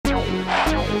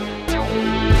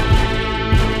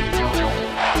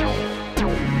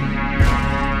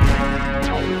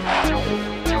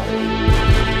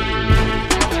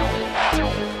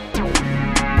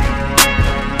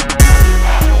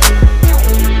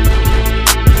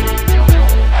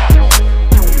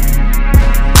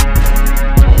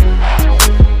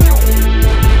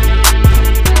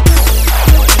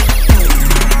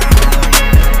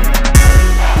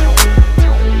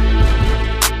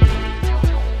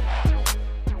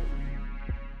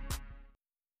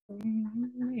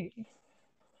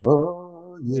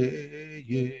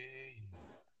yeah,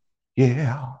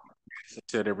 yeah.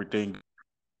 Said everything.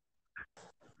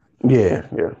 Yeah,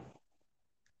 yeah.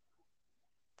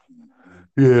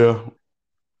 Yeah.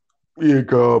 He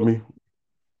called me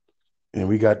and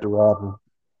we got to robbing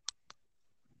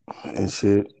and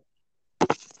shit.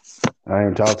 I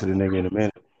ain't talked to the nigga in a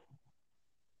minute.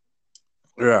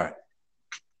 Right.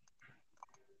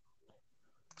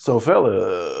 So,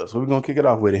 fellas, we're gonna kick it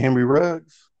off with Henry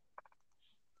Ruggs.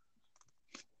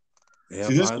 Yeah,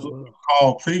 See, this might is as what the well.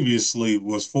 call previously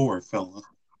was for, fella.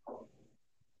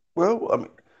 Well, I mean,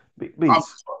 I'm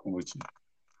Beats. fucking with you.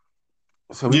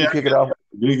 So we Yeah, can kick it off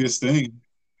the biggest thing.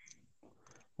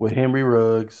 with Henry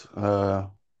Ruggs.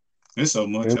 There's so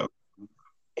much out.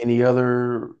 Any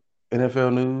other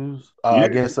NFL news? Yeah, I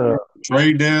guess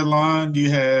trade deadline. You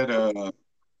had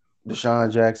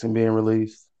Deshaun Jackson being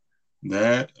released.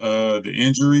 that the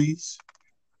injuries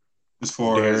as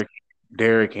far as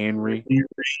Derrick Henry,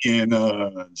 Henry and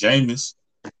Jameis.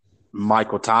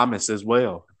 Michael Thomas as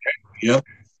well. Yep,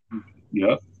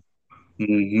 yep.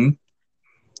 Mm-hmm.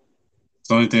 It's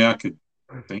the only thing I could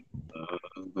think at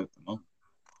the moment.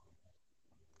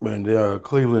 And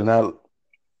Cleveland not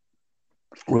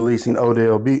releasing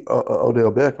Odell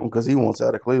Beckham because he wants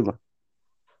out of Cleveland.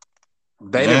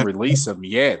 They didn't That release him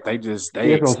yet. They That's what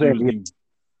I'm saying. excused Yeah, him.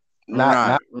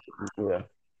 not Right, yeah,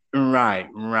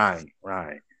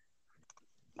 right.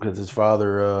 because his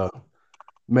father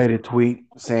made a tweet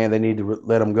saying they need to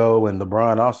let him go, and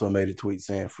LeBron also made a tweet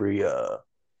saying free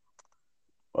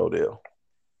Odell.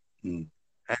 mm.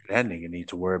 That nigga needs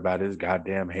to worry about his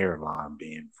goddamn hairline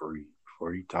being free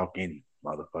before he talk any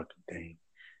motherfucking thing.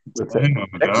 But Damn,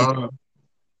 technically, dog.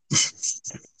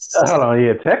 hold on,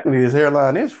 yeah, technically his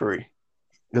hairline is free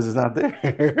because it's not there.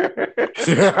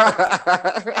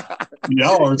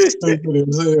 Y'all are stupid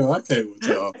as hell. I can't with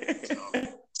y'all.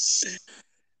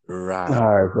 All right,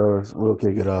 right, fellas, we'll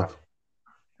kick it off.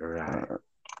 right.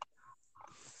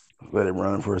 Let it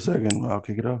run for a second. I'll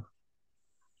kick it off.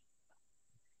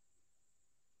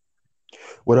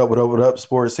 What up, what up, what up,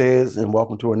 sports heads, and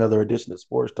welcome to another edition of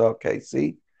Sports Talk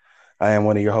KC. I am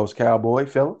one of your hosts, Cowboy,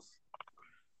 fellas.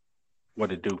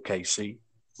 What it do, KC?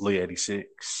 Lee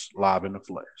 86, live in the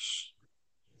flesh.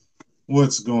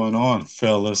 What's going on,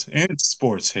 fellas? And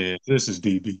sports head. This is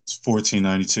DB. It's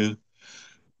 1492.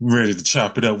 Ready to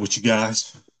chop it up with you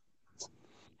guys.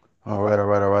 All right, all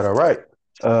right, all right, all right.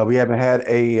 We haven't had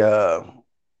a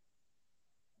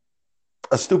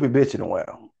stupid bitch in a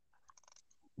while,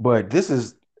 but this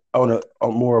is on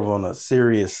more of on a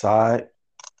serious side.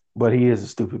 But he is a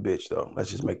stupid bitch, though.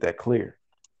 Let's just make that clear.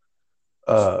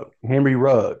 Henry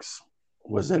Ruggs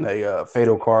was in a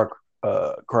fatal car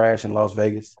crash in Las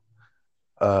Vegas.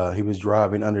 He was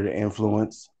driving under the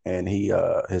influence, and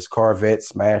his Corvette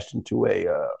smashed into I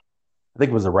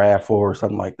think it was a Rav4 or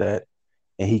something like that,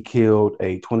 and he killed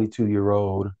a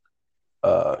 22-year-old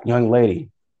young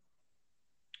lady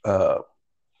uh,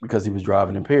 because he was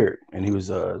driving impaired, and he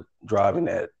was driving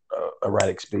at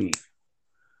erratic speed.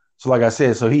 So, like I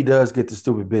said, so he does get the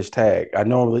stupid bitch tag. I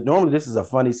normally this is a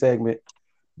funny segment,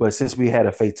 but since we had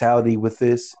a fatality with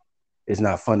this, it's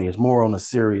not funny. It's more on the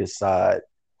serious side,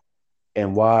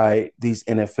 and why these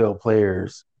NFL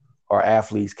players or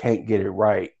athletes can't get it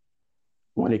right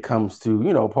when it comes to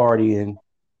partying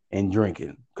and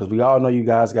drinking, because we all know you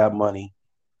guys got money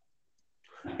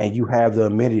and you have the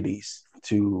amenities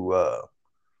to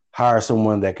hire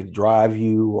someone that could drive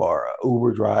you or an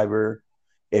Uber driver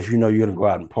if you know you're going to go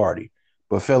out and party.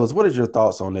 But fellas, what is your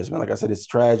thoughts on this, man? Like I said, it's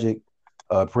tragic.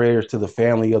 Prayers to the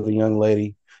family of the young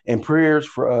lady, and prayers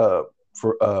for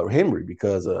Henry,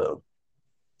 because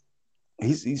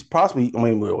he's possibly. I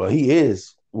mean, well, he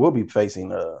is will be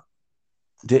facing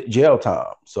jail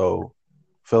time. So,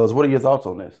 fellas, what are your thoughts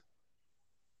on this?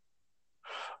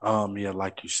 Yeah,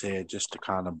 like you said, just to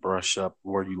kind of brush up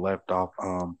where you left off,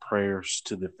 prayers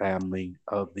to the family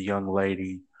of the young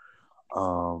lady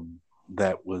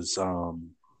that was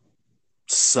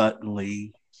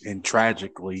suddenly and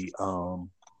tragically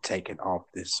taken off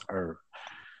this earth.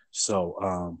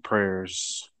 So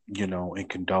prayers, and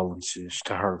condolences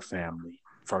to her family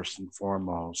first and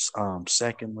foremost.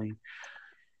 Secondly,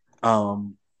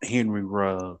 Henry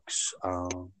Ruggs,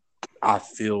 I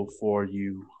feel for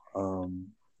you.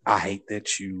 I hate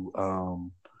that you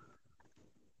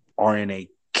are in a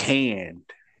canned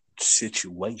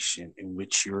situation in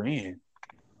which you're in.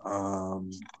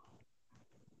 Um,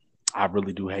 I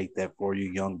really do hate that for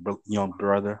you, young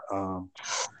brother.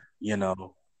 You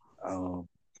know, um,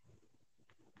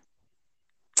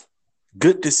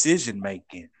 good decision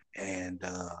making, and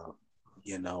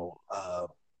you know,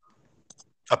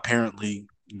 apparently,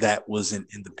 that wasn't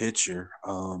in the picture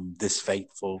this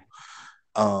fateful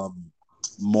um,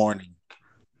 morning,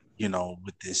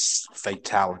 with this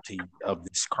fatality of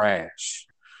this crash.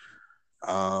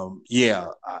 Yeah,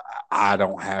 I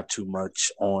don't have too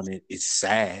much on it. It's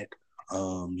sad.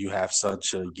 You have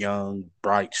such a young,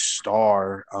 bright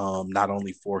star, not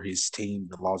only for his team,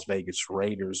 the Las Vegas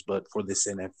Raiders, but for this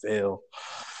NFL.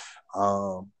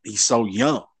 He's so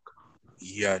young,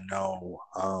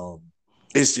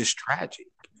 it's just tragic.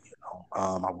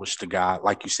 I wish the guy,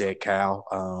 like you said,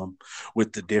 Cal,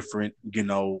 with the different,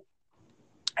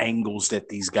 angles that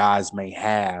these guys may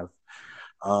have,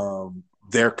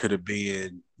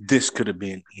 this could have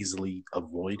been easily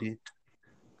avoided,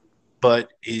 but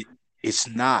it's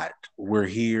not. We're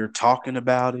here talking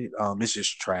about it. It's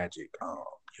just tragic,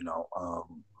 you know,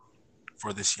 um,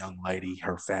 for this young lady,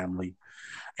 her family,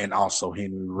 and also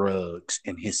Henry Ruggs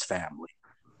and his family.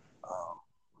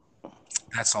 Um,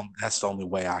 that's the only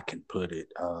way I can put it.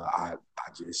 I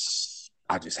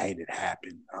just hate it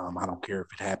happen. I don't care if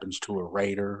it happens to a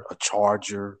Raider, a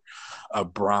Charger, a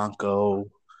Bronco,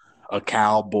 a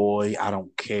Cowboy. I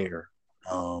don't care.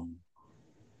 Um,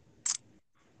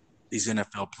 these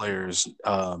NFL players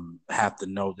have to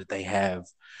know that they have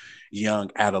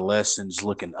young adolescents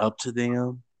looking up to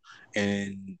them,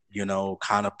 and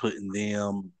kind of putting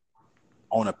them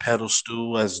on a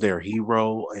pedestal as their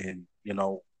hero. And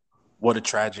what a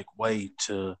tragic way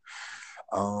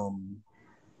um,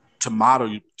 to model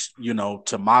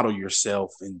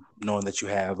yourself, and knowing that you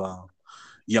have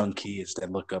young kids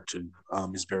that look up to,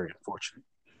 is very unfortunate.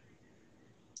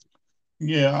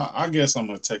 Yeah, I guess I'm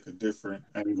gonna take a different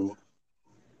angle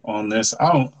on this.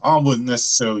 I wouldn't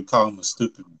necessarily call him a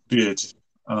stupid bitch.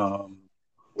 Um,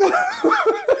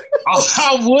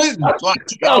 I wouldn't like.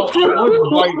 I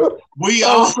wouldn't like. We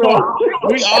I'm all sorry.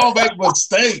 we all make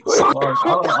mistakes. Like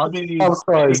I mean, I'm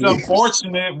sorry, it's dude.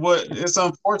 unfortunate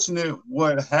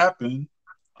what happened.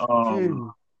 Um,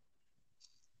 Jeez.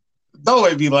 don't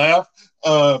make me laugh.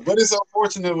 But it's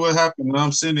unfortunate what happened. And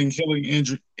I'm sending healing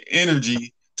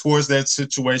energy towards that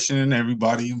situation and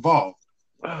everybody involved.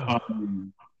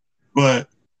 Um, but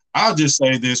I'll just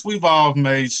say this: we've all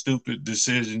made stupid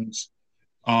decisions.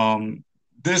 Um,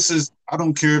 this is, I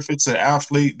don't care if it's an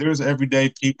athlete, there's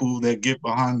everyday people that get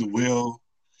behind the wheel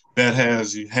that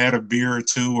has had a beer or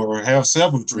two or have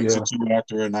several drinks or Yeah, two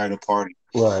after a night of party.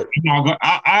 right.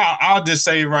 I'll just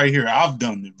say it right here. I've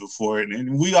done it before.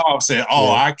 And we all say, oh,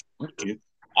 Yeah. I can make it.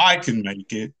 I can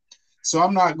make it. So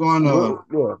I'm not going to,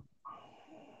 Yeah.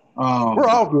 We're um,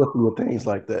 all guilty of things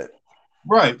like that.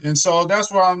 right. And so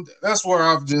that's where I'm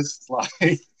just like,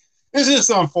 it's just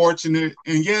unfortunate.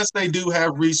 And yes, they do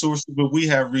have resources, but we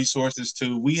have resources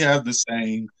too. We have the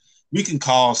same. We can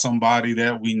call somebody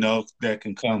that we know that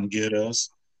can come get us,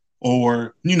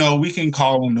 or we can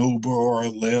call an Uber or a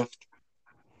Lyft.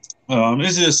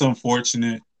 It's just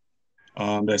unfortunate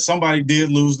that somebody did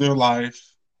lose their life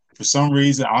for some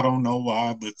reason. I don't know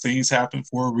why, but things happen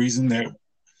for a reason that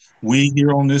we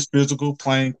here on this physical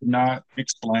plane cannot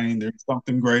explain. There's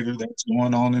something greater that's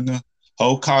going on in the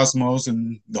whole cosmos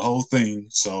and the whole thing.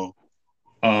 So,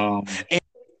 um, And,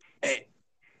 and,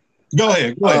 go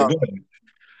ahead, go ahead, uh, go ahead.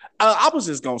 I was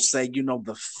just gonna say,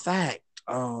 the fact,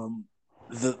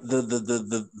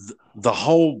 the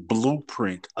whole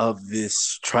blueprint of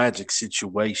this tragic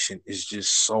situation is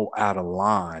just so out of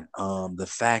line. The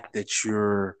fact that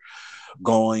you're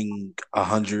going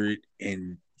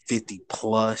 150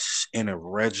 plus in a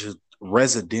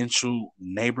residential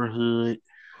neighborhood,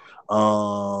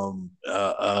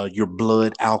 your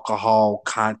blood alcohol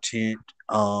content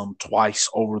twice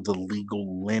over the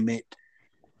legal limit.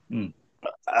 Mm.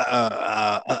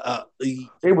 Uh, uh, uh,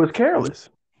 It was careless.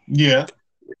 Yeah,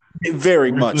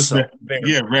 very much reckless, so. Very,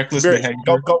 yeah, reckless very.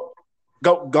 Go, behavior.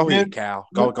 go, go Yeah, ahead, Cal.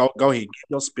 Go ahead. Get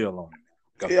your spill on it.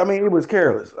 Go. I mean, it was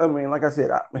careless. I mean, like I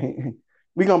said,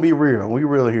 we gonna be real. We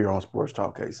real here on Sports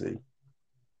Talk KC.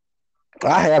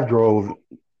 I have drove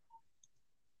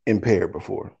impaired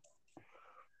before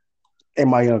in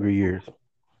my younger years,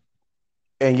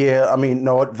 and yeah, I mean,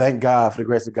 no, thank God for the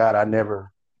grace of God, I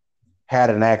never had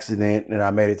an accident and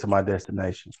I made it to my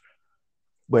destination.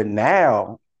 But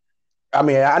now, I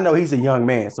mean, I know he's a young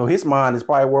man, so his mind is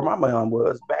probably where my mind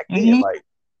was back then. hmm Like,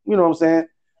 you know what I'm saying?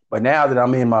 But now that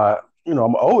I'm in my,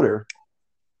 I'm older,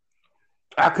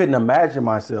 I couldn't imagine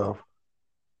myself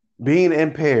being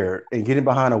impaired and getting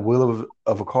behind a wheel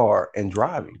of a car and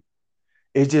driving.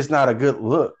 It's just not a good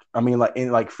look. I mean,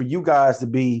 like for you guys to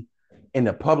be in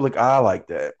the public eye like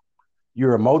that,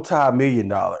 you're a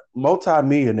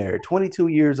multi-millionaire, 22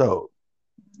 years old.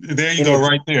 There you And go, it's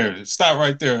right there. Stop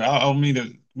right there. I don't mean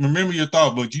to remember your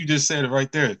thought, but you just said it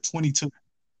right there. 22.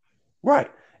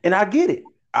 right. And I get it.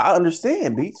 I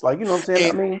understand beats. Like, you know what I'm saying?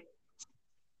 I And mean,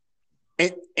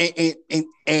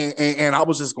 and I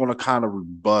was just going to kind of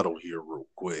rebuttal here real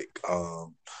quick.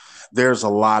 There's a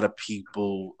lot of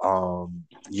people,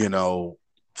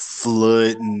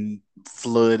 flooding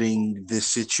this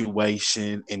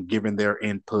situation and giving their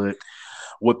input.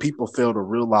 What people fail to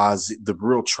realize, the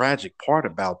real tragic part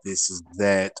about this is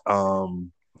that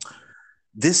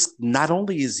this, not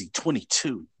only is he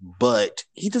 22, but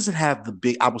he doesn't have the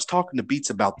big. I was talking to Beats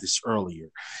about this earlier.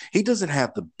 He doesn't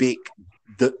have the big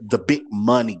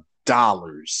money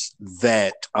dollars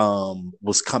that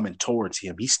was coming towards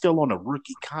him. He's still on a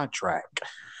rookie contract.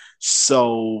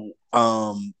 So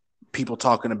people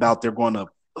talking about they're going to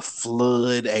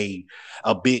flood a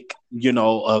big,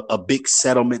 a big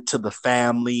settlement to the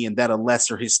family, and that'll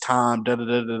lesser his time. Da da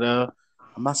da da da.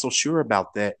 I'm not so sure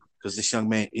about that, because this young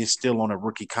man is still on a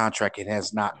rookie contract and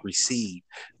has not received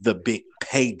the big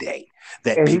payday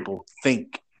that and he people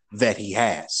think that he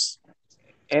has.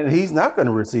 and he's not going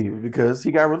to receive it because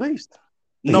he got released.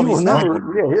 No, He will he's not never,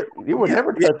 going he will to.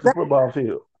 never Yeah, touch the football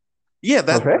field yeah,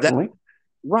 that professionally.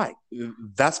 right.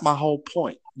 That's my whole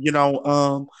point.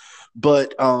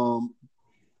 But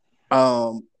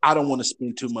I don't want to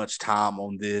spend too much time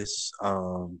on this.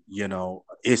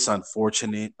 It's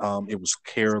unfortunate. It was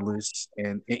careless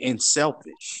and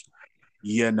selfish.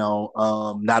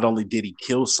 Not only did he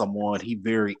kill someone, he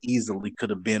very easily could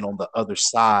have been on the other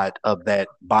side of that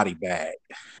body bag.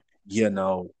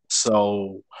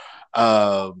 So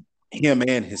him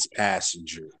and his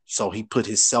passenger. So he put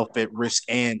himself at risk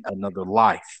and another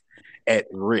life at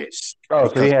risk, Oh, so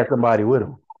he because had somebody with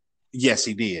him. yes,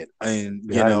 he did. And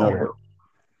Yeah, I didn't know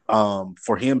that.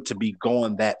 for him to be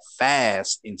going that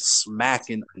fast and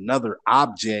smacking another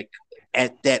object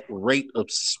at that rate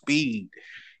of speed,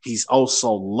 he's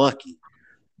also lucky.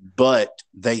 But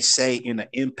they say in an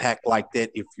impact like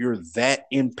that, if you're that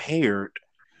impaired,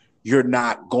 you're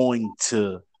not going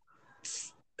to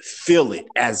feel it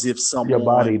as if Your someone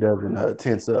body doesn't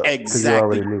tense up because you exactly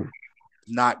already knew.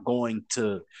 not going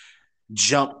to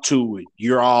jump to it.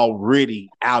 You're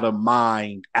already out of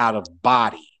mind, out of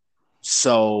body.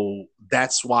 So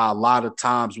that's why a lot of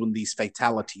times when these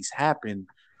fatalities happen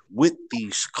with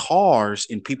these cars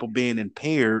and people being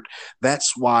impaired,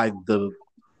 that's why the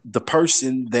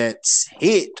person that's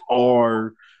hit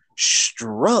or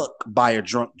struck by a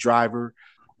drunk driver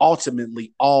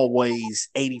ultimately always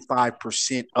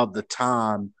 85% of the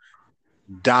time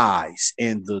dies,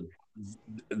 and the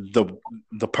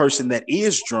the person that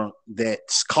is drunk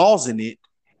that's causing it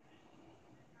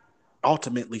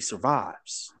ultimately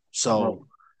survives. Right. So,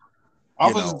 I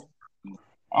you was know,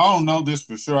 I don't know this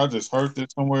for sure. I just heard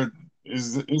this somewhere.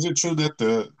 Is it true that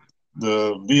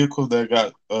the vehicle that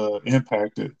got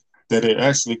impacted, that it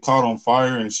actually caught on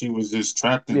fire and she was just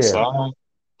trapped Yeah, inside?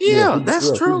 yeah,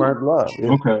 that's she true. burnt love.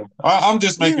 Yeah, Okay, I'm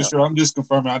just making Yeah. sure. I'm just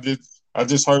confirming. I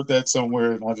just heard that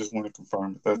somewhere, and I just want to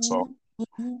confirm it. That's all.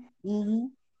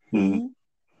 Mm.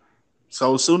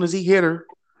 So as soon as he hit her,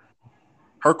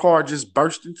 her car just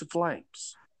burst into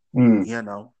flames. Mm. You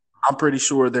know, I'm pretty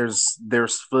sure there's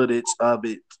footage of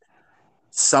it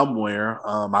somewhere.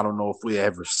 I don't know if we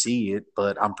ever see it,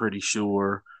 but I'm pretty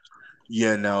sure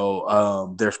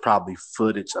there's probably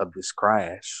footage of this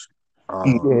crash.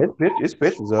 Mm. yeah. Um, It's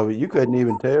pictures of it. You couldn't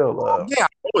even tell. yeah, I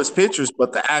know it's pictures,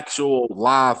 but the actual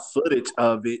live footage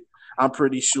of it, I'm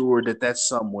pretty sure that that's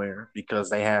somewhere, because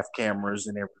they have cameras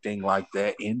and everything like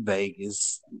that in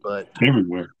Vegas. But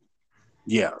Everywhere.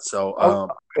 yeah, so Oh,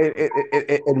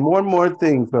 and one more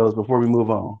thing, fellas, before we move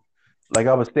on. Like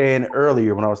I was saying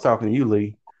earlier when I was talking to you,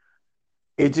 Lee,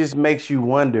 it just makes you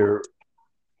wonder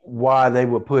why they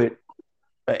would put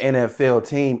an NFL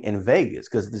team in Vegas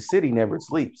because the city never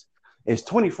sleeps. It's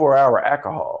 24-hour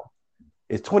alcohol.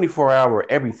 It's 24-hour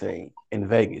everything in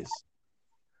Vegas.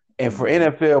 And for mhm,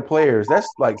 NFL players,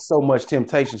 that's like so much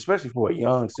temptation, especially for a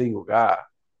young single guy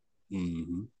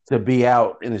mhm, to be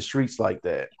out in the streets like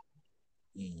that.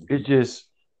 It mhm. just,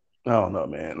 I don't know,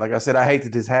 man. Like I said, I hate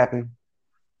that this happened,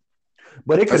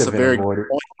 but it could That's have a been very good avoided.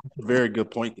 point. A very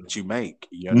good point that you make.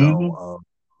 Mm-hmm.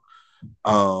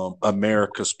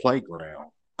 America's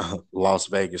playground, Las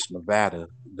Vegas, Nevada.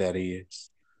 That is.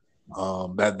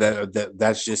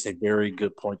 That's just a very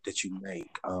good point that you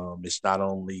make. It's not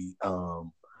only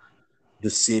the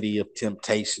city of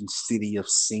temptation, city of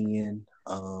sin.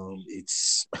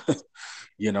 It's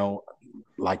you know,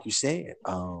 like you said,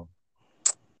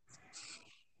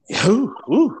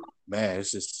 man,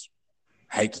 it's just,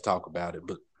 I hate to talk about it,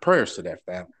 but prayers to that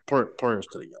family, prayers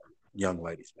to the young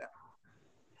ladies now.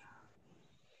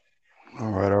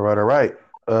 All right, all right, all right.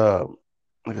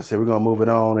 Like I said, we're gonna move it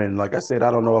on, and like I said,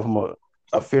 I don't know if I'm gonna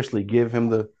officially give him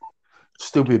the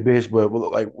stupid bitch, but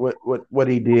like what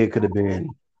he did could have been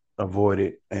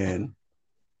avoided, and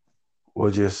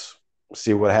we'll just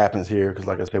see what happens here. Because,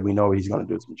 like I said, we know he's going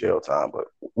to do some jail time, but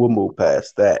we'll move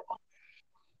past that.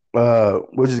 We'll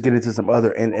just get into some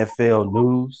other NFL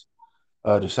news.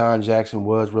 Deshaun Jackson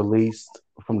was released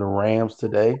from the Rams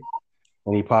today.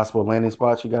 Any possible landing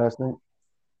spots you guys think?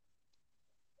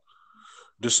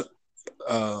 This,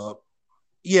 uh,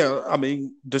 yeah, I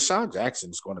mean, Deshaun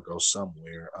Jackson's going to go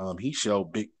somewhere. He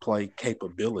showed big play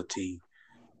capability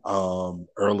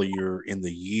earlier in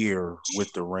the year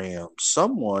with the Rams.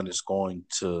 Someone is going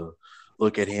to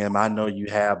look at him. I know you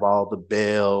have all the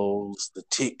bells, the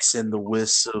ticks, and the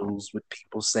whistles with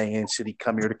people saying, should he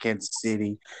come here to Kansas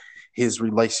City? His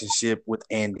relationship with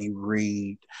Andy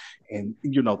Reid and,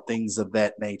 things of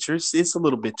that nature. It's a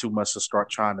little bit too much to start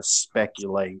trying to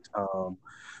speculate.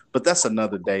 But that's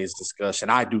another day's discussion.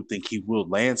 I do think he will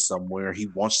land somewhere. He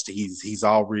wants to. He's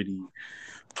already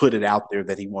put it out there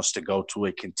that he wants to go to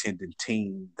a contending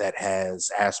team that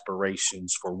has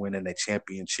aspirations for winning a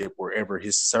championship wherever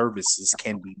his services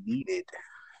can be needed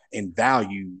and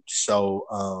valued.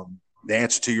 So, the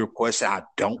answer to your question, I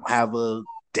don't have a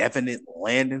definite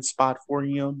landing spot for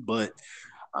him, but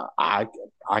I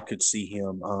could see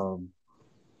him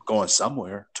going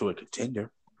somewhere to a contender.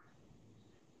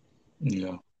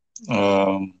 Yeah.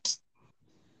 Um,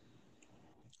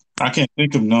 I can't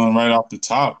think of none right off the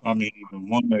top. I mean, the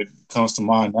one that comes to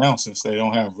mind now, since they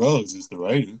don't have Ruggs, is the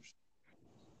Raiders.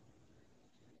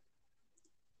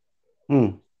 Hmm. Yeah,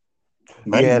 and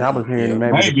Maybe, I was hearing Yeah.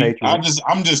 maybe the maybe. Patriots.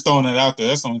 I'm just throwing it out there.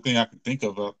 That's the only thing I can think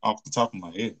of off the top of my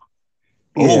head.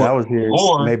 Yeah, I Or, was hearing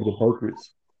or maybe the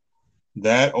Patriots.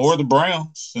 that, or the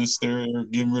Browns, since they're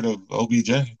getting rid of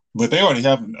OBJ. But they already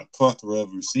have a plethora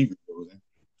of receivers over there.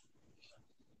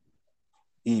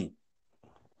 Mm.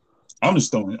 I'm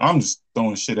just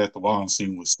throwing shit at the wall and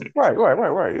seeing what sticks. Right.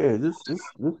 Yeah, just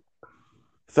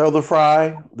throw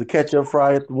the ketchup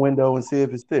fry at the window and see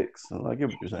if it sticks. I get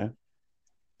what you're saying.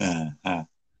 Uh-huh.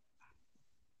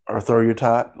 Or throw your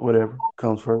tot, whatever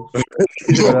comes first. But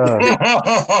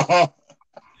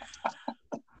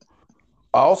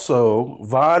also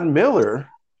Von Miller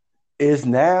is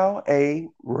now a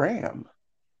Ram,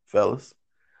 fellas.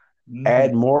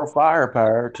 Add more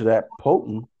firepower to that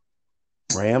potent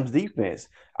Rams defense.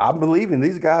 I'm believing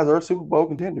these guys are Super Bowl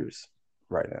contenders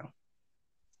right now.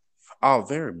 Oh,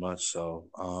 very much so.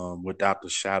 Without the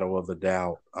shadow of a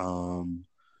doubt.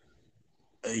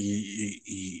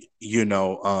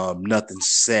 Nothing's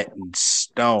set in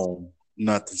stone,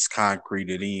 nothing's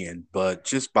concreted in, but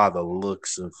just by the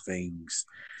looks of things,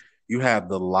 you have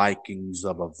the likings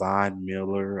of a Von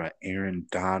Miller, a Aaron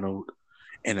Donald,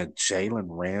 and a Jalen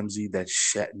Ramsey that's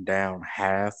shutting down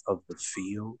half of the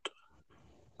field.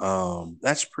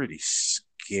 That's pretty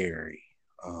scary.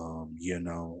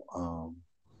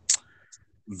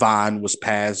 Vine was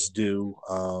past due.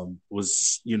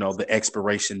 Was the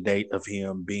expiration date of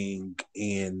him being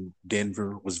in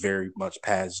Denver was very much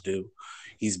past due.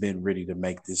 He's been ready to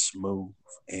make this move,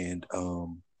 and I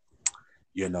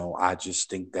just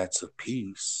think that's a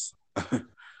piece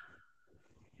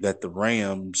that the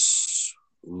Rams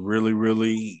really,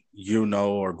 really,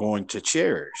 are going to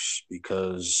cherish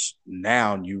because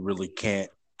now you really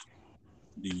can't.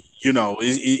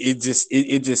 It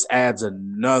just adds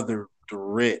another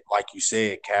threat, like you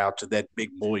said, Cal, to that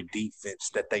big boy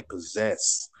defense that they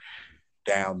possess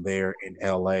down there in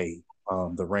LA.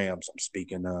 The Rams, I'm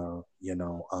speaking of,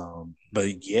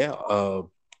 but yeah,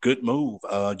 good move,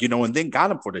 and then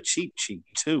got him for the cheap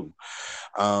too.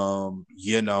 Um,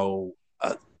 you know,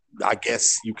 uh, I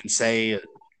guess you can say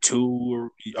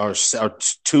or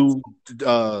two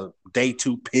day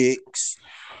two picks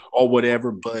or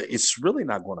whatever, but it's really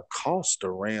not going to cost the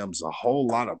Rams a whole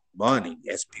lot of money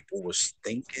as people was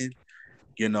thinking.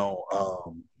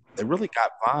 They really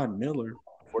got Von Miller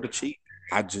for the cheap.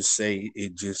 I just say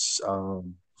it just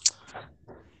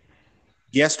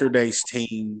yesterday's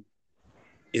team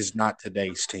is not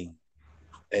today's team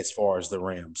as far as the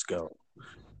Rams go.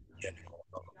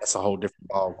 That's a whole different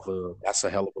ball club. That's a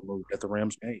hell of a move that the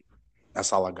Rams made.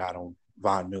 That's all I got on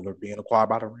Von Miller being acquired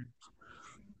by the Rams.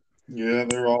 Yeah,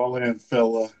 they're all in,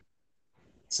 fella.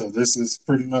 So this is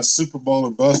pretty much Super Bowl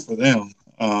or bust for them.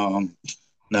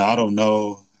 Now I don't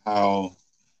know how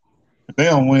if they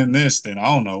don't win this, then I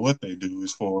don't know what they do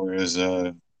as far as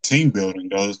team building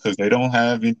goes because they don't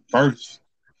have any firsts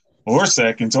or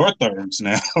seconds or thirds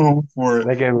now for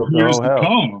They gave up the years whole to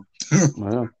house. come.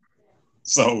 Yeah.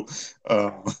 So,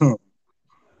 uh,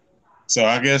 so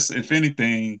I guess if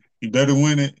anything, you better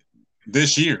win it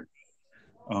this year.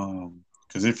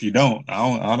 Because if you don't,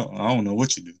 I don't know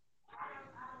what you do.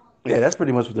 Yeah, that's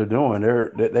pretty much what they're doing.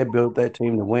 They built that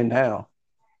team to win now.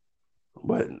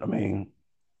 But I mean,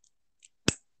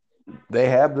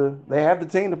 they have the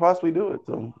team to possibly do it.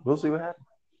 So we'll see what happens.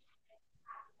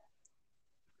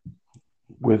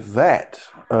 With that,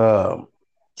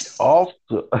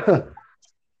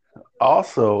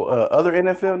 also, other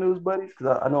NFL news, buddies,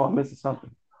 because I know I'm missing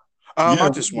something. Yeah,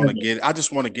 I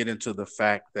just want to get into the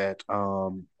fact that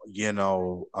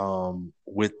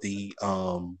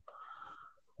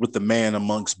with the man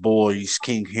amongst boys,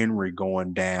 King Henry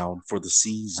going down for the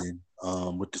season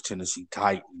with the Tennessee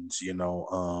Titans,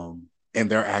 and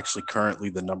they're actually currently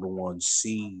the number one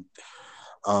seed.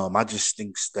 I just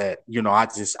thinks that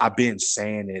I've been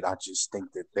saying it. I just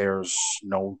think that there's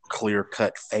no clear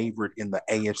cut favorite in the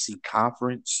AFC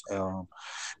conference.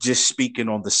 Just speaking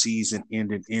on the season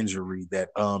ending injury that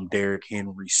Derrick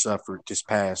Henry suffered this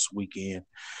past weekend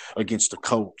against the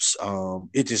Colts,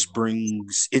 it just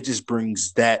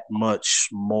brings that much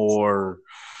more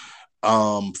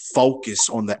focus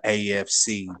on the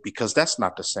AFC because that's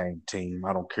not the same team.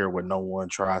 I don't care what no one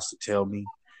tries to tell me.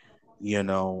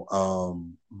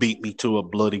 Beat me to a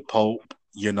bloody pulp.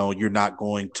 You're not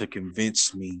going to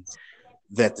convince me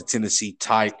that the Tennessee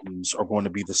Titans are going to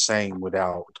be the same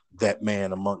without that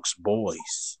man amongst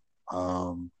boys.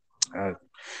 Um, uh,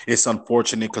 it's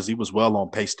unfortunate because he was well on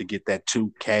pace to get that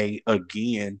 2K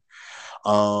again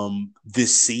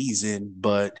this season,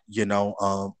 but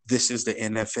this is the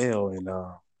NFL, and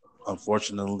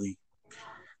unfortunately,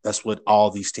 that's what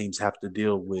all these teams have to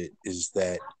deal with is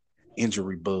that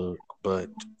injury bug. But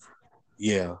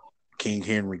yeah, King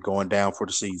Henry going down for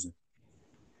the season.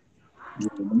 yeah,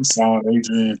 we signed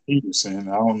Adrian Peterson.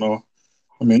 I don't know.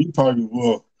 I mean, he probably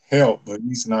will help, but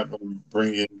he's not going to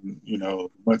bring in,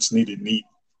 much needed need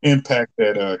impact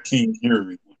that King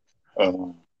Henry,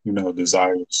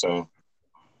 desires. So,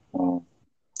 um,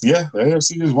 yeah, the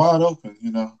AFC is wide open.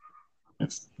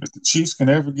 If the Chiefs can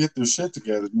ever get their shit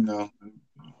together,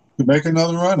 could make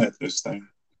another run at this thing.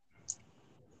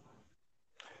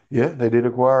 Yeah, they did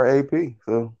acquire AP,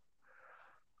 so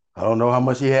I don't know how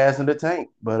much he has in the tank,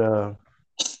 but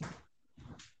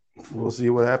we'll see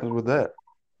what happens with that.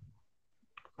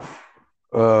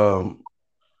 Um,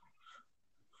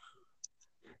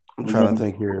 I'm We're trying to gonna.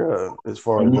 think here as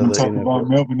far Are we as going to other talk NFL. about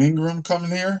Melvin Ingram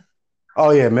coming here?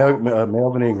 Oh yeah,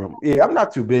 Melvin Ingram. Yeah, I'm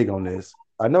not too big on this.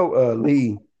 I know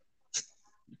Lee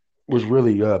was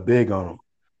really big on him,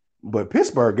 but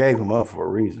Pittsburgh gave him up for a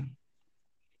reason.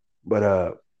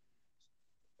 But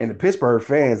and the Pittsburgh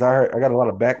fans, I got a lot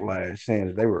of backlash saying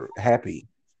that they were happy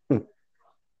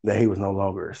that he was no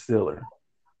longer a Steeler.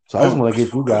 So I just Oh, want to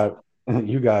get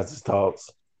you guys' thoughts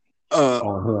Uh,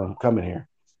 on him coming here.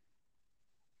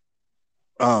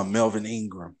 Melvin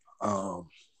Ingram.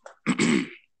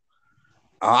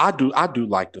 I do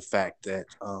like the fact that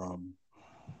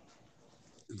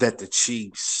the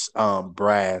Chiefs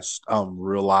brass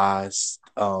realized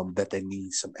that they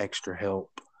need some extra help.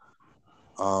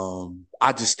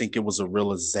 I just think it was a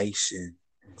realization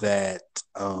that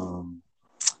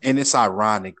and it's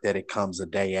ironic that it comes a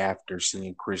day after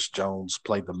seeing Chris Jones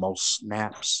play the most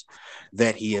snaps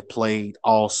that he had played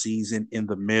all season in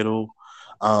the middle,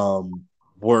 um,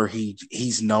 where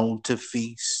he's known to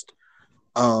feast.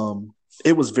 Um,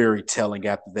 it was very telling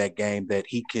after that game that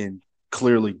he can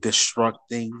clearly destruct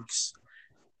things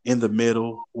in the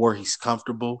middle where he's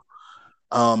comfortable.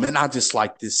 And I just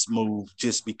like this move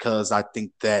just because I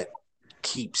think that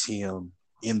keeps him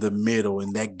in the middle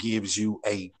and that gives you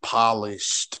a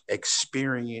polished,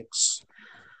 experienced,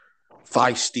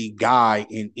 feisty guy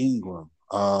in Ingram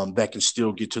that can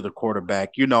still get to the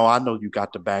quarterback. I know you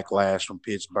got the backlash from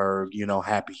Pittsburgh,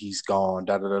 happy he's gone,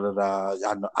 da da da da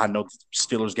da. I know the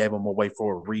Steelers gave him away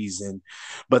for a reason,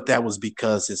 but that was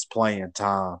because it's playing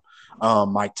time.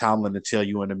 Mike Tomlin to tell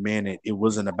you in a minute, it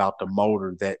wasn't about the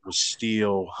motor that was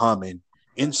still humming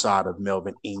inside of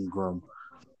Melvin Ingram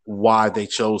why they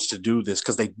chose to do this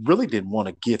because they really didn't want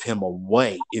to give him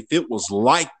away. If it was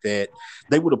like that,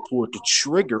 they would have pulled the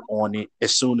trigger on it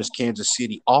as soon as Kansas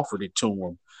City offered it to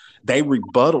them. They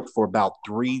rebutted for about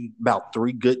three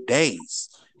good days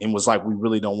and was like, "We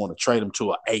really don't want to trade him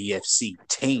to an AFC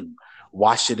team.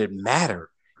 Why should it matter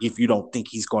if you don't think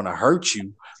he's going to hurt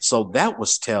you?" So that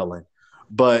was telling.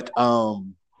 But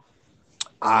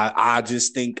I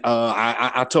just think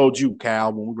I told you,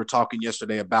 Cal, when we were talking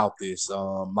yesterday about this.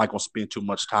 I'm not gonna spend too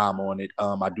much time on it.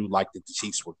 I do like that the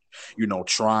Chiefs were,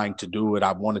 trying to do it.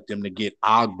 I wanted them to get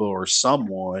Agba or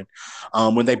someone.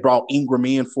 When they brought Ingram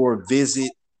in for a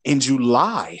visit in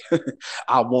July,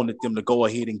 I wanted them to go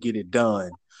ahead and get it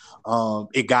done.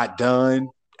 It got done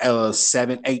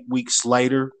 7, 8 weeks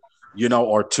later.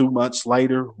 or 2 months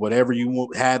later, whatever you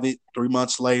want, have it. 3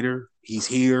 months later, he's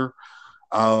here.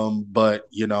 But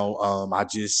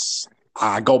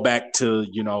I go back to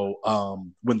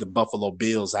when the Buffalo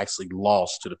Bills actually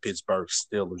lost to the Pittsburgh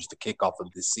Steelers the kickoff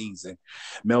of this season.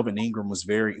 Melvin Ingram was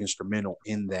very instrumental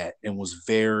in that and was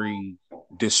very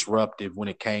disruptive when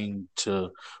it came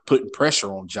to putting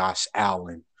pressure on Josh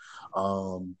Allen.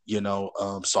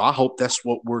 So I hope that's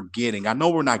what we're getting. I know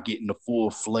we're not getting the full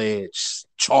fledged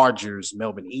Chargers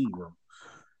Melvin Ingram,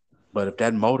 but if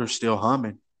that motor's still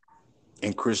humming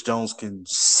and Chris Jones can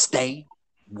stay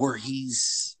where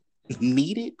he's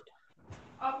needed,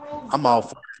 I'm all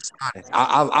for it.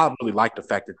 I really like the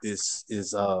fact that this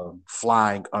is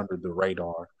flying under the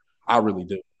radar. I really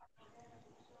do.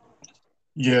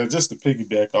 Yeah, just to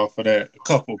piggyback off of that, a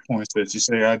couple of points that you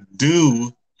say, I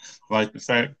do like the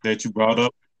fact that you brought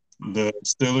up the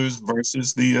Steelers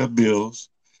versus the Bills,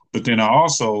 but then I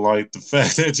also like the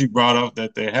fact that you brought up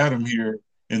that they had him here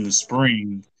in the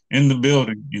spring in the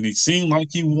building, and he seemed like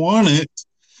he wanted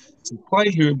to play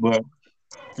here, but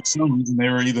for some reason they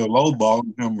were either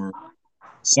lowballing him or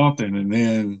something, and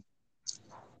then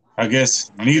I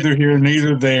guess neither here,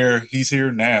 neither there. He's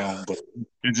here now, but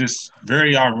it's just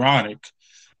very ironic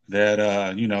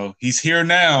that he's here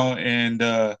now,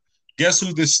 and guess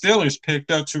who the Steelers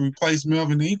picked up to replace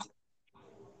Melvin Ingram?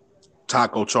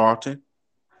 Taco Charlton.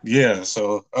 Yeah,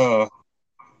 so I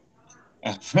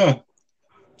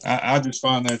just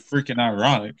find that freaking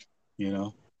ironic. You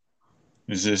know,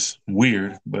 it's just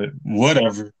weird, but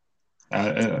whatever.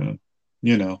 I,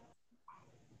 you know,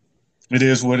 it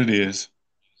is what it is.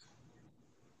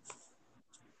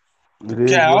 It is what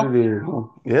Cal, it is.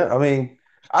 Yeah, I mean,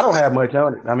 I don't have much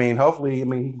on it. I mean, hopefully, I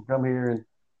mean, he can come here and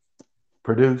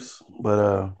produce,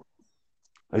 but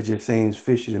it just seems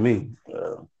fishy to me.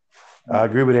 I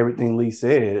agree with everything Lee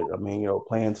said. I mean,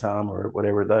 playing time or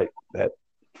whatever that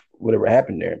whatever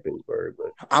happened there in Pittsburgh,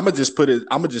 but I'm gonna just put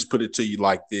it to you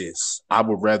like this. I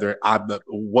would rather.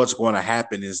 What's going to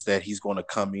happen is that he's going to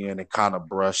come in and kind of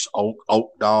brush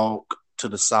Oak Dog to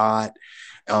the side.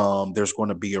 There's going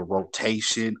to be a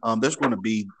rotation. There's going to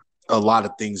be a lot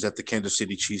of things that the Kansas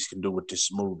City Chiefs can do with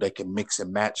this move. They can mix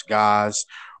and match guys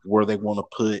where they want to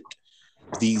put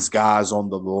these guys on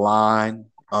the line.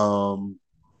 And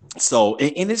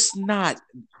it's not,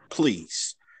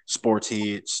 please, sports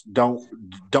heads, don't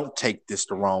take this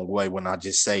the wrong way when I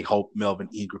just say hope Melvin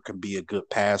Ingram can be a good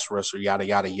pass rusher, yada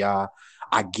yada yada.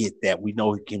 I get that. We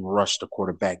know he can rush the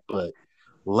quarterback, but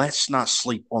let's not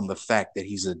sleep on the fact that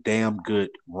he's a damn good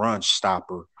run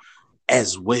stopper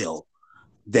as well,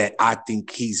 that I think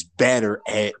he's better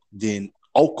at than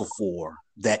Okafor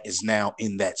that is now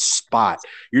in that spot.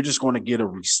 You're just going to get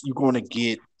you're going to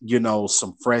get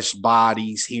some fresh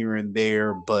bodies here and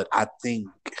there, but I think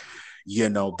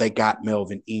they got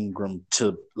Melvin Ingram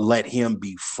to let him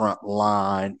be front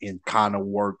line and kind of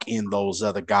work in those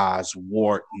other guys,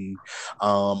 Wharton,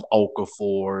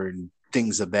 Okafor, and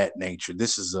things of that nature.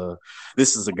 This is a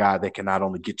guy that can not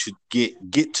only get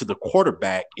to the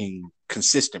quarterback in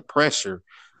consistent pressure,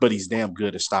 but he's damn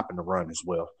good at stopping the run as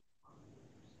well.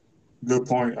 good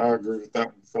point. I agree with that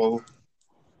one, fella.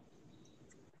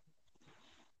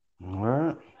 all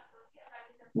right.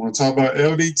 Want to talk about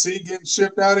LDT getting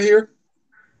shipped out of here?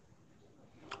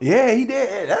 Yeah, he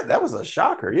did. That was a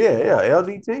shocker. Yeah, yeah.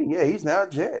 LDT. Yeah, he's now a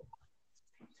Jet.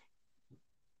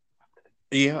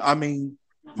 Yeah, I mean,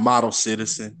 model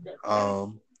citizen,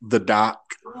 the doc,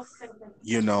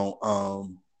 you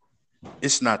know,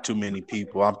 it's not too many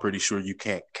people. I'm pretty sure you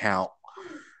can't count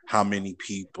how many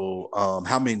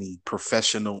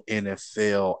professional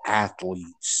NFL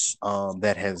athletes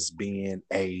that has been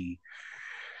a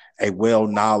well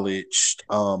knowledged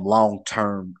long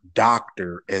term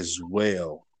doctor as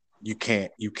well. You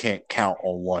can't count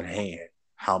on one hand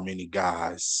how many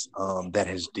guys that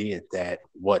has did that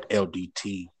what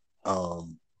LDT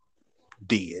um,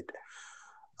 did.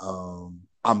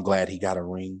 I'm glad he got a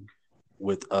ring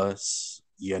with us.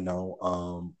 He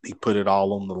put it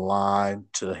all on the line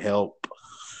to help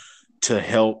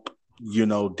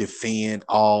defend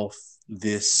off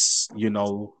this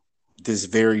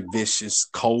very vicious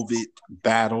COVID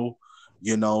battle.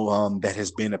 That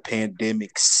has been a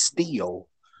pandemic still.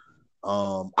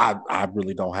 I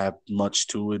really don't have much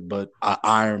to it, but an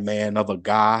Iron Man of a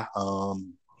guy.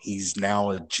 He's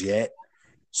now a Jet.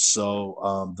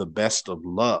 So the best of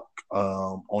luck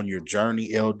on your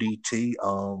journey, LDT.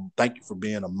 Thank you for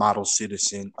being a model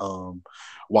citizen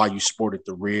while you sported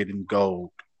the red and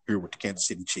gold here with the Kansas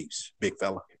City Chiefs. Big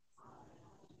fella.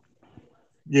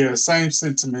 Yeah, same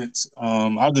sentiments.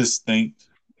 I just think,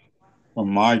 from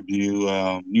my view,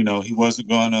 he wasn't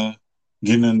gonna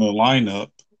get in the lineup.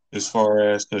 as far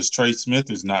as because Trey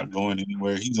Smith is not going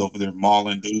anywhere. He's over there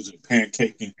mauling dudes and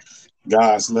pancaking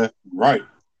guys left and right,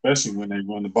 especially when they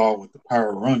run the ball with the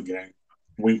power run game.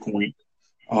 Wink, wink.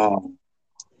 Um,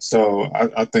 so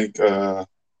I think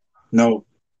no,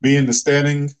 being the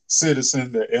standing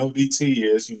citizen that LDT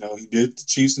is, he did the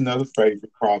Chiefs another favor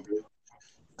probably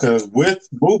because with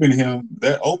moving him,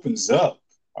 that opens up,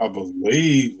 I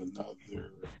believe, another.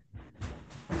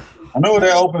 I know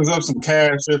that opens up some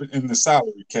cash in the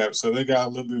salary cap, so they got a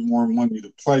little bit more money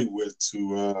to play with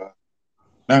to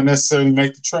not necessarily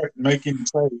make any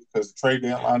trades because the trade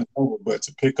deadline is over, but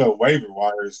to pick up waiver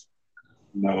wires,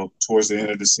 towards the end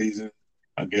of the season.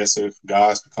 I guess if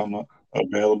guys become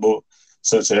available,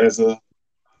 such as a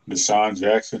Deshaun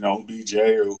Jackson, OBJ,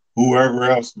 or whoever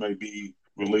else may be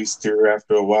released here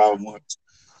after a while once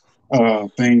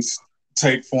things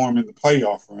take form in the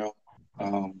playoff realm.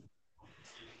 Um,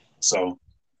 so,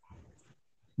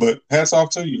 but hats off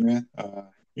to you, man.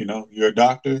 You're a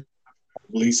doctor.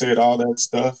 Lee said all that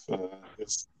stuff.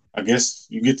 I guess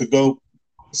you get to go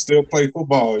still play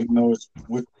football, even though it's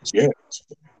with the Jets.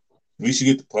 At least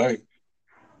you get to play.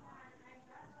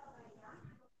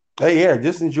 Hey, yeah,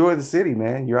 just enjoy the city,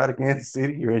 man. You're out of Kansas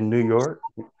City. You're in New York.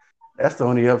 That's the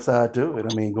only upside to it.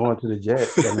 I mean, going to the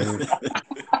Jets. I mean,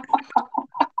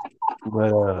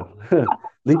 but at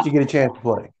least you get a chance to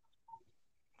play.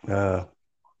 Uh,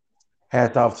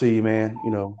 Hats off to you, man.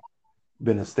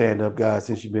 Been a stand-up guy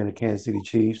since you've been a Kansas City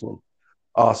Chiefs, and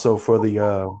also for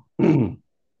the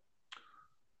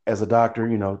as a doctor,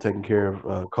 taking care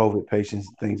of COVID patients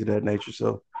and things of that nature.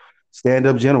 So,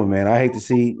 stand-up gentleman, man. I hate to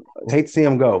see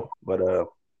him go, but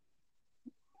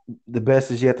the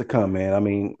best is yet to come, man. I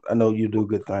mean, I know you do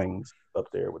good things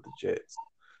up there with the Jets.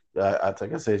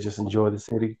 Like I said, just enjoy the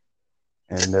city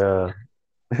and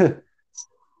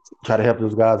try to help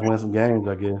those guys win some games,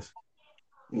 I guess.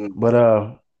 Mm.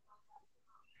 But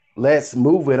let's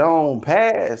move it on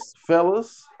past,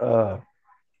 fellas.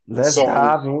 Let's So,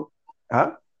 dive in.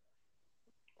 Huh?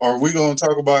 are we going to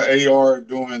talk about AR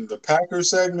doing the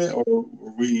Packers segment, or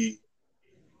are we?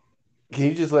 Can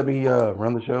you just let me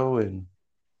run the show and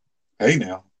Hey,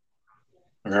 now,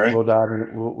 all right, we'll dive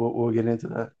in. We'll get into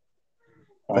that.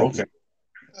 Thank okay,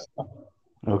 you.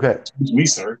 Okay, excuse me,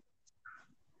 sir.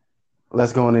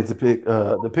 let's go on into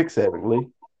the pick segment, Lee.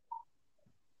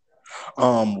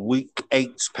 Week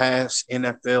eight's past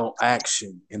NFL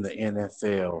action in the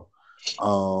NFL.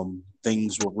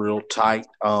 Things were real tight.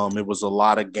 It was a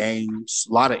lot of games,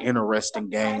 a lot of interesting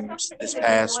games this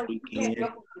past weekend.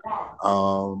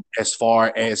 As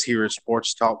far as here at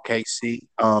Sports Talk KC,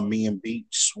 me and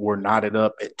Beach were knotted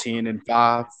up at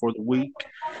 10-5 for the week,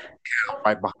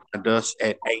 right behind us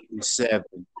at 8-7.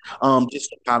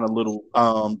 Just a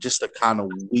kind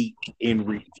of week in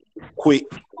review, quick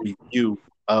review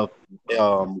of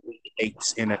week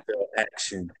eight's NFL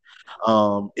action.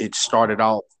 It started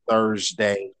off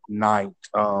Thursday night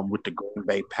with the Green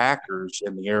Bay Packers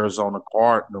and the Arizona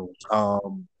Cardinals.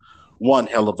 One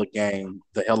hell of a game,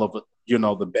 the hell of a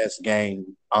the best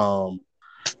game,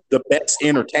 the best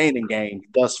entertaining game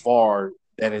thus far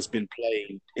that has been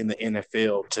played in the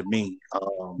NFL to me.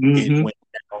 Mm-hmm.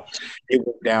 It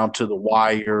went down to the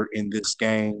wire in this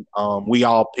game. We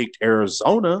all picked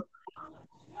Arizona,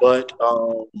 but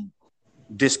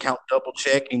discount double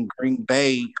check in Green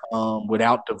Bay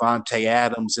without Devontae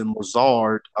Adams and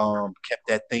Lazard kept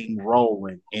that thing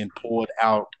rolling and pulled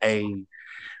out a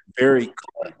very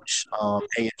clutch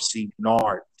AFC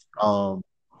North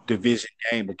division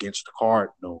game against the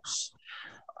Cardinals.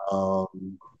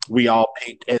 Um, we all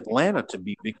picked Atlanta to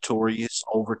be victorious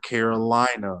over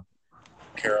Carolina.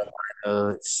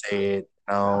 Carolina said,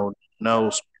 no,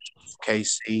 no,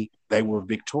 KC, they were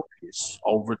victorious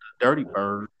over the Dirty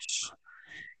Birds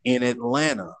in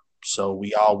Atlanta. So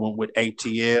we all went with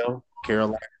ATL.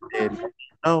 Carolina said,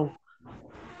 no.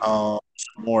 Some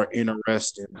more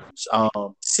interesting.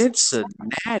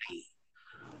 Cincinnati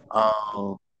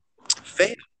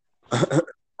failed.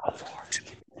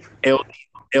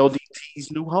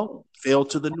 LDT's new home fell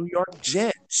to the New York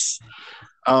Jets.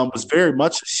 Was very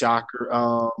much a shocker.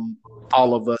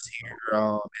 All of us here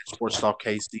at Sports Talk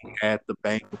KC had the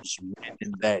Bengals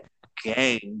winning that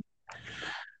game,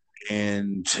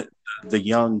 and the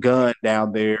young gun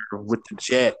down there with the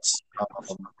Jets,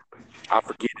 I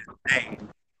forget his name.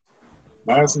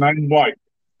 Last night in white.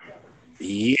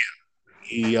 Yeah,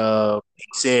 he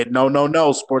said, no, no,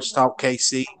 no, Sports Talk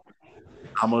KC.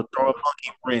 I'm gonna throw a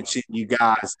monkey wrench in you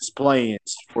guys'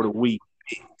 plans for the week.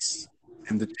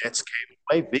 And the Jets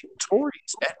came away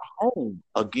victorious at home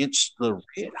against the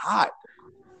red hot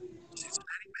Cincinnati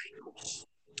Bengals.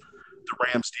 The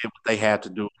Rams did what they had to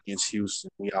do against Houston.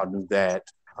 We all knew that.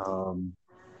 Um,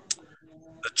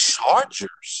 the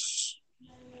Chargers,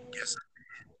 yes,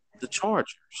 the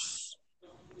Chargers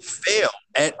fell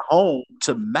at home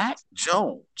to Mac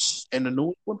Jones and the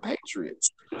New England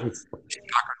Patriots.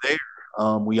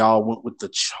 There, we all went with the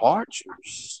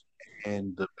Chargers,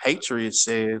 and the Patriots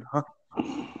said, "Huh, not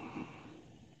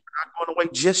going away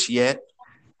just yet."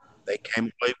 They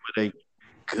came away with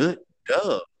a good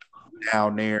dub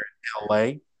down there in LA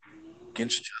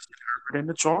against Justin Herbert and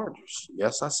the Chargers.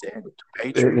 Yes, I said it. The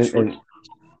And, Patriots look. and,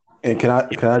 and can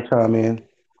I chime in?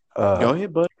 Go Uh,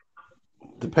 ahead, bud.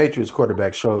 the Patriots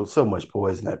quarterback showed so much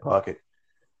poise in that pocket.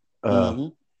 Uh,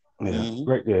 Mm-hmm. yeah, Mm-hmm.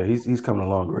 great. Yeah, he's coming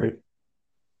along great.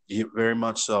 Yeah, very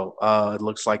much so. It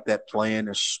looks like that plan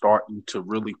is starting to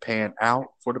really pan out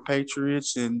for the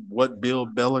Patriots and what Bill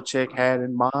Belichick had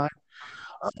in mind.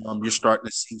 You're starting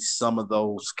to see some of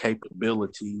those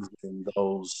capabilities and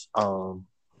those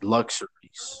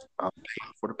luxuries pay off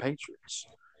for the Patriots.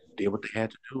 Did what they had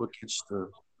to do against the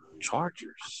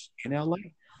Chargers in LA.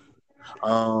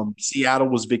 Seattle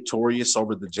was victorious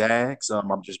over the Jags. I'm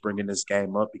just bringing this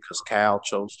game up because Cal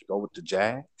chose to go with the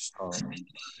Jags.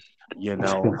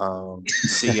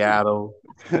 Seattle,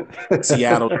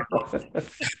 Seattle,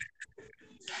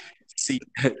 Se-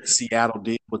 Seattle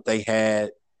did what they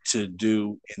had to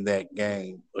do in that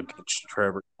game against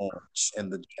Trevor Lawrence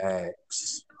and the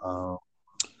Jags.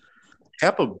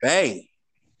 Tampa Bay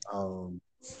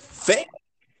fell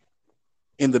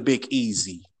in the Big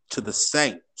Easy to the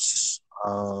Saints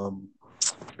and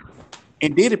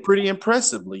did it pretty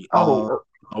impressively. Oh,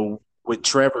 With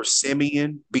Trevor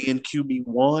Simeon being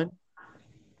QB1,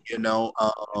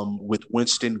 with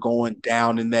Winston going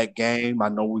down in that game. I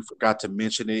know we forgot to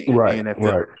mention it in right,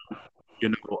 NFL, right. you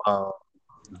know,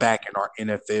 back in our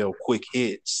NFL quick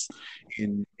hits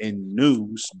in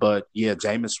news. But yeah,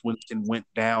 Jameis Winston went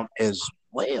down as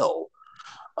well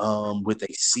with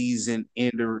a season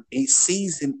ending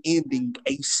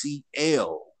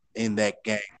ACL in that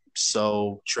game.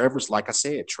 So like I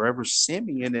said, Trevor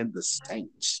Simeon and the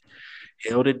Saints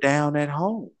held it down at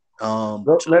home. Hold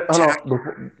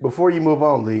on. Before you move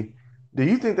on, Lee, do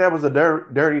you think that was a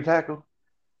dirty tackle?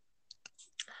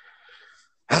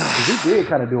 Because he did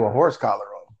kind of do a horse collar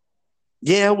on him.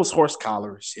 Yeah, it was horse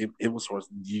collars. It was horse.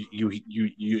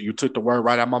 You took the word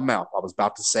right out of my mouth. I was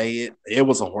about to say it. It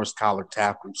was a horse collar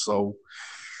tackle. So,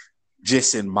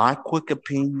 just in my quick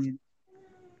opinion,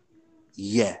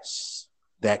 yes,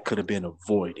 that could have been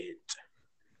avoided.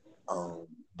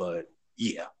 But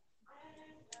yeah,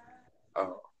 uh,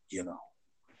 you know,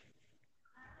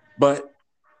 but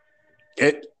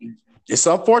it it's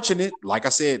unfortunate. Like I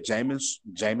said,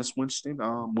 Jameis Winston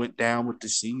went down with the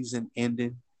season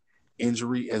ending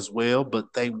injury as well,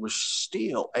 but they were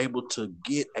still able to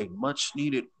get a much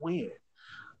needed win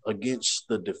against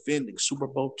the defending Super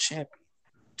Bowl champion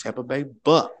Tampa Bay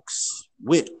Bucks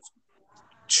with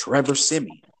Trevor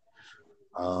Simeon.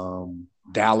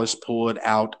 Dallas pulled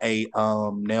out a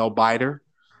nail biter.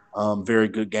 Very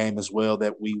good game as well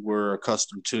that we were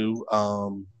accustomed to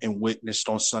and witnessed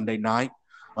on Sunday night.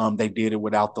 They did it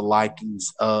without the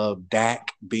likings of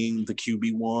Dak being the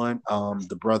QB1.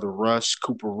 The brother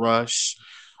Cooper Rush,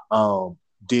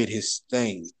 did his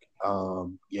thing.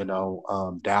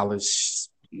 Dallas,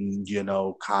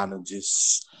 kind of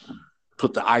just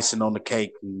put the icing on the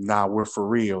cake. Nah, we're for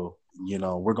real.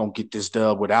 We're gonna get this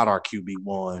dub without our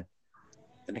QB1.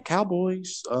 And the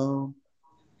Cowboys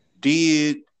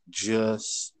did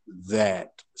just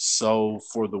that. So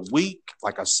for the week,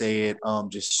 like I said,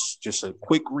 just a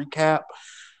quick recap.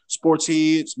 Sports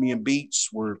heads, me and Beats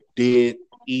were dead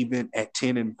even at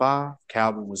 10-5.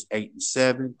 Calvin was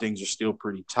 8-7. Things are still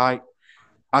pretty tight.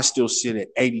 I still sit at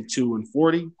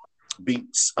 82-40.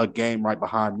 Beats a game right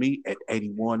behind me at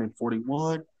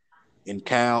 81-41, and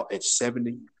Cal at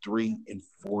 73-49.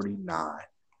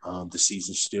 The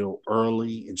season's still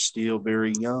early and still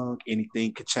very young.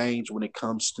 Anything could change when it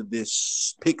comes to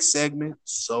this pick segment.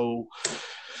 So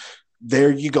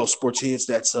there you go, sports heads.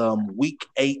 That's week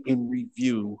 8 in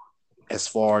review as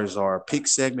far as our pick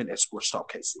segment at Sports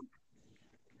Talk KC.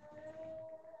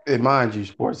 And mind you,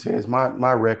 sports says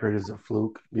my record is a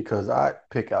fluke because I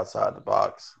pick outside the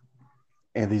box,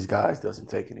 and these guys doesn't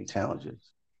take any challenges.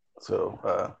 So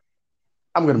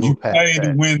I'm gonna You move past play to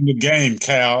that. win the game,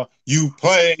 Cal. You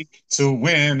play to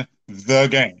win the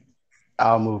game.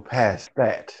 I'll move past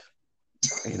that.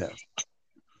 You know,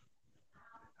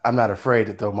 I'm not afraid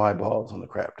to throw my balls on the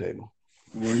crap table.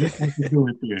 Well, you have to do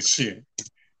it this shit.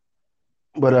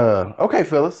 But okay,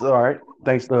 fellas. All right.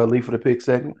 Thanks to Lee for the pick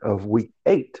segment of week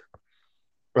 8.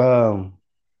 Um,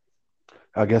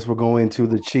 I guess we're going to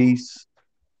the Chiefs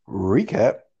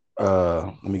recap.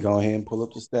 Let me go ahead and pull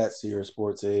up the stats here,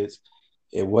 sports heads.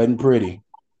 It wasn't pretty,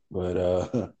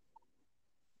 but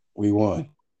we won.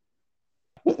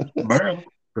 Barely.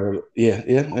 Yeah,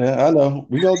 I know.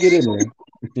 We gonna get in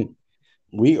there.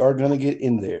 We are gonna get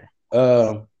in there.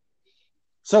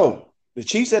 So the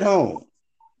Chiefs at home,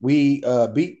 we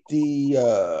beat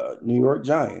the New York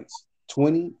Giants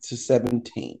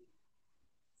 20-17.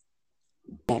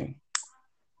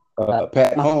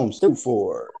 Pat Mahomes threw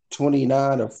for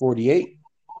 29 of 48,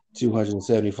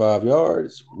 275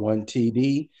 yards, one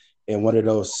TD, and one of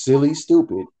those silly,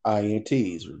 stupid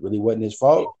INTs. It really wasn't his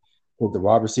fault, but the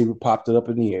wide receiver popped it up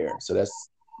in the air. So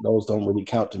those don't really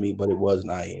count to me, but it was an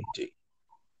INT.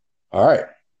 All right.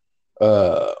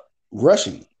 Uh,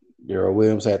 Rushing, Darrell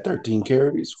Williams had 13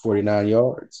 carries, 49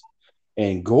 yards.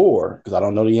 And Gore, because I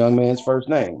don't know the young man's first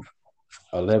name,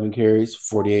 11 carries,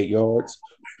 48 yards,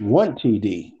 one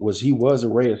TD. He was a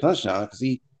ray of sunshine because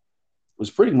he was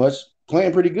pretty much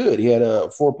playing pretty good. He had a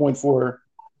 4.4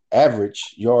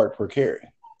 average yard per carry.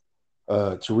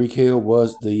 Tariq Hill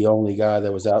was the only guy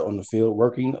that was out on the field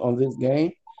working on this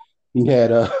game. He had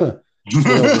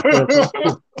 12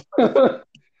 receptions,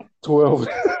 12,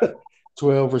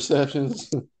 12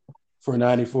 receptions for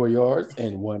 94 yards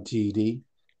and one TD.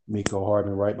 Miko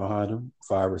Hardman right behind him,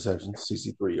 5 receptions,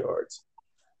 63 yards.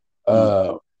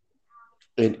 Mm. Uh,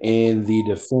 and in the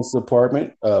defensive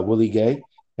department, Willie Gay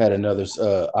had another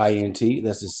INT.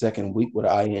 That's his second week with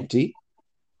an INT.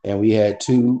 And we had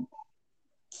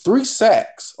three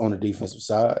sacks on the defensive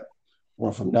side.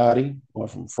 One from Noddy, one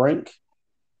from Frank,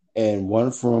 and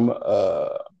one from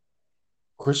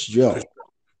Chris Jones.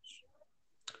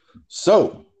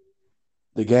 So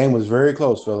the game was very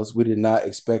close, fellas. We did not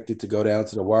expect it to go down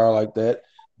to the wire like that,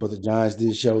 but the Giants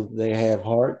did show that they have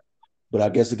heart. But I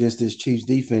guess against this Chiefs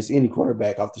defense, any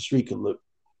quarterback off the street could look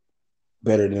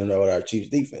better than what our Chiefs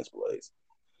defense plays.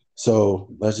 So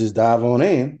let's just dive on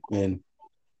in and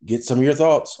get some of your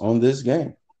thoughts on this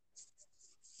game.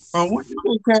 What you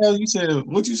say, Kyle? You said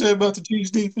what you say about the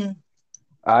Chiefs defense?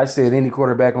 I said any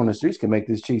quarterback on the streets can make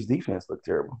this Chiefs defense look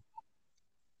terrible.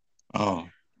 Oh,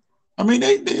 I mean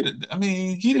they did. I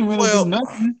mean he didn't really do Well,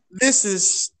 nothing. this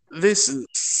is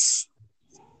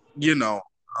you know,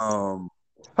 um,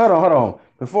 Hold on.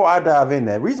 Before I dive in,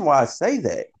 that reason why I say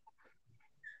that,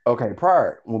 okay,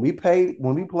 prior when we played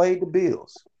the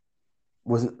Bills,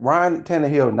 was Ryan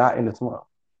Tannehill not in the slump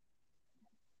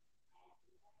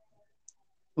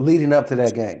leading up to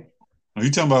that game? Are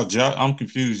you talking about? I'm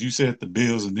confused. You said the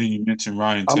Bills, and then you mentioned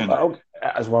Ryan Tannehill. Okay,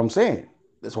 that's what I'm saying.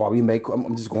 That's why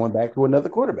I'm just going back to another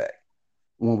quarterback.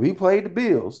 When we played the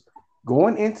Bills,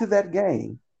 going into that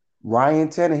game, Ryan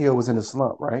Tannehill was in a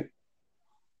slump, right?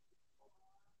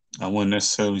 I wouldn't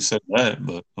necessarily say that,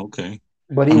 but okay.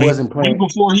 But I he mean, wasn't playing.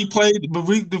 the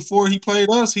week before he played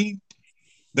us,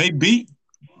 they beat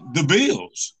the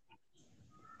Bills.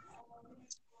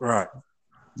 right.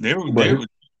 But he,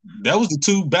 That was the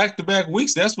two back to back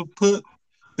weeks. That's what put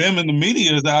them in the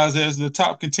media's eyes as the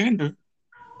top contender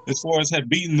as far as had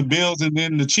beaten the Bills and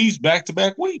then the Chiefs back to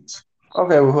back weeks.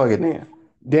 okay, well, fuck it then.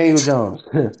 Daniel Jones,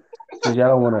 since y'all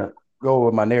don't want to go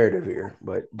with my narrative here,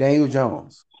 but Daniel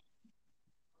Jones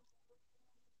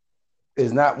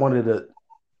is not one of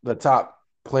the top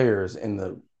players in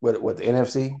the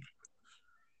NFC,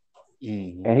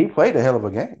 Mm-hmm. and he played a hell of a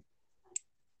game.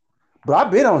 But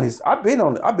I've been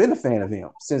a fan of him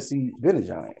since he's been a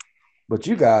Giant. But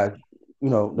you guys,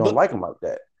 don't But like him like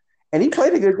that. And he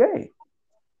played a good game.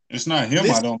 It's not him.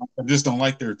 this, I just don't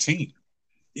like their team.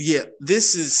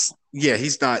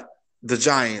 he's not the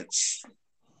Giants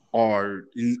are,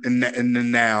 and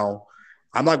then now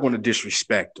I'm not going to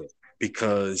disrespect him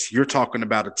because you're talking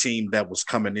about a team that was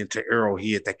coming into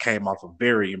Arrowhead that came off a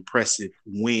very impressive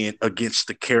win against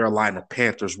the Carolina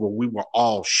Panthers, where we were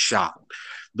all shocked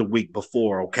the week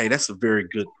before. Okay, that's a very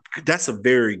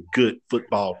good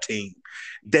football team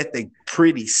that they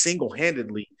pretty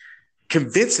single-handedly,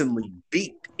 convincingly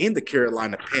beat in the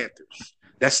Carolina Panthers.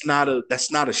 That's not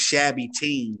a shabby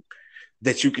team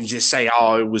that you can just say,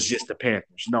 oh, it was just the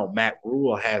Panthers. No, Matt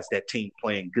Rule has that team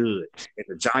playing good, and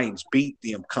the Giants beat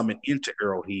them coming into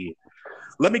Arrowhead.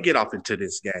 Let me get off into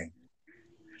this game.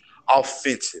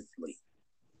 Offensively,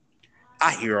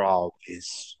 I hear all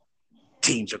this.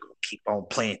 Teams are going to keep on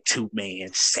playing two-man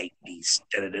safeties,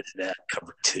 da-da-da-da,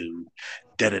 cover two,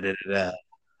 da-da-da-da.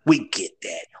 We get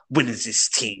that. When is this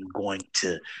team going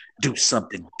to do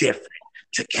something different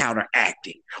to counteract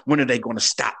it? When are they going to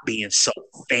stop being so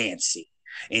fancy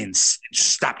and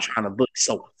stop trying to look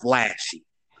so flashy?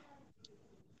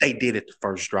 They did it the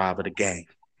first drive of the game.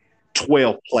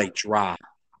 12 play drive.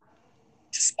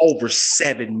 Just over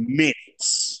 7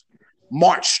 minutes.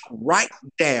 Marched right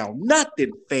down,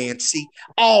 nothing fancy,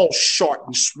 all short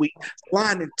and sweet,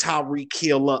 lining Tyreek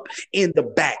Hill up in the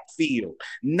backfield,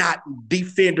 not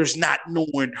defenders not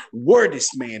knowing where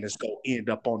this man is going to end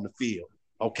up on the field.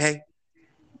 Okay,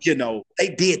 they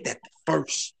did that the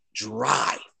first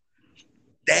drive.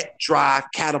 That drive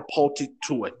catapulted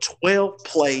to a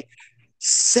 12-play,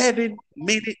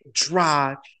 7-minute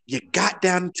drive. You got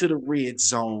down into the red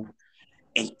zone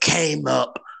and came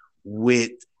up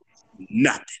with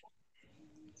nothing.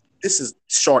 This is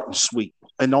short and sweet.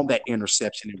 And on that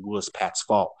interception, it was Pat's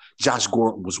fault. Josh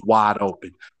Gordon was wide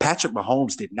open. Patrick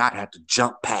Mahomes did not have to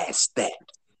jump past that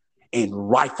and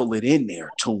rifle it in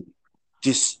there to him.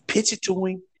 Just pitch it to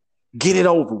him, get it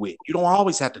over with. You don't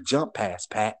always have to jump past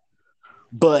Pat.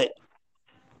 But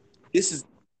this is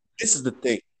the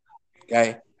thing,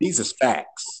 okay? These are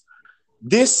facts.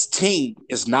 This team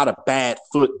is not a bad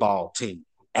football team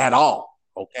at all.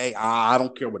 Okay, I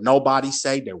don't care what nobody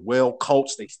say. They're well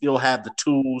coached. They still have the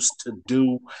tools to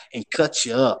do and cut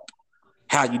you up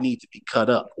how you need to be cut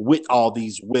up with all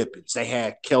these weapons. They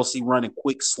had Kelsey running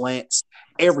quick slants,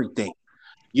 everything.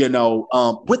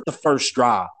 With the first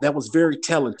drive, that was very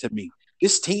telling to me.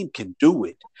 This team can do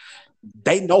it.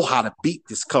 They know how to beat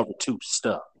this cover two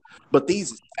stuff. But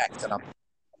these are facts that I'm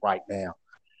right now.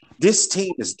 This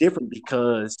team is different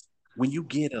because when you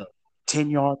get a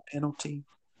 10-yard penalty,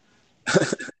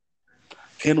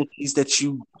 penalties that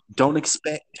you don't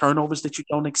expect, turnovers that you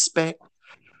don't expect,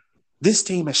 this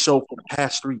team has shown for the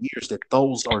past 3 years that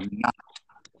those are not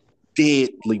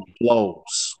deadly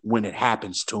blows when it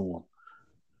happens to them.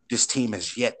 This team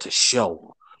has yet to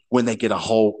show when they get a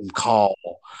holding call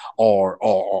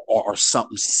or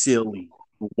something silly,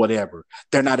 whatever.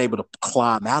 They're not able to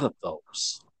climb out of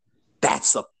those.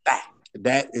 That's a fact.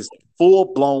 That is a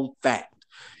full-blown fact.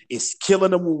 It's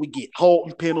killing them when we get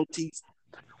holding penalties.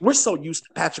 We're so used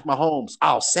to Patrick Mahomes.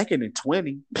 Oh, 2nd and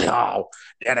 20. Oh,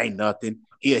 that ain't nothing.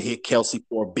 He'll hit Kelsey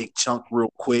for a big chunk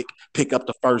real quick, pick up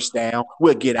the first down.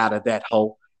 We'll get out of that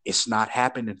hole. It's not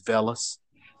happening, fellas,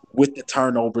 with the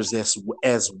turnovers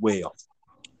as well.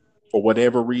 For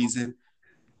whatever reason,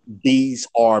 these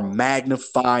are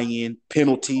magnifying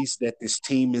penalties that this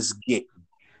team is getting.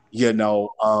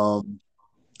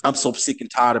 I'm so sick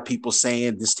and tired of people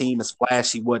saying this team is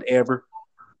flashy, whatever.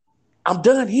 I'm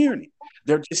done hearing it.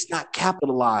 They're just not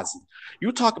capitalizing.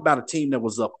 You talk about a team that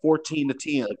was up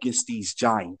 14-10 against these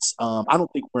Giants. I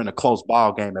don't think we're in a close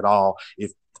ball game at all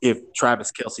if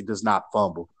Travis Kelsey does not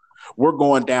fumble. We're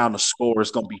going down the score.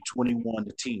 It's going to be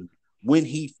 21-10. When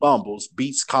he fumbles,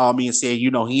 Beats called me and said,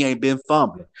 he ain't been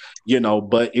fumbling,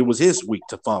 but it was his week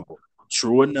to fumble.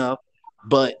 True enough.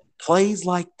 But plays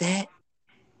like that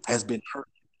has been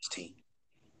hurting this team.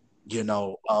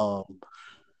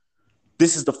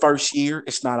 This is the first year.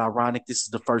 It's not ironic. This is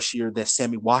the first year that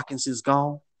Sammy Watkins is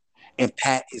gone, and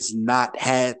Pat has not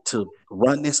had to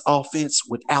run this offense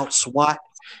without SWAT.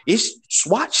 It's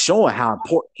SWAT showing how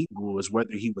important he was,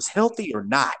 whether he was healthy or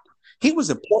not. He was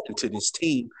important to this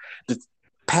team.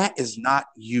 Pat is not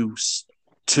used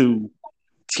to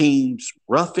teams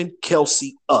roughing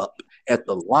Kelsey up at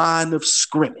the line of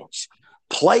scrimmage,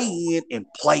 play in and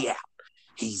play out.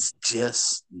 He's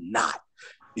just not.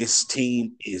 This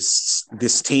team is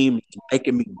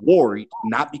making me worried,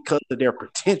 not because of their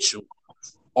potential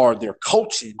or their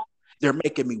coaching. They're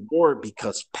making me worried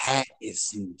because Pat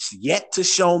is yet to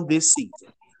show this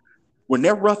season. When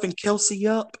they're roughing Kelsey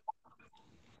up,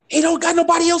 he don't got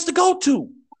nobody else to go to.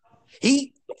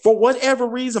 He, for whatever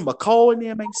reason, McCall and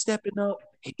them ain't stepping up.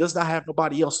 He does not have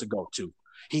nobody else to go to.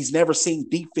 He's never seen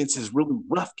defenses really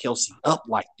rough Kelsey up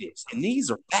like this. And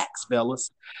these are facts,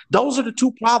 fellas. Those are the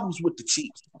two problems with the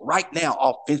Chiefs right now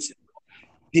offensively.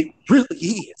 It really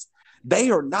is. They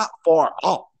are not far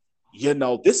off.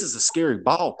 This is a scary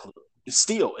ball club.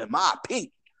 Still, in my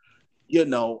opinion,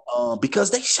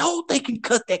 because they showed they can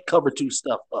cut that cover two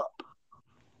stuff up.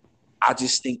 I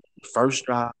just think the first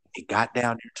drive, it got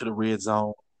down there to the red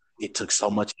zone. It took so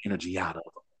much energy out of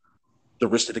them. The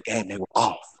rest of the game, they were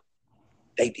off.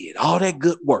 They did all that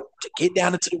good work to get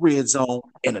down into the red zone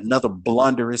and another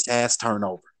blunderous ass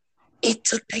turnover. It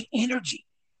took their energy.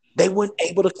 They weren't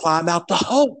able to climb out the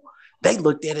hole. They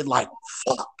looked at it like,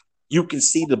 fuck. You can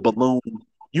see the balloon.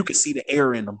 You can see the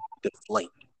air in them deflate.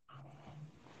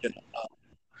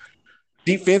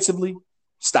 Defensively,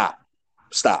 stop.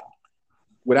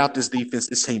 Without this defense,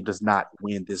 this team does not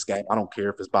win this game. I don't care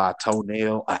if it's by a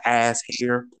toenail, an ass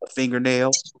hair, a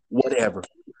fingernail, whatever.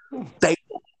 They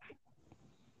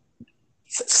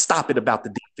stop it about the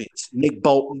defense. Nick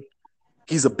Bolton,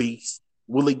 he's a beast.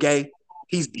 Willie Gay,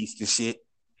 he's beast and shit.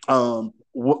 For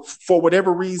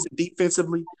whatever reason,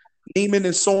 defensively, Neiman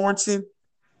and Sorensen,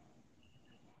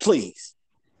 Please,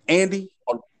 Andy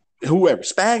or whoever,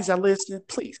 Spags, y'all listening,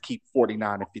 please keep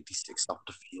 49 and 56 off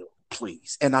the field.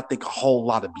 Please. And I think a whole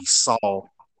lot of be solved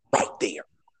right there.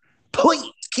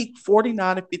 Please keep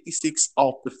 49 and 56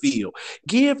 off the field.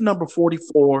 Give number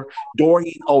 44,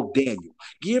 Dorian O'Daniel.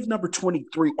 Give number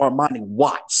 23, Armani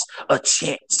Watts, a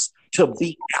chance to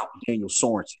beat out Daniel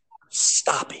Sorensen.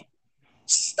 Stop it.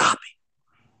 Stop it.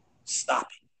 Stop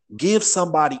it. Give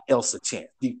somebody else a chance.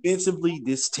 Defensively,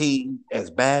 this team, as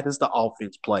bad as the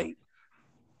offense played,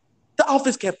 the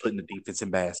offense kept putting the defense in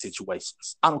bad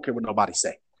situations. I don't care what nobody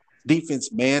say.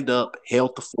 Defense manned up,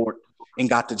 held the fort, and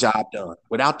got the job done.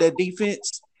 Without that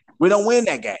defense, we don't win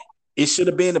that game. It should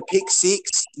have been a pick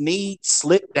six, Snead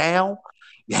slipped down.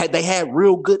 They had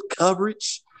real good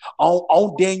coverage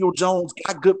on Daniel Jones,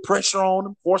 got good pressure on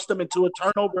him, forced him into a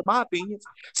turnover, in my opinion.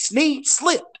 Snead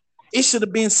slipped. It should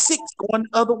have been six going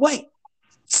the other way.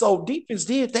 So defense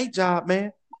did their job,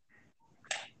 man.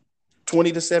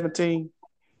 20-17,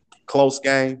 close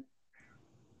game.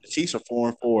 The Chiefs are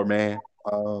 4-4, man.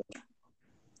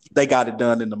 They got it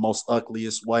done in the most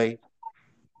ugliest way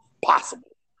possible.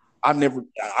 I'm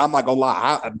not gonna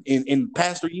lie. In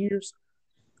past 3 years,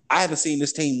 I haven't seen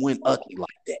this team win ugly like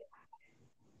that.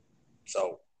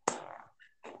 So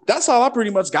that's all I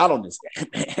pretty much got on this game,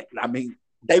 man. I mean,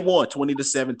 they won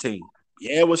 20-17.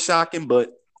 Yeah, it was shocking, but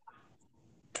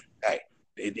hey,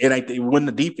 it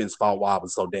wasn't the defense fault why I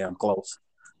was so damn close.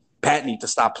 Pat needs to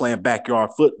stop playing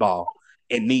backyard football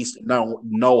and needs to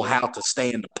know how to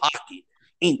stay in the pocket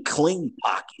in clean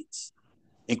pockets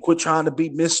and quit trying to be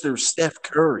Mr. Steph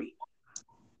Curry.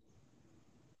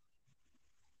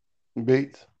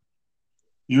 Beats.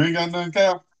 You ain't got nothing,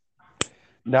 Cal?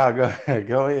 Nah, go ahead.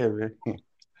 Go ahead, man.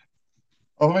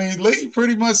 I mean, Lee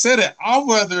pretty much said it. I'd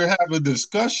rather have a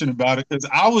discussion about it because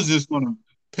I was just going to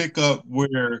pick up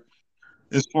where,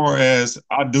 as far as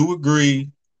I do agree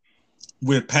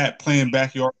with Pat playing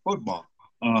backyard football.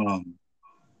 And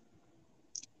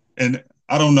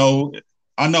I don't know.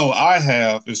 I know I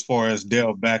have, as far as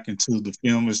delved back into the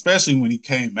film, especially when he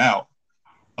came out.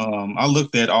 I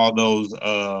looked at all those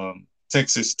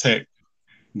Texas Tech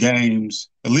games,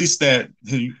 at least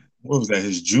what was that,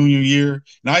 his junior year?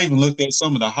 And I even looked at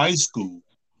some of the high school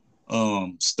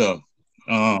stuff.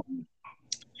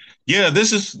 Yeah,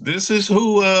 this is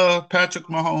who Patrick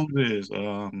Mahomes is.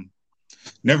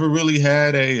 Never really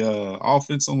had a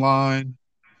offensive line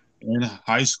in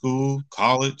high school,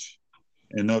 college,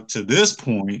 and up to this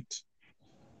point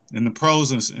in the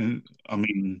pros. And I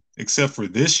mean, except for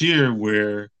this year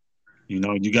where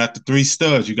you got the three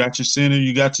studs, you got your center,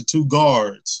 you got your two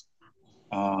guards,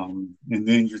 and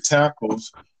then your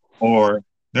tackles, or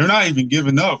they're not even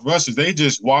giving up rushes. They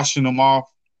just washing them off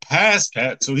past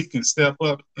Pat so he can step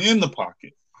up in the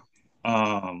pocket.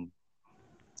 I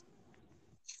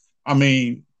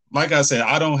mean, like I said,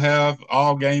 I don't have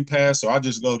all Game Pass, so I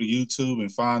just go to YouTube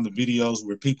and find the videos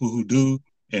where people who do,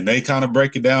 and they kind of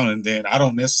break it down, and then I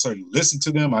don't necessarily listen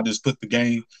to them. I just put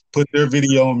their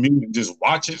video on mute and just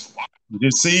watch it,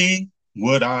 just see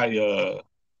what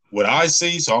I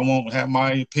see, so I won't have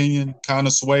my opinion kind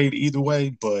of swayed either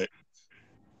way. But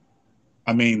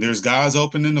I mean, there's guys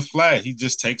open in the flat. He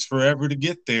just takes forever to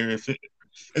get there.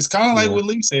 It's kind of like what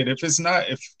Lee said. If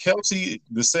Kelsey,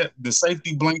 the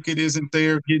safety blanket isn't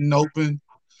there getting open,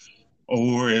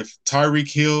 or if Tyreek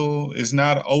Hill is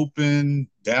not open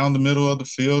down the middle of the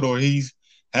field, or he's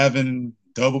having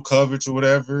double coverage or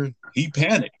whatever, he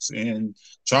panics and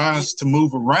tries to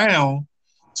move around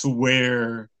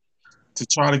to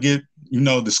try to get,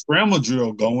 the scramble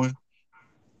drill going.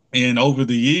 And over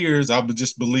the years, I would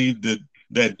just believe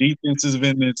that defensive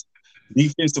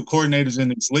coordinators in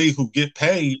this league who get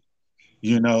paid,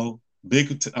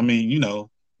 big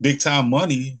time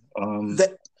money,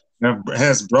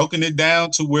 has broken it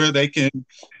down to where they can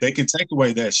take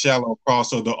away that shallow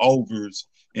cross or the overs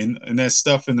and that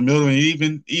stuff in the middle, and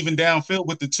even downfield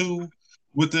with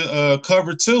the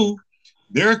cover two,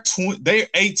 they're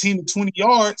 18 to 20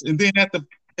 yards, and then at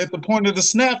the point of the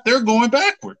snap, they're going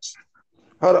backwards.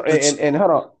 Hold on, and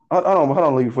hold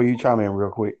on, Lee, before you chime in real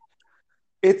quick.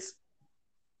 It's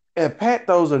if Pat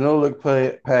throws a no-look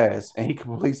pass and he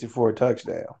completes it for a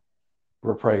touchdown,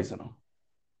 we're praising him.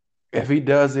 If he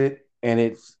does it and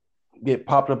it's get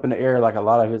popped up in the air like a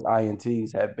lot of his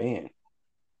INTs have been,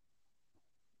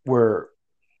 we're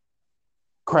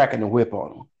cracking the whip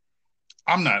on him.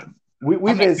 I'm not.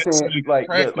 We've been saying like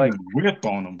whip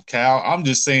on him, Cal. I'm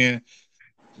just saying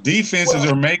defenses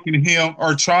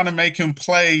are trying to make him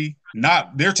play.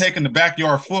 They're taking the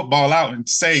backyard football out and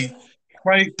say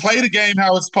Play the game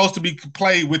how it's supposed to be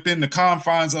played within the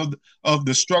confines of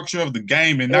the structure of the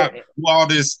game, and not And, do all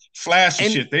this flashy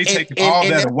and shit. They and taking and all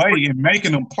and that that's away and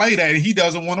making him play that, and he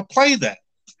doesn't want to play that.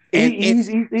 and he's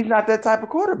not that type of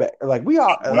quarterback. Like we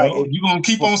are, like Well, you're gonna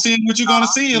keep on seeing what you're gonna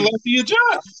see unless he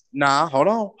adjusts. nah, hold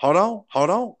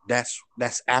on.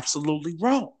 That's absolutely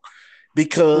wrong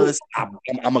because I'm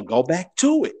gonna go back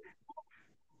to it.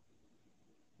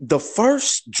 The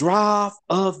first drive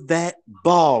of that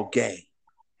ball game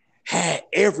had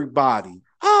everybody.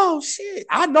 Oh shit!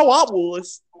 I know I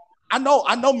was. I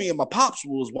know. Me and my pops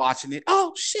was watching it.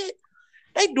 Oh shit!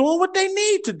 They doing what they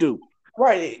need to do.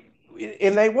 right,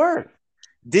 and they were.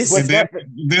 This And But then that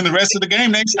then the rest of the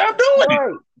game they stop doing it.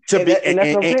 right, to be and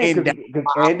that's what I'm saying and because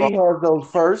Andy has those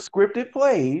first scripted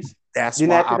plays. that's Then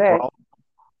why after I that, brought.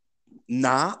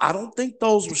 Nah, I don't think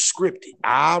those were scripted.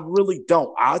 I really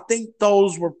don't. I think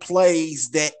those were plays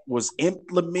that was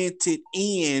implemented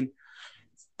in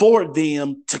for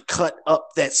them to cut up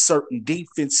that certain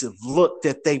defensive look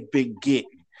that they've been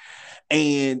getting.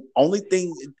 And only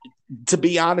thing, to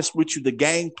be honest with you, the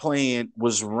game plan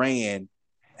was ran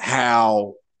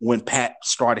how when Pat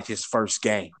started his first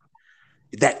game,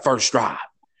 that first drive.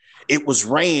 It was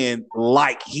ran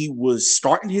like he was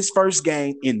starting his first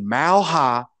game in Mile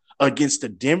High against the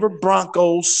Denver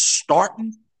Broncos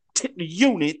starting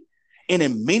unit in a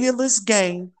meaningless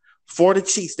game for the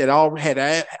Chiefs that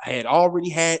had already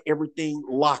had everything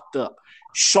locked up,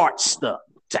 short stuff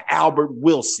to Albert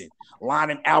Wilson,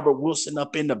 lining Albert Wilson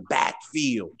up in the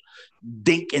backfield,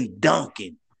 dink and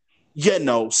dunking,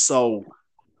 So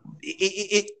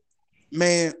it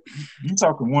man, You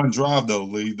talking one drive though,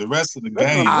 Lee. that's what I'm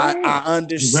I saying. The rest of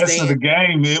understand. the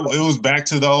game, it was back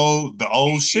to the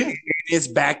old shit. It's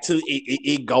back to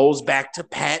it goes back to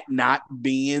Pat not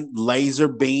being laser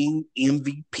beam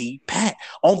MVP Pat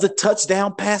on the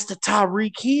touchdown pass to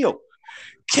Tyreek Hill.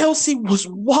 Kelsey was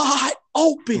wide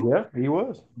open. Yeah, he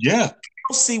was. Yeah,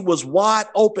 Kelsey was wide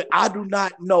open. I do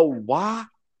not know why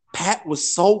Pat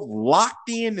was so locked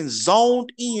in and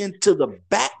zoned in to the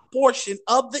back portion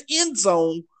of the end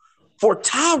zone for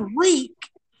Tyreek.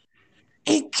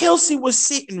 And Kelsey was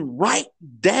sitting right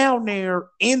down there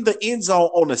in the end zone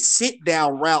on a sit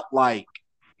down route, like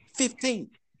 15.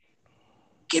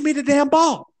 Give me the damn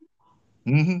ball.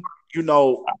 mm-hmm. You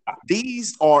know,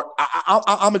 these are,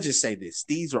 I'm going to just say this.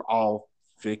 These are all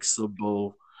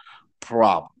fixable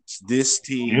problems. Is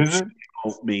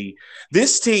it?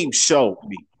 This team showed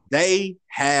me they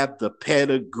have the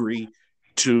pedigree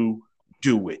to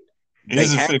do it. They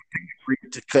Is it have fixed? the pedigree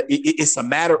to cut. It's a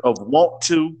matter of want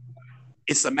to.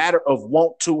 It's a matter of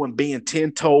want to and being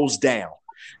 10 toes down.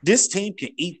 This team can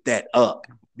eat that up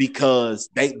because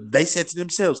they said to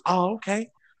themselves, oh, okay.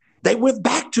 They went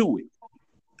back to it.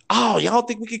 Oh, y'all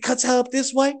think we can cut her up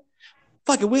this way?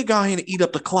 Fuck it, we'll go ahead and eat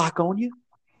up the clock on you.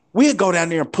 We'll go down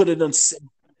there and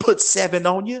put 7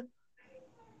 on you.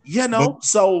 But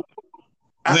So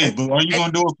Lee, but are you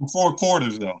gonna do it for 4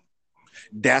 quarters though?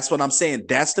 that's what I'm saying.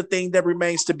 That's the thing that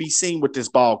remains to be seen with this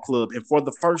ball club. And for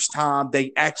the first time,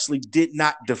 they actually did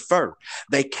not defer.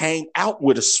 They came out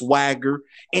with a swagger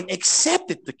and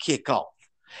accepted the kickoff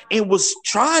and was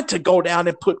trying to go down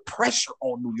and put pressure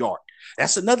on New York.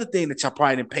 That's another thing that y'all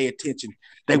probably didn't pay attention.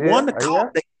 They won the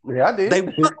toss. Yeah, I did.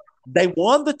 They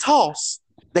won the toss.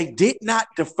 They did not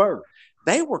defer.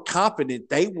 They were confident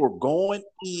they were going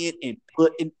in and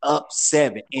putting up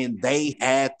 7, and they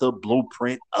had the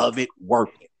blueprint of it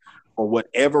working. For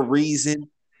whatever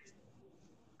reason,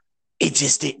 it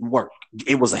just didn't work.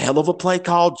 It was a hell of a play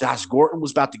call. Josh Gordon was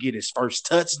about to get his first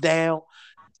touchdown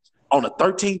on a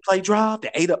 13-play drive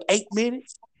that ate up 8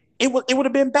 minutes. It would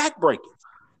have been backbreaking.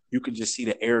 You could just see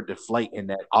the air deflate in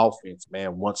that offense,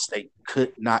 man, once they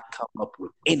could not come up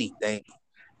with anything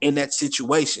in that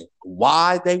situation.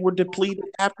 Why they were depleted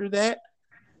after that,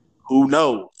 who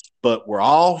knows? But we're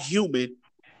all human,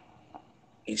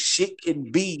 and shit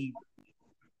can be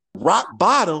rock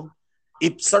bottom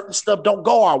if certain stuff don't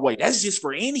go our way. That's just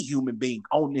for any human being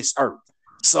on this earth.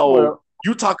 So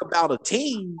you talk about a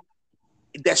team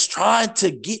that's trying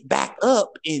to get back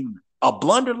up, and a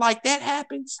blunder like that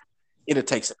happens, it'll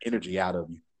take some energy out of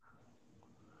you.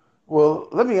 Well,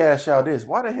 let me ask y'all this: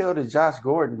 why the hell did Josh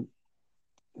Gordon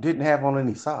didn't have on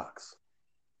any socks?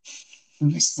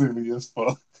 You silly as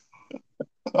fuck.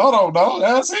 I don't know.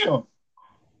 That's him.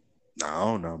 No, I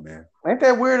don't know, man. Ain't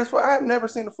that weird as fuck? I've never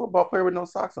seen a football player with no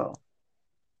socks on.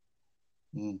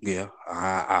 Yeah,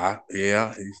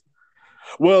 yeah.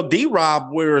 Well,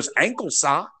 D-Rob wears ankle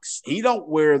socks. He don't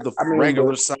wear the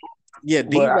regular socks. Yeah,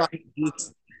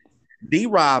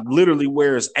 D-Rob literally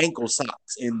wears ankle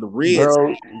socks in the red.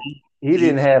 Bro, he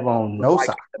didn't have on no like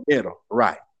socks. in the middle,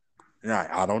 right? Yeah,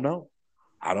 I don't know.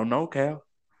 I don't know, Cal.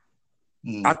 I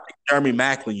Mm. think Jeremy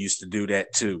Macklin used to do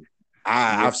that too.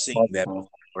 Yeah. I've seen that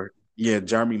before. Yeah,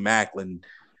 Jeremy Macklin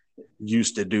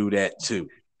used to do that too.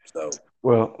 So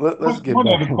Well, let's get One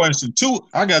back. other question.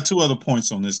 I got two other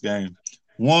points on this game.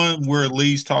 One where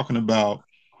Lee's talking about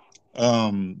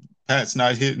Pat's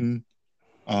not hitting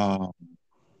um,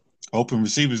 open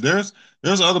receivers. There's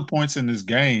other points in this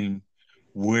game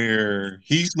where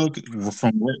he's looking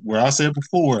from where I said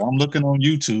before. I'm looking on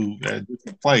YouTube at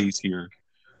different plays here,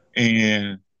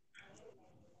 and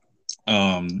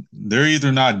they're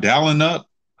either not dialing up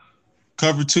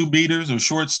cover two beaters or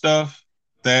short stuff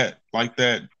that like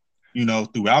that,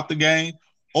 throughout the game,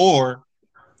 or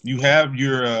you have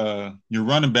your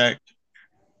running back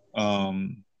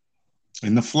um,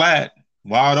 in the flat,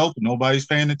 wide open. Nobody's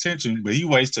paying attention, but he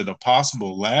waits to the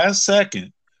possible last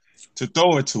second to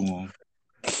throw it to him.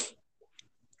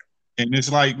 And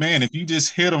it's like, man, if you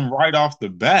just hit them right off the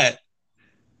bat,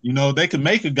 they can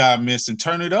make a guy miss and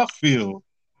turn it upfield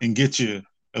and get you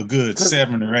a good because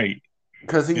 7 or 8.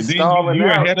 he's And then stalling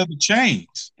you're out. ahead of the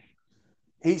chains.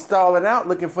 He's stalling out,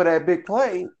 looking for that big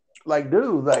play. Like,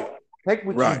 dude, like take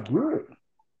what you right. get.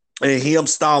 And him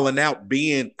stalling out,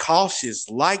 being cautious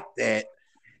like that,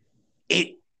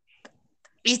 it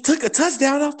he took a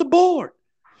touchdown off the board.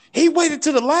 He waited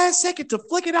to the last second to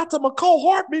flick it out to McCole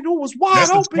Hartman, who was wide That's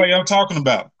the open. play I'm talking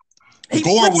about. He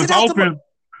Gore flicks was it out to open.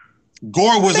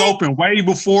 Gore was man. open way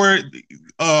before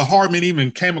Hardman even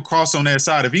came across on that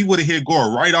side. If he would have hit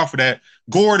Gore right off of that,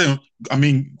 Derek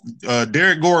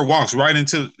Gore walks right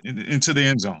into the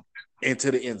end zone.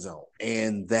 Into the end zone.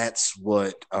 And that's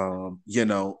what I'm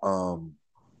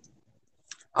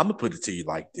gonna put it to you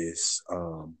like this.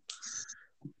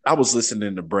 I was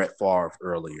listening to Brett Favre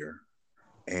earlier,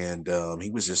 and he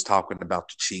was just talking about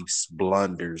the Chiefs'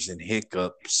 blunders and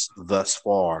hiccups thus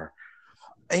far,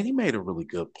 and he made a really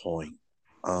good point.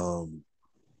 Um,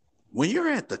 when you're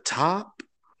at the top,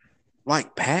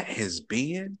 like Pat has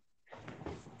been,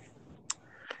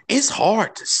 it's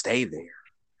hard to stay there.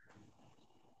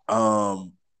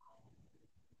 Um,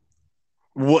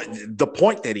 what the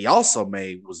point that he also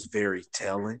made was very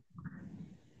telling.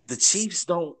 The Chiefs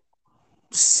don't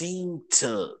seem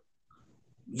to,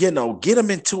 get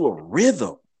them into a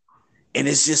rhythm. And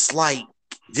it's just like,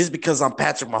 just because I'm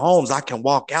Patrick Mahomes, I can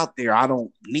walk out there. I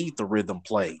don't need the rhythm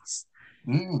plays.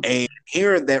 Mm. And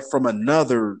hearing that from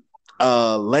another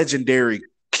legendary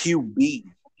QB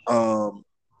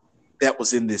that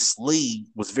was in this league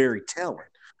was very telling.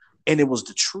 And it was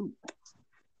the truth.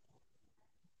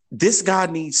 This guy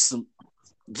needs some,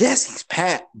 yes, he's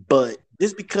Pat, but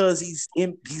just because he's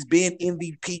been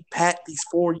MVP Pat these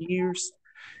 4 years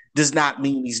does not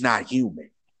mean he's not human.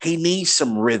 He needs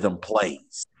some rhythm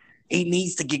plays. He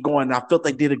needs to get going. I felt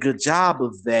they did a good job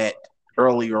of that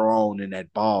earlier on in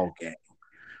that ball game.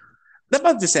 Let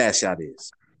me just ask y'all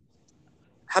this.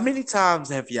 How many times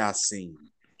have y'all seen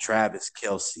Travis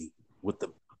Kelce with the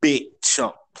big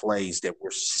chunk plays that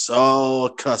we're so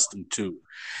accustomed to?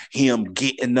 Him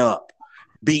getting up,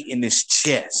 beating his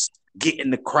chest,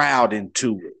 getting the crowd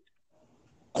into it,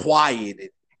 quieting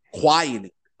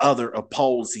other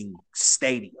opposing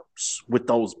stadiums with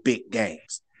those big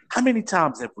games. How many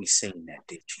times have we seen that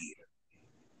this year?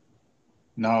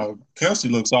 Now, Kelsey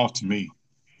looks off to me.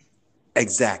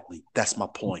 Exactly. That's my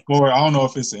point. Or I don't know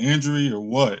if it's an injury or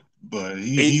what, but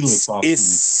he looks off It's to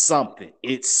me. something.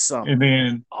 It's something. And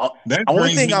then that Only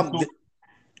brings thing me I'm to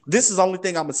this is the only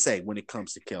thing I'm gonna say when it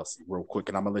comes to Kelsey, real quick,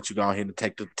 and I'm gonna let you go ahead and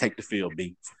take the field,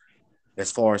 B.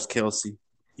 As far as Kelsey,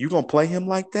 you gonna play him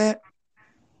like that?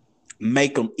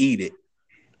 Make him eat it.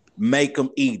 Make him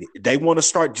eat it. They want to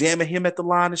start jamming him at the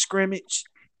line of scrimmage.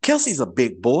 Kelsey's a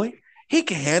big boy. He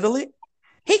can handle it.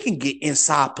 He can get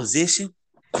inside position.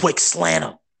 Quick slant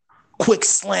him. Quick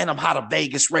slant him how the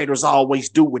Vegas Raiders always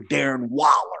do with Darren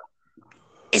Waller.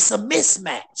 It's a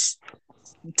mismatch.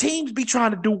 Teams be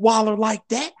trying to do Waller like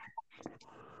that.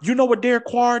 You know what Derek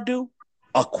Carr do?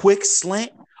 A quick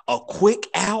slant, a quick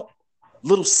out,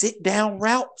 little sit down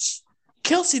routes.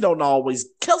 Kelsey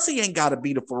ain't got to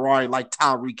be the Ferrari like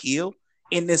Tyreek Hill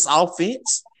in this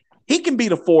offense. He can be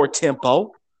the forward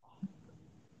tempo.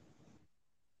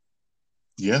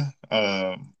 yeah.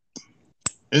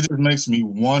 It just makes me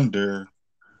wonder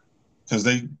because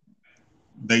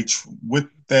with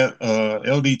that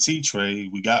LDT trade,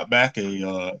 we got back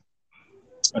a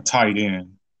tight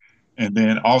end, and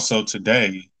then also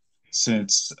today,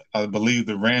 since I believe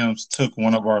the Rams took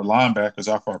one of our linebackers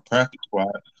off our practice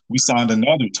squad, we signed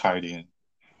another tight end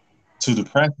to the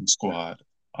practice squad.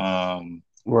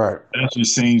 Right. That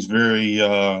just seems very.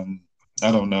 I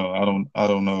don't know. I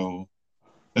don't know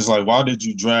It's like, why did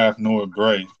you draft Noah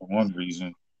Gray for one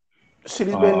reason? Shit,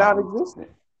 he's been Um, non-existent.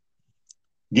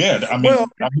 yeah, Well,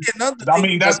 another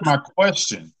that's my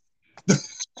question.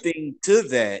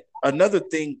 another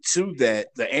thing to that,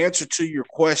 the answer to your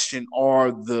question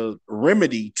or the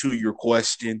remedy to your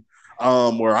question,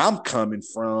 where I'm coming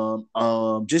from,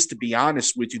 just to be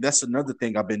honest with you, that's another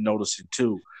thing I've been noticing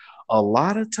too. A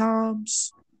lot of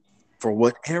times, for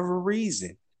whatever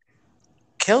reason,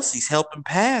 Kelsey's helping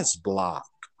pass block,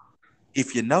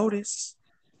 if you notice.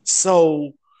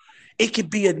 So it could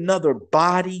be another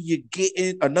body you get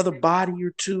in, another body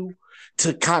or two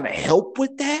to kind of help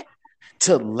with that,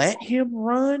 to let him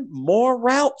run more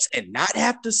routes and not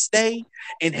have to stay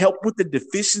and help with the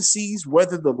deficiencies,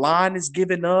 whether the line is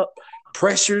giving up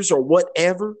pressures or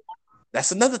whatever.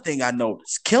 That's another thing I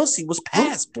noticed. Kelsey was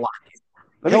pass blocking,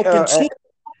 Let me helping Chip.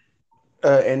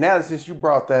 and now since you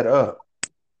brought that up,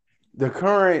 the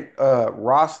current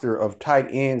roster of tight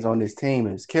ends on this team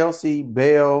is Kelsey,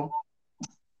 Bell,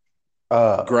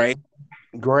 uh, Gray.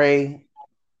 Gray,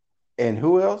 and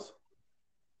who else?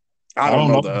 I I don't don't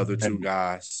know know. the other two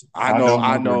guys. I don't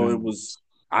I know their know it names. was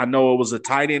I know it was a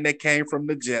tight end that came from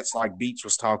the Jets, like Beach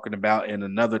was talking about, and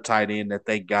another tight end that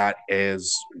they got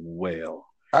as well.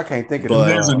 I can't think of the And But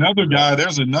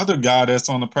there's another guy that's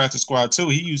on the practice squad too.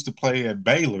 He used to play at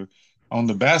Baylor on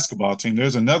the basketball team.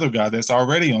 There's another guy that's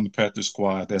already on the practice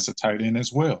squad that's a tight end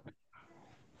as well.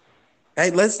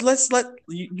 hey, let's let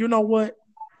you know what?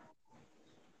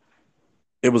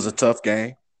 It was a tough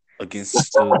game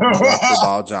against the New York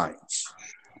Football Giants.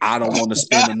 I don't want to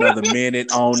spend another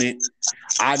minute on it.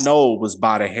 I know it was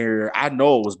by the hair. I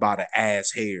know it was by the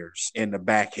ass hairs and the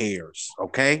back hairs.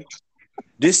 Okay,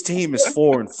 this team is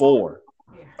 4-4.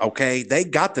 Okay, they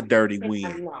got the dirty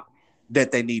win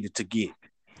that they needed to get.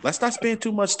 Let's not spend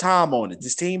too much time on it.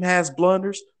 This team has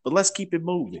blunders, but let's keep it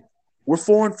moving. We're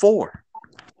 4-4.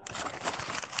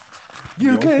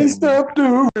 You Yeah, can't okay. stop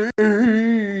the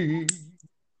rain.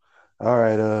 All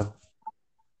right,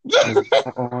 let's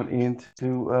go on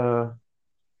into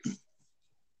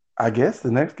I guess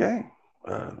the next game.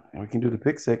 And we can do the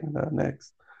pick segment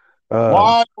next. Um,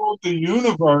 Why won't the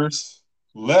universe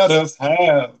let us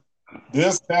have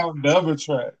discount double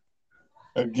track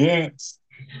against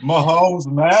Mahomes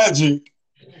Magic?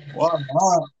 Why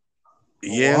not?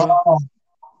 Yeah, Wow.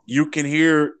 you can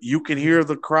hear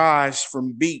the cries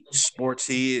from Beach Sports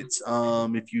Heads.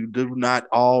 If you do not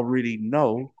already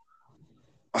know,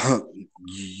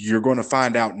 you're going to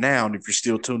find out now. And if you're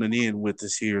still tuning in with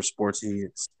us here, Sports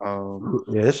Heads,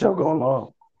 yeah, this show going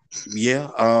long. yeah,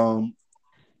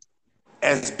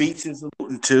 as Beats is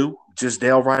alluding to, just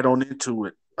delve right on into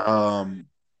it.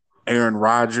 Aaron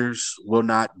Rodgers will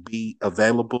not be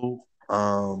available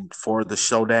for the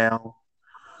showdown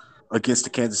against the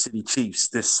Kansas City Chiefs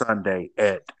this Sunday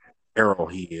at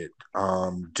Arrowhead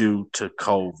due to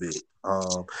COVID.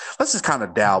 Let's just kind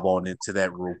of delve on into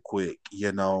that real quick.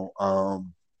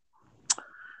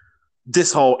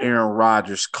 This whole Aaron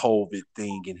Rodgers COVID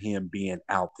thing and him being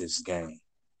out this game.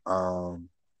 Um,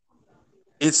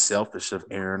 it's selfish of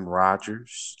Aaron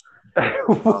Rodgers.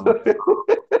 Um,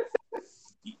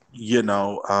 you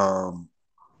know,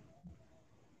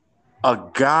 a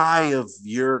guy of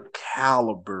your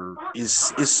caliber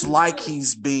is it's like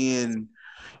he's been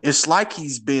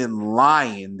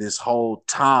lying this whole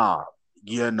time,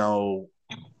 you know,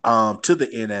 to the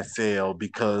NFL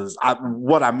because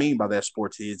what I mean by that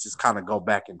sports is just kind of go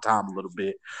back in time a little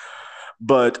bit.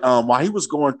 But while he was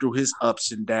going through his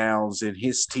ups and downs and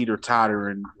his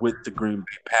teeter-tottering with the Green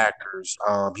Bay Packers,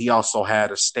 he also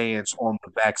had a stance on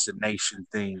the vaccination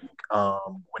thing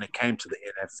when it came to the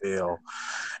NFL.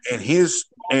 And his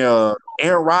Aaron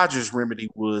Rodgers'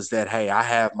 remedy was that, hey, I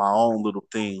have my own little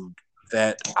thing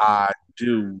that I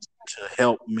do to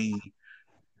help me,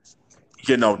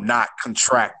 not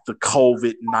contract the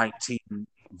COVID-19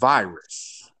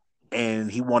 virus.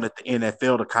 And he wanted the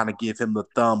NFL to kind of give him the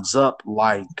thumbs up,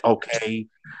 like, okay,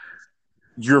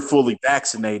 you're fully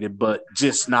vaccinated, but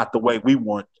just not the way we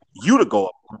want you to go,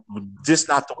 just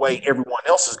not the way everyone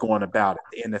else is going about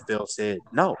it. The NFL said,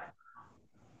 no,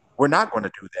 we're not going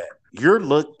to do that. You're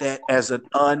looked at as an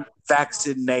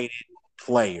unvaccinated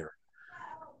player.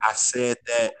 I said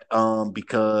that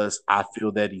because I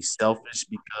feel that he's selfish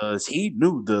because he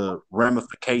knew the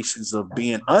ramifications of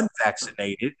being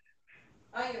unvaccinated,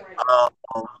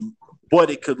 what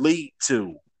it could lead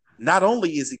to. Not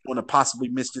only is he going to possibly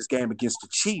miss this game against the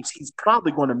Chiefs, he's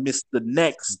probably going to miss the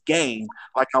next game,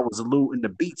 like I was alluding to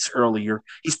Beats earlier.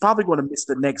 He's probably going to miss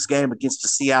the next game against the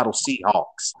Seattle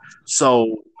Seahawks.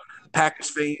 So, Packers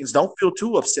fans, don't feel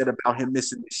too upset about him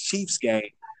missing this Chiefs game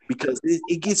because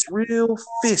it gets real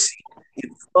fishy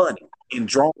and funny and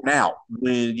drawn out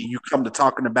when you come to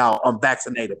talking about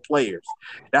unvaccinated players.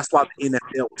 That's why the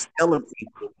NFL was telling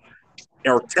people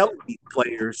or telling these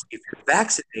players if you're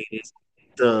vaccinated,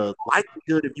 the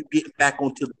likelihood of you getting back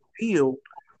onto the field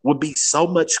would be so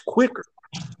much quicker.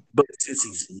 But since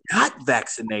he's not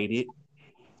vaccinated,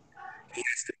 he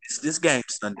has to miss this game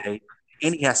Sunday,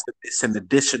 and he has to miss an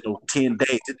additional 10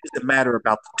 days. It doesn't matter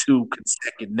about the two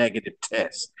consecutive negative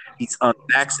tests. He's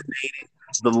unvaccinated.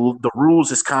 The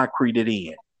rules is concreted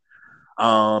in.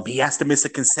 He has to miss a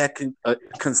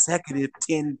consecutive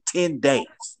 10 days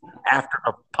after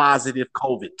a positive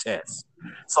COVID test.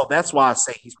 So that's why I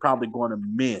say he's probably going to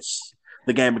miss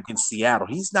the game against Seattle.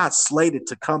 He's not slated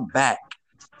to come back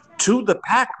to the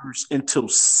Packers until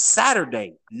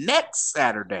Saturday, next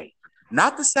Saturday,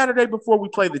 not the Saturday before we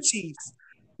play the Chiefs,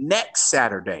 next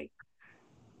Saturday.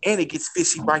 And it gets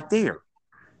fishy right there.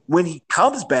 When he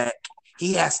comes back,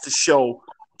 he has to show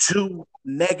two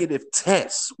negative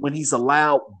tests when he's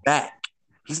allowed back.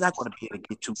 He's not going to be able to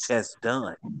get two tests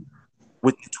done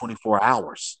within 24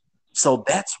 hours. So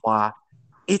that's why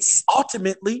it's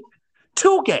ultimately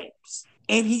two games.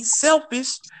 And he's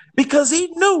selfish because he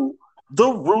knew the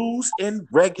rules and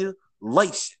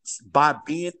regulations by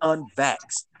being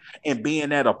unvaxxed and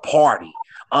being at a party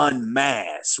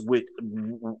unmasked with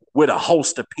a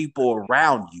host of people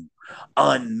around you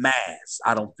unmasked.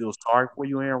 I don't feel sorry for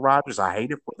you, Aaron Rodgers. I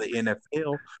hate it for the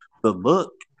NFL. But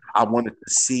look, I wanted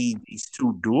to see these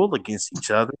two duel against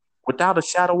each other without a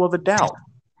shadow of a doubt.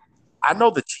 I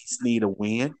know the Chiefs need a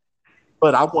win,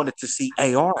 but I wanted to see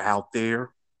AR out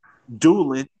there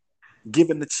dueling,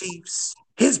 giving the Chiefs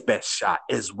his best shot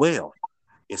as well.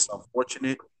 It's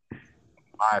unfortunate, in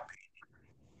my opinion.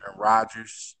 Aaron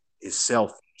Rodgers is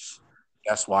selfish.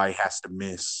 That's why he has to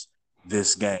miss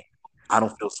this game. I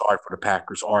don't feel sorry for the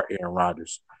Packers or Aaron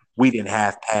Rodgers. We didn't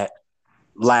have Pat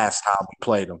last time we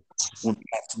played him when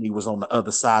Pat's knee was on the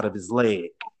other side of his leg.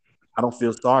 I don't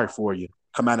feel sorry for you.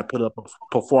 Come out and put up a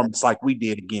performance like we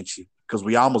did against you because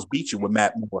we almost beat you with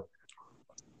Matt Moore.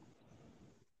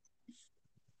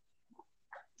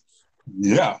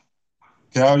 Yeah.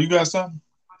 Cal, you got something?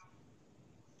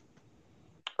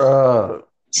 No,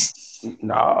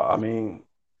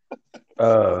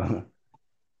 uh,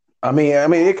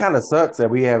 it kind of sucks that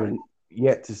we haven't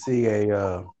yet to see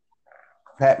a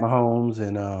Pat Mahomes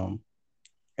and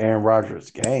Aaron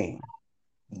Rodgers game.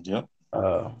 Yep.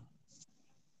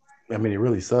 It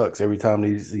really sucks every time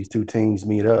these two teams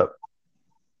meet up.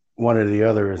 One or the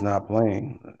other is not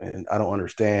playing, and I don't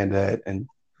understand that. And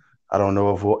I don't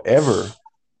know if we'll ever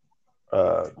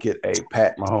get a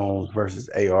Pat Mahomes versus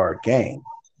AR game.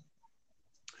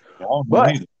 I don't know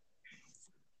But either.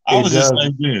 I it would just does.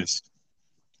 say this.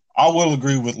 I will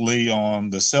agree with Lee on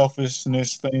the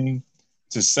selfishness thing.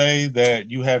 To say that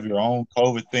you have your own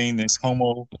COVID thing that's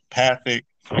homopathic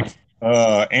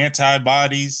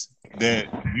antibodies, that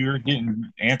you're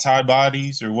getting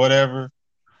antibodies or whatever,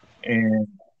 and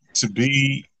to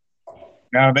be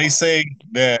now they say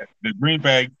that the Green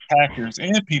Bay Packers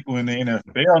and people in the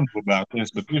NFL knew about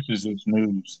this, but this is just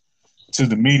news to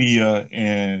the media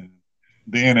and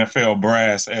the NFL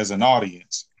brass as an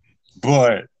audience.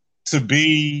 But to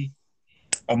be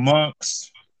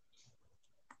amongst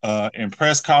in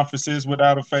press conferences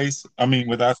without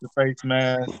without the face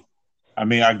mask.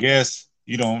 I guess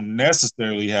you don't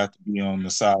necessarily have to be on the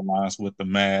sidelines with the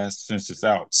mask since it's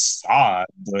outside.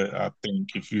 But I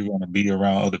think if you're going to be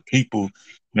around other people,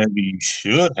 maybe you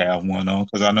should have one on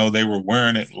because I know they were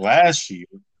wearing it last year,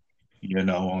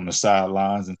 on the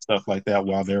sidelines and stuff like that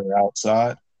while they were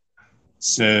outside.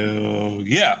 So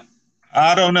yeah,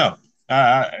 I don't know.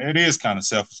 It is kind of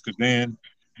selfish because then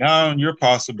now you're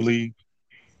possibly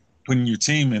putting your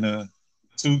team in a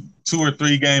two or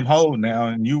three game hole now,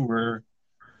 and you were,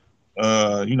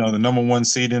 the number one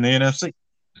seed in the NFC.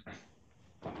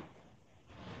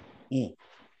 Mm.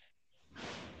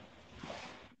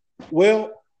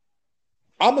 Well,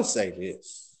 I'm gonna say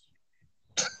this.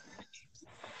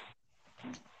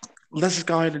 Let's just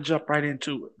go ahead and jump right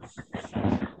into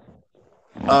it.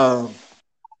 Um,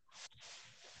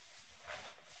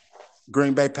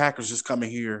 Green Bay Packers just coming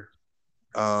here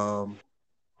um,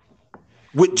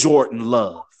 with Jordan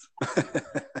Love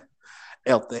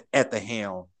at the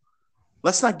helm.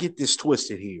 Let's not get this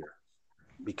twisted here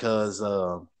because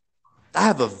I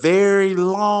have a very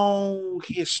long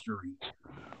history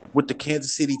with the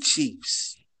Kansas City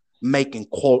Chiefs making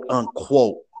quote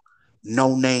unquote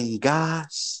no name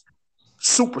guys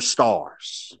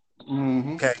superstars.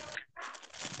 Mm-hmm. Okay.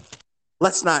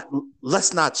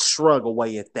 Let's not shrug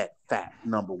away at that fact.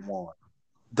 Number one,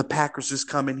 the Packers is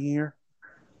coming here.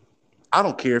 I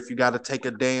don't care if you got to take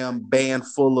a damn band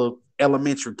full of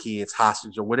elementary kids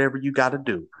hostage or whatever you got to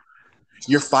do.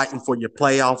 You're fighting for your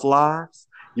playoff lives.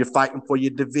 You're fighting for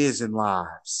your division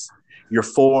lives. You're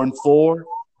 4-4.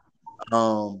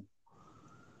 Um,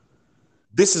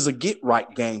 this is a get right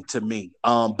game to me.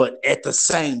 But at the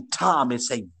same time,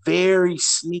 it's a very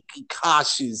sneaky,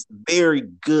 cautious, very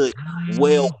good,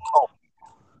 well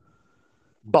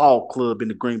ball club in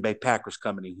the Green Bay Packers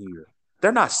coming in here.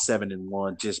 They're not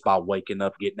 7-1 just by waking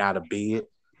up, getting out of bed.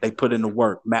 They put in the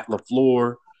work. Matt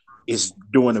LaFleur is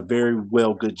doing a very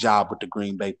well good job with the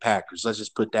Green Bay Packers. Let's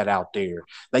just put that out there.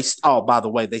 By the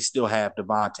way, they still have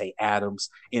Devontae Adams,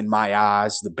 in my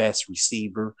eyes, the best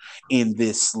receiver in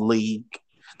this league.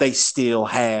 They still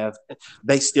have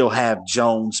they still have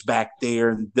Jones back there,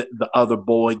 and the other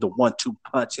boy, the 1-2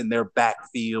 punch in their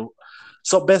backfield.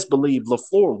 So best believe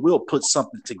LaFleur will put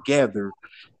something together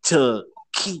to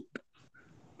keep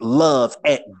Love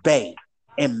at bay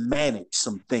and manage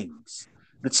some things.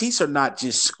 The Chiefs are not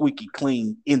just squeaky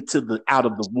clean into the out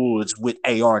of the woods with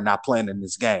AR not playing in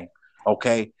this game.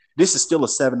 Okay, this is still a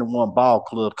 7-1 ball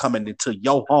club coming into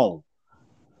your home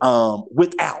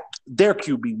without their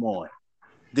QB1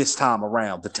 this time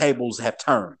around. The tables have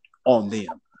turned on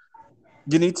them.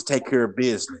 You need to take care of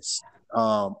business.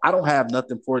 I don't have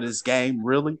nothing for this game,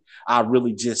 really. I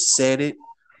really just said it.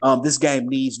 This game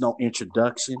needs no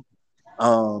introduction.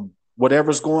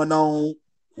 Whatever's going on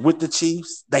with the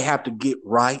Chiefs, they have to get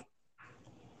right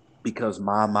because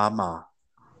my,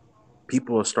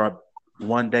 people will start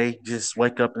one day just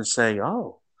wake up and say,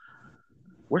 "Oh,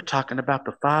 we're talking about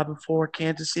the 5-4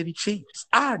 Kansas City Chiefs."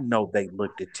 I know they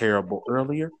looked at terrible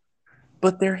earlier,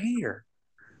 but they're here.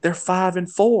 They're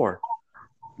 5-4.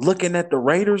 Looking at the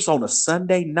Raiders on a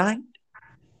Sunday night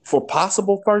for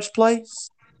possible first place,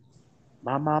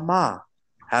 my,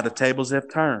 how the tables have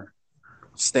turned.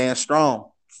 Stand strong.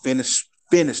 Finish.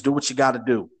 Do what you got to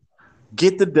do.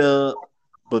 Get the dub,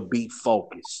 but be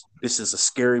focused. This is a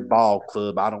scary ball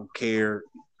club. I don't care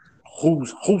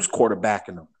who's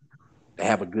quarterbacking them. They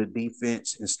have a good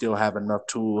defense and still have enough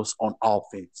tools on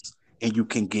offense, and you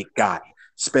can get got,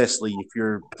 especially if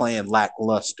you're playing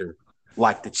lackluster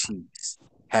like the Chiefs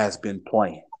has been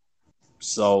playing.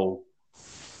 So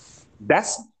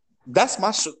that's that's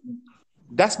my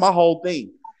that's my whole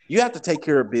thing. You have to take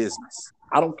care of business.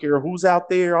 I don't care who's out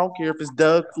there. I don't care if it's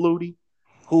Doug Flutie,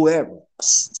 whoever.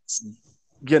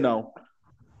 You know,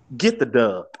 get the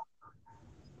dub.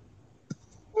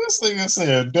 This thing I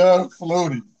said, Doug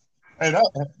Flutie. Hey,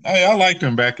 I liked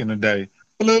him back in the day.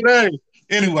 Flutie.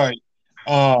 Anyway,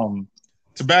 um,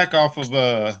 to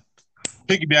piggyback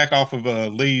off of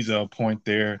Lee's point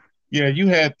there. Yeah, you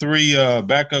had three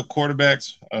backup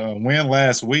quarterbacks win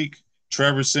last week.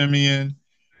 Trevor Simeon,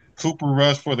 Cooper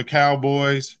Rush for the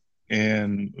Cowboys,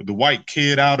 and the white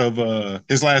kid out of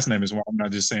his last name is white. I'm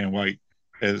not just saying white,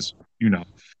 as you know,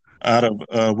 out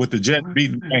of with the Jets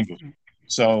beating the Bengals.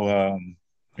 So,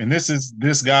 and this is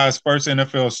this guy's first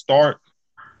NFL start.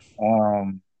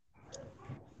 Um,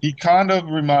 he kind of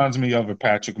reminds me of a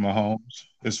Patrick Mahomes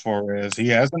as far as he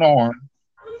has an arm.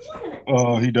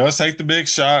 He does take the big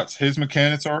shots. His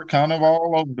mechanics are kind of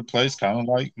all over the place, kind of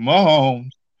like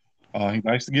Mahomes. He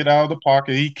likes to get out of the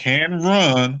pocket. He can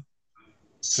run.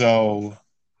 So,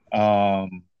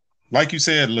 um, like you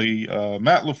said, Lee,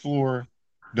 Matt LaFleur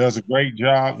does a great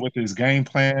job with his game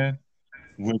plan,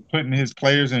 with putting his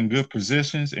players in good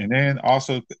positions, and then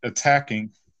also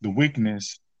attacking the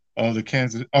weakness of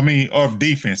of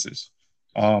defenses.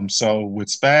 So with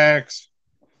Spags,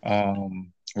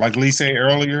 like Lee said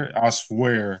earlier, I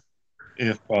swear,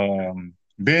 if Ben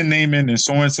Neiman and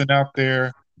Sorensen out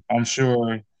there, I'm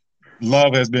sure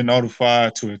Love has been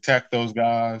notified to attack those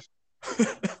guys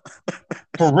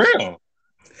for real.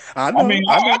 I I mean,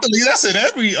 know. I I know. believe that's in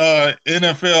every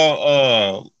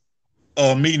NFL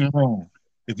meeting room.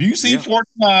 If you see Yeah.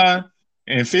 49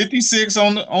 and 56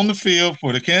 on the field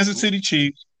for the Kansas City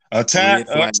Chiefs, attack,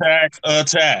 Red flag. attack,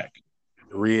 attack.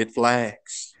 Red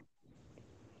flags.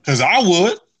 Because I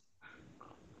would.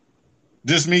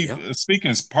 Just me Yeah.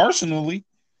 speaking personally.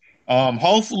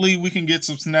 Hopefully we can get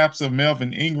some snaps of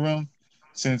Melvin Ingram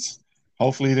since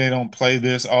hopefully they don't play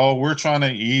this. Oh, we're trying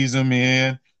to ease him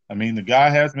in. I mean, the guy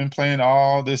has been playing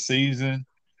all this season.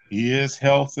 He is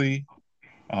healthy.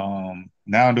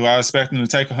 Now, do I expect him to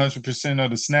take 100%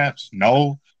 of the snaps?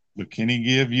 No. But can he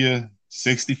give you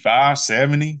 65,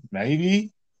 70?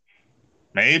 Maybe.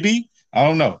 Maybe. I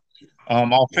don't know. Yeah.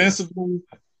 Offensively,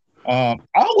 I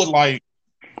would like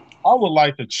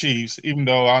the Chiefs, even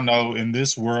though I know in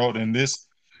this world, in this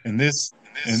in this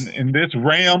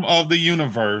realm of the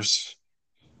universe,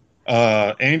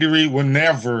 Andy Reid will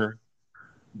never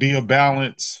be a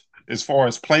balanced as far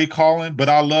as play calling, but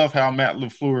I love how Matt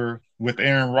LaFleur with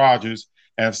Aaron Rodgers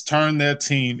has turned their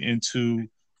team into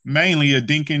mainly a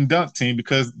dink and dunk team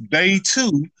because they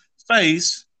too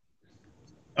face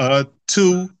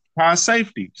two high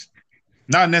safeties.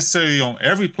 Not necessarily on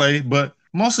every play, but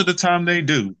most of the time they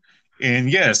do.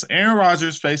 And yes, Aaron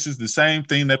Rodgers faces the same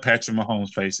thing that Patrick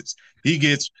Mahomes faces. He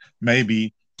gets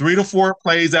maybe 3 to 4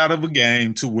 plays out of a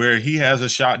game to where he has a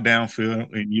shot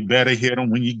downfield, and you better hit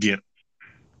him when you get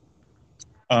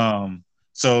him.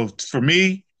 So for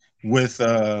me, with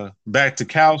back to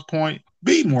Cal's point,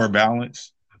 be more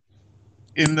balanced.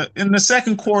 In the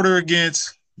second quarter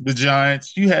against the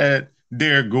Giants, you had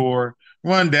Derek Gore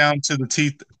run down to the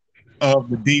teeth of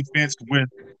the defense with,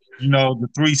 the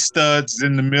three studs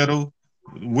in the middle,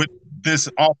 what this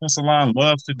offensive line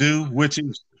loves to do, which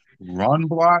is run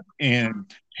block and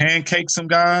pancake some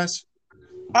guys.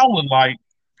 I would like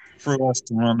for us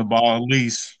to run the ball at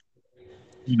least,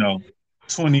 you know,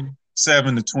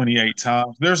 27 to 28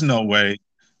 times. There's no way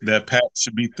that Pat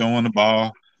should be throwing the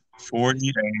ball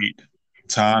 48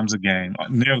 times a game,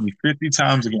 nearly 50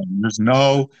 times a game. There's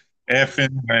no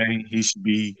effing way he should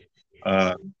be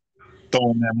uh,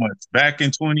 throwing that much. Back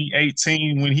in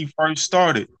 2018, when he first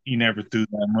started, he never threw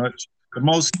that much. The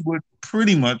most he would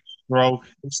pretty much throw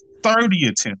is 30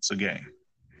 attempts a game.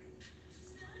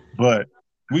 But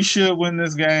we should win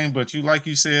this game. But like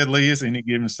you said, Lee, it's any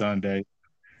given Sunday.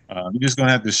 You're just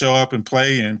gonna have to show up and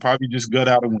play, and probably just gut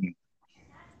out a win.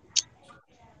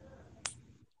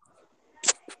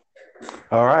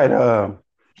 All right.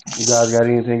 You guys got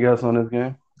anything else on this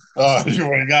game?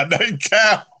 You ain't got nothing,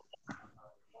 Cap.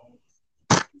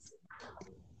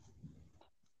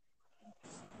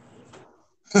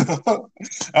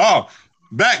 Oh,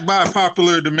 back by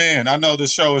popular demand. I know the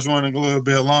show is running a little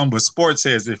bit long, but Sports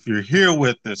says if you're here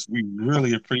with us, we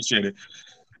really appreciate it.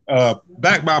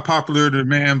 Back by popular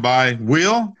demand by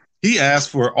Will. He asked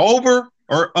for over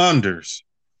or unders.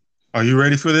 Are you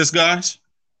ready for this, guys?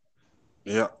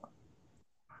 Yeah.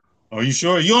 Are you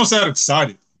sure? You don't sound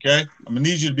excited, okay? I'm gonna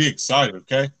need you to be excited,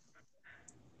 okay?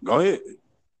 Go ahead.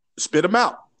 Spit them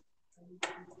out.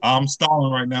 I'm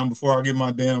stalling right now before I get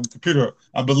my damn computer up.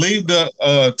 I believe the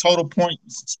total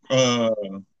points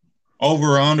over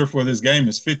or under for this game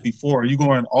is 54. Are you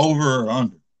going over or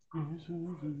under?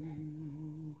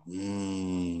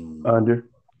 Under.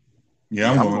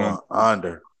 Yeah, I'm I'm going going under.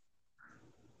 under.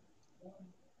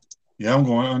 Yeah, I'm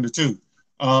going under too.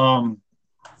 Um,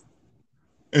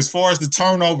 as far as the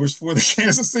turnovers for the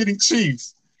Kansas City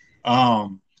Chiefs,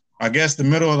 I guess the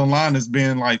middle of the line has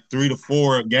been like 3 to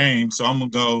 4 a game. So I'm gonna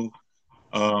go.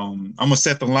 I'm gonna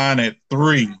set the line at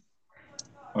 3.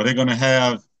 Are they gonna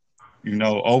have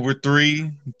over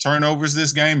 3 turnovers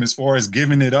this game as far as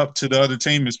giving it up to the other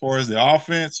team as far as the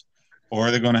offense, or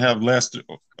are they gonna have less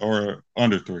or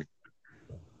under 3?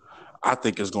 I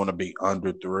think it's going to be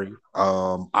under 3.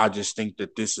 I just think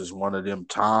that this is one of them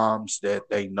times that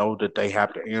they know that they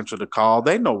have to answer the call.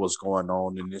 They know what's going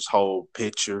on in this whole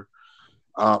picture.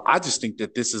 I just think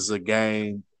that this is a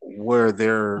game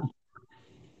where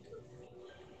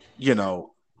you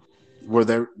know,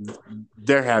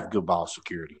 they have good ball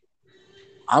security.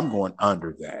 I'm going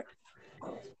under that.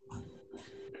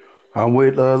 I'm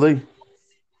with Lee.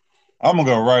 I'm gonna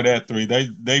go right at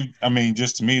 3. I mean,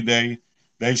 just to me,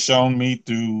 they've shown me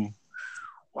through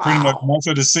pretty much Wow. most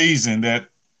of the season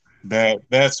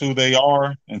that's who they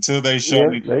are. Until they show Yeah,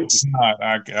 me that it's not,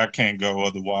 I can't go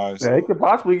otherwise. they could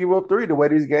possibly give up 3 the way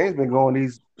these games been going.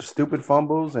 These stupid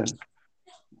fumbles and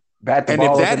bat the And if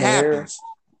ball up that in the air. happens,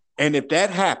 and if that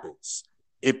happens,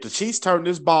 if the Chiefs turn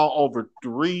this ball over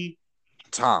 3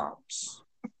 times,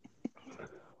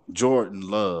 Jordan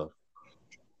Love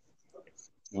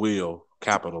will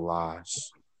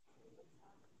capitalize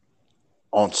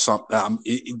on something.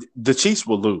 The Chiefs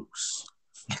will lose.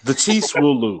 The Chiefs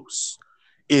will lose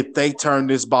if they turn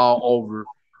this ball over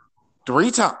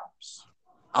 3 times.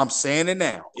 I'm saying it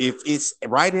now. If it's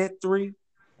right at 3,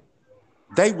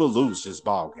 they will lose this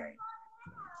ball game.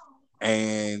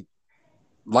 And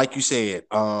like you said,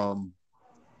 for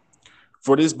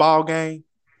this ball game,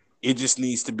 it just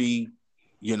needs to be,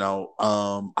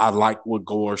 I like what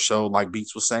Gore showed, like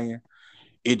Beats was saying.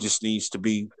 It just needs to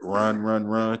be run, run,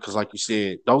 run. Because, like you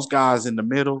said, those guys in the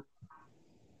middle,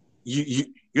 you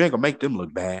ain't gonna make them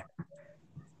look bad.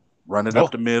 Run it No,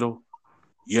 up the middle.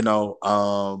 You know,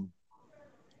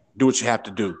 do what you have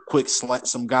to do. Quick slant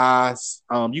some guys.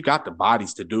 You got the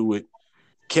bodies to do it.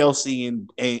 Kelsey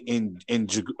and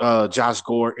Josh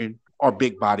Gordon are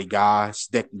big body guys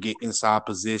that can get inside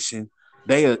position.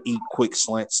 They'll eat quick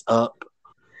slants up.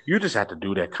 You just have to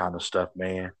do that kind of stuff,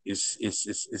 man. It's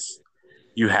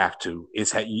You have to.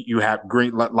 You have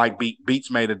green like Beats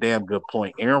made a damn good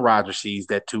point. Aaron Rodgers sees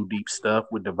that too deep stuff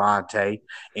with Devontae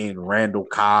and Randall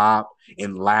Cobb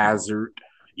and Lazard.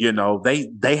 You know,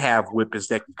 they have weapons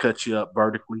that can cut you up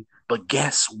vertically. But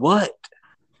guess what?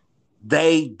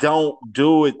 They don't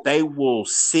do it. They will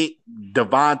sit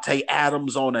Devontae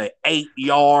Adams on an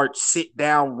 8-yard sit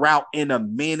down route in a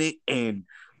minute and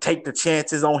take the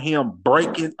chances on him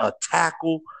breaking a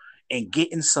tackle and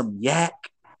getting some yak.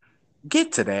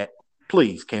 Get to that,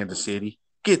 please, Kansas City.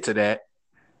 Get to that.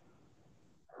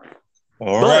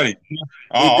 All But righty. it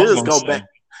Oh, I was does gonna go back. say,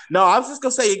 No, I was just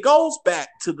gonna say it goes back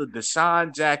to the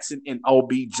Deshaun Jackson and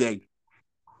OBJ.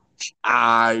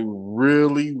 I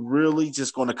really, really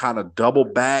just gonna kind of double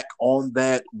back on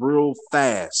that real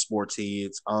fast, sports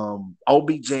heads.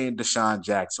 OBJ and Deshaun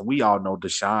Jackson. We all know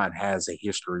Deshaun has a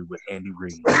history with Andy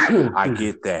Reid. I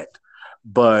get that,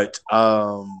 but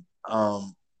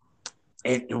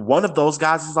and one of those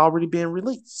guys has already been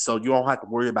released, so you don't have to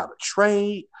worry about a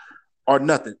trade or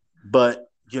nothing. But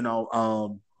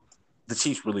the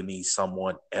Chiefs really need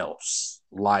someone else,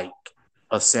 like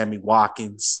a Sammy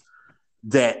Watkins,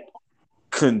 that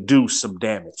can do some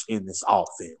damage in this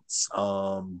offense.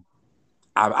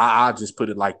 I just put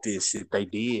it like this: if they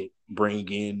did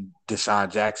bring in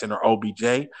Deshaun Jackson or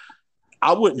OBJ,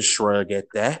 I wouldn't shrug at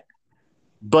that.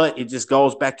 But it just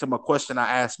goes back to my question I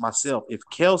asked myself. If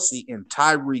Kelsey and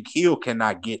Tyreek Hill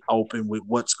cannot get open with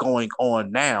what's going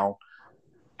on now,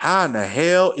 how in the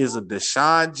hell is a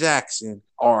Deshaun Jackson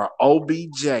or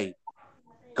OBJ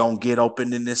going to get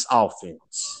open in this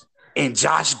offense? And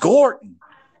Josh Gordon,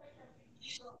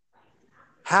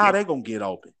 how are yep. they going to get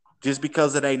open? Just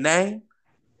because of their name?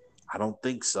 I don't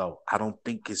think so. I don't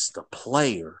think it's the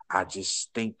player. I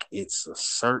just think it's a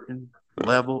certain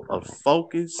level of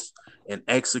focus and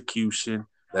execution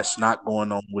that's not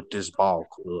going on with this ball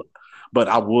club. But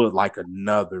I would like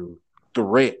another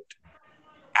threat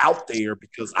out there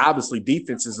because obviously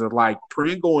defenses are like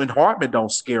Pringle and Hartman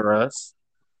don't scare us.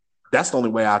 That's the only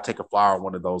way I'll take a flyer on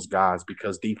one of those guys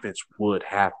because defense would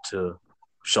have to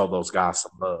show those guys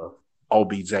some love.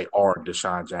 OBJ or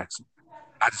Deshaun Jackson.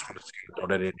 I just want to throw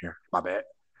that in here. My bad.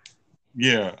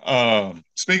 Yeah.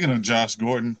 Speaking of Josh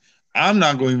Gordon, I'm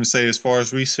not going to even say as far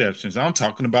as receptions. I'm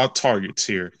talking about targets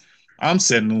here. I'm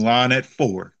setting the line at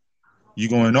 4. You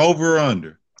going over or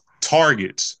under?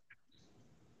 Targets.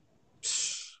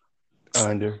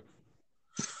 Under.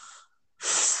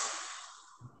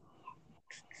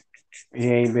 He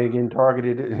ain't been getting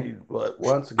targeted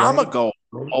once a I'm gonna game. go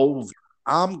over.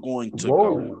 I'm going to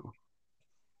go. Whoa.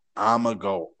 I'm gonna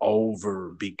go over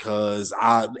because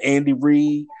Andy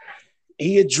Reid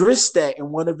he addressed that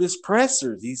in one of his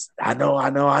pressers. I know.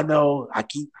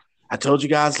 I told you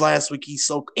guys last week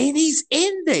and he's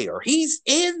in there. He's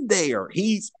in there.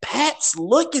 He's Pat's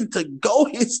looking to go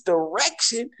his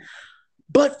direction.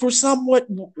 But for somewhat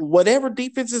whatever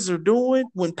defenses are doing,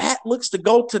 when Pat looks to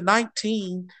go to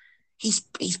 19, he's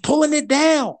pulling it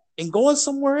down and going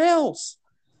somewhere else.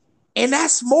 And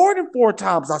that's more than 4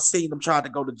 times I've seen him try to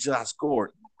go to Josh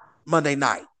Gordon Monday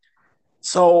night.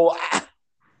 So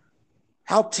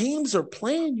how teams are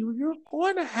playing you, you're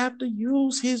going to have to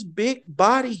use his big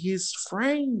body, his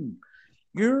frame.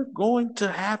 You're going to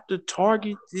have to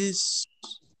target this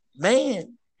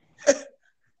man.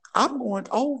 I'm going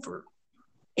over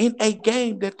in a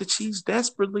game that the Chiefs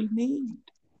desperately need.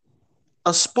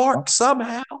 A spark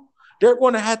somehow. They're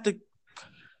going to have to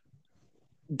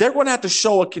they're going to have to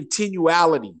show a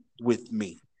continuality with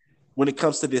me when it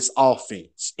comes to this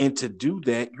offense. And to do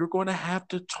that, you're going to have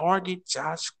to target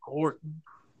Josh Gordon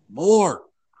more.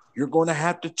 You're going to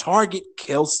have to target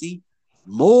Kelsey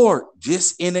more,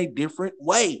 just in a different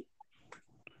way.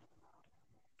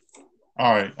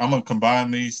 All right. I'm going to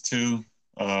combine these two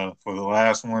for the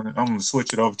last one. I'm going to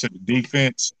switch it over to the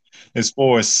defense. As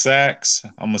far as sacks,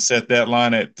 I'm going to set that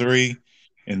line at 3.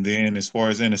 And then as far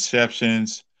as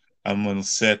interceptions, I'm going to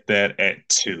set that at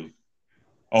 2.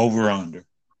 Over under.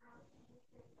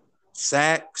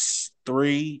 Sacks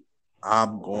 3.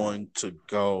 I'm going to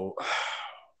go.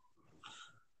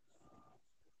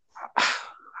 I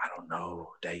don't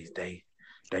know. They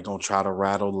gonna try to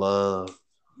rattle Love.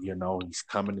 You know, he's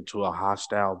coming into a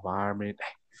hostile environment.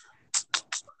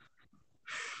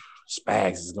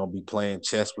 Spags is gonna be playing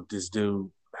chess with this dude.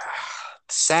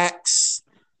 Sacks.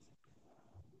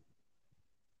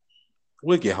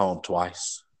 We'll get home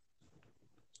twice.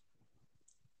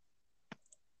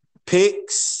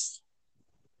 Picks.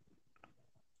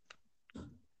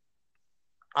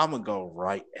 I'm gonna go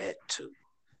right at 2.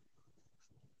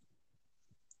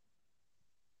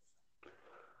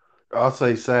 I'll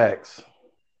say sacks.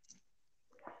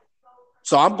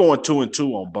 So I'm going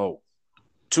 2-2 on both.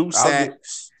 Two I'll get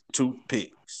sacks, two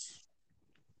picks.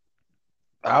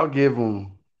 I'll give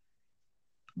him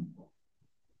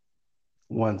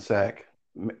 1 sack,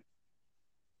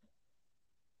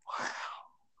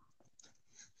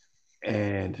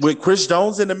 and With Chris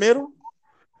Jones in the middle?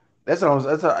 that's what I was.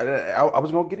 I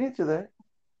was gonna get into that.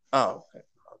 Oh,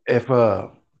 If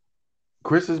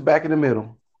Chris is back in the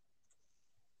middle,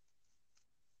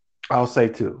 I'll say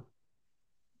 2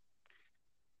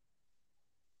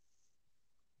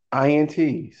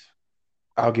 ints.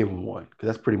 I'll give him 1 because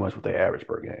that's pretty much what they average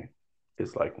per game.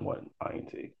 It's like 1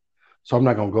 int. So I'm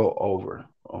not gonna go over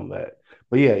on that.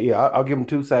 But yeah, I'll give him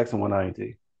 2 sacks and 1 int.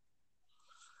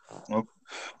 Okay.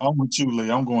 I'm with you,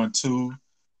 Lee. I'm going 2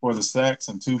 for the sacks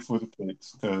and 2 for the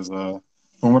picks because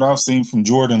from what I've seen from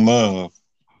Jordan Love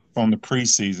from the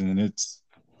preseason,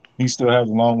 he still has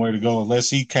a long way to go. Unless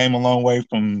he came a long way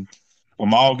from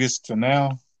August to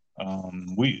now,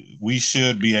 we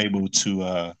should be able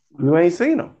to. You ain't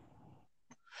seen him.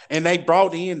 and they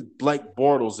brought in Blake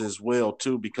Bortles as well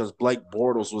too, because Blake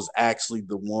Bortles was actually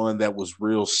the one that was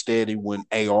real steady when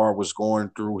AR was going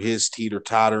through his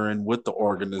teeter-tottering with the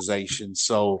organization.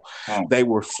 So they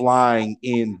were flying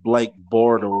in Blake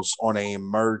Bortles on an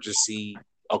emergency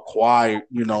acquired,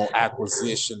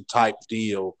 acquisition type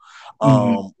deal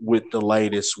Mhm. with the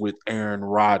latest with Aaron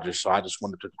Rodgers. So I just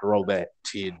wanted to throw that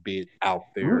tidbit out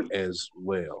there You, as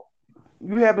well.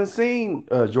 you haven't seen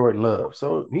Jordan Love,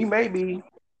 so he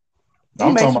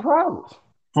I'm may talking about surprise us.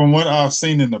 from what I've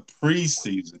seen in the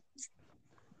preseason.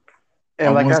 I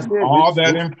And like I wasn't said, all this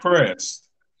that this impressed.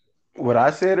 what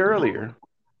I said earlier.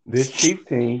 This Chief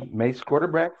team makes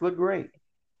quarterbacks look great.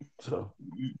 So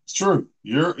It's true.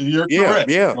 You're Yeah, correct.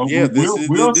 yeah, So yeah.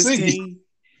 we'll This see. team.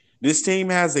 This team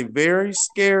has a very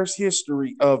scarce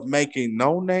history of making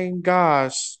no-name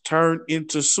guys turn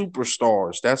into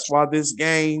superstars. That's why this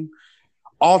game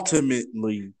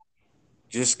ultimately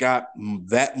just got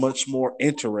that much more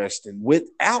interesting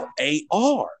without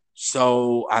AR.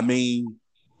 So I mean,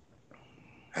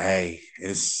 hey,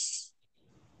 it's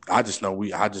I just know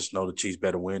the Chiefs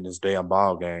better win this damn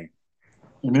ball game.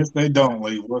 And if they don't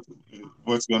leave,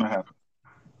 what's going to happen?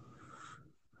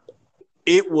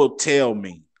 It will tell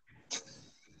me.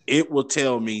 It will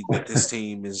tell me that this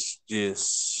team is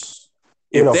just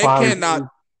if it'll they finally cannot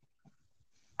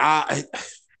I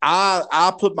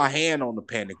I'll put my hand on the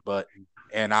panic button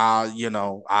and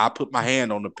I'll put my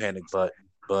hand on the panic button.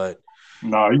 But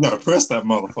No, you got to press that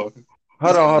motherfucker.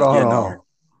 hold you on, hold on. know,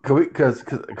 Because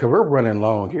we're running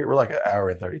long here. We're like an hour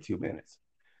and 32 minutes.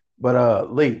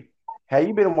 But Lee, have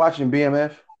you been watching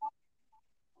BMF?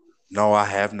 no, I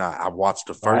have not. I watched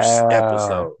the first Wow.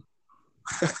 episode.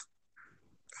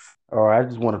 All right, I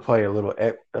just want to play a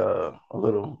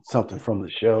little something from the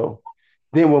show.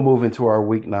 Then we'll move into our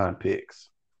week 9 picks.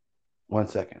 1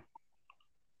 second.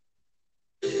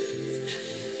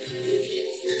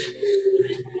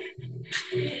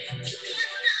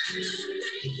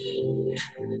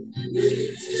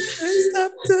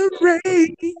 Stop the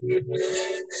rain.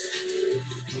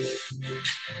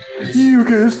 You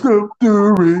can stop the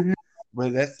rain.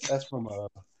 But that's from a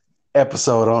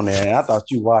episode on there, and I thought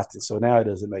you watched it, so now it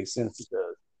doesn't make sense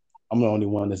because I'm the only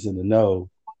one that's in the know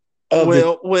of this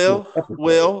Well, well, episode.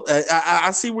 well.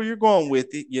 I see where you're going with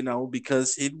it.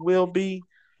 Because it will be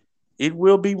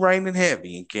raining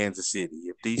heavy in Kansas City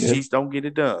if these Yes. Chiefs don't get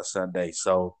it done Sunday.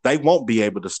 So they won't be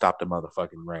able to stop the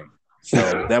motherfucking rain.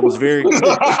 So that was very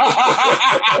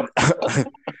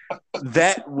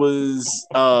that was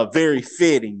very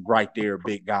fitting right there,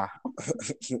 big guy.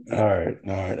 All right,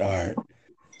 all right, all right,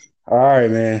 all right,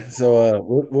 man. So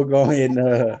we'll go ahead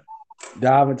and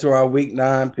dive into our week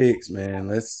 9 picks, man.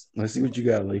 Let's see what you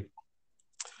got, Lee.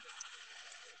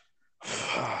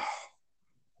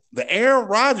 The Aaron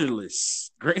Rodgers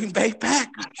Green Bay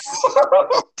Packers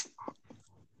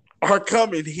are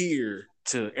coming here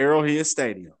to Arrowhead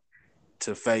Stadium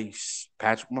to face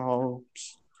Patrick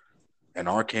Mahomes and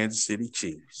our Kansas City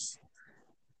Chiefs.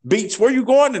 Beats, where you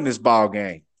going in this ball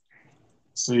game?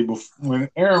 See, when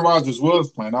Aaron Rodgers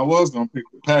was playing, I was going to pick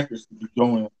the Packers to be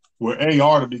going where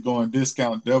AR to be going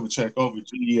discount double check over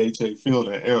GEHA Field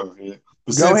at Arrowhead.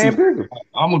 But Go since ahead he's, and pick them.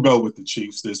 I'm going to go with the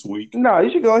Chiefs this week. No, you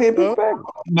should go ahead and pick Uh, the Packers.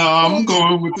 No, I'm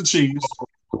going with the Chiefs.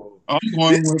 I'm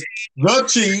going with the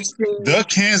Chiefs, the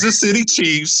Kansas City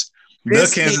Chiefs, the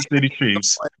this team Kansas City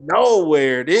Chiefs.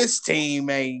 nowhere. This team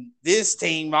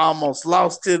almost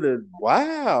lost to the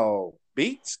wow.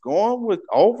 Beats going with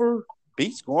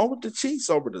the Chiefs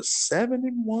over the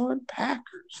 7-1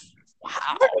 Packers.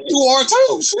 Wow. You are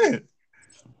too, shit.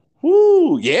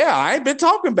 Woo, yeah, I ain't been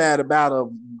talking bad about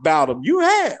them. You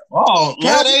have. Oh,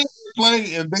 let Cowboys, A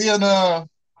play and then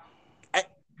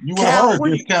You would have Cal, heard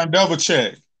where you? discount double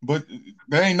check, but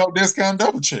there ain't no discount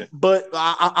double check. But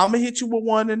I'm gonna hit you with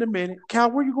one in a minute.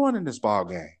 Cal, where you going in this ball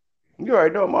game? You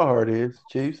already know what my heart is,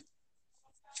 Chiefs.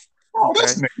 Oh,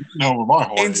 this Okay, nigga, you know where my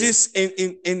heart and is. just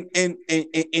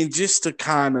and just to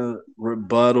kind of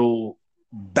rebuttal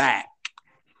back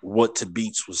what to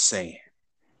Beats was saying.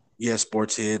 Yes,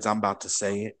 sports heads, I'm about to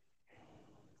say it.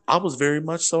 I was very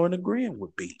much so in agreement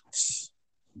with Beats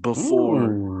before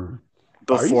Mm.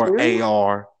 Are you before serious?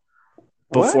 AR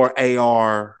What?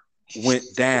 went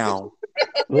down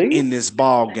Lee? in this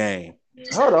ball game.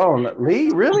 Hold on. Lee,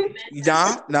 really?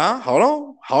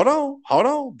 Hold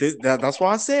on. That's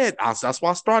why I said. That's why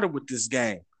I started with this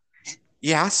game.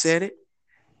 Yeah, I said it.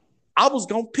 I was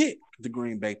gonna pick the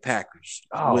Green Bay Packers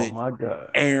Oh with my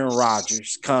God. Aaron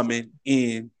Rodgers coming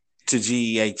in to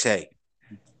GEHA,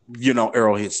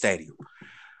 Arrowhead Stadium.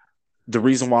 The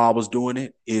reason why I was doing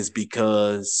it is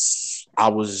because I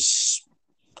was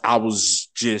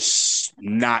just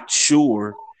not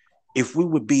sure if we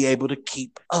would be able to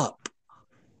keep up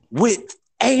with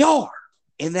AR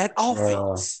in that Uh,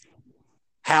 offense.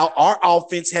 How our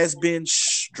offense has been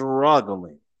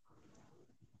struggling.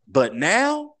 But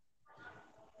now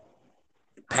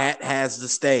Pat has the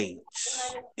stage.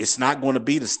 It's not going to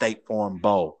be the State Farm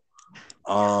Bowl.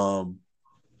 Um,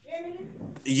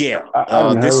 yeah, I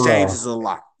didn't this heard. changes a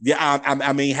lot. Yeah,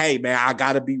 I mean, hey, man, I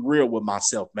got to be real with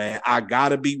myself, man. I got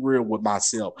to be real with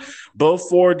myself.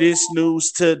 Before this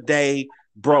news today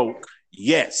broke,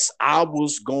 yes, I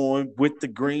was going with the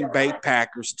Green Bay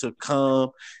Packers to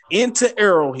come into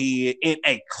Arrowhead in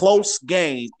a close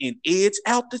game and edge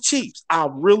out the Chiefs. I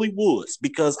really was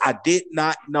because I did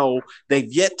not know.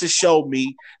 They've yet to show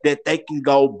me that they can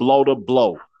go blow to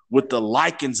blow with the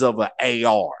likings of an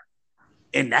AR.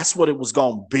 And that's what it was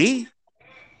going to be.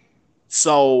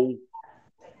 So,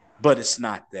 but it's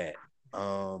not that.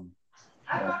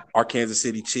 Our Kansas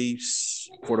City Chiefs,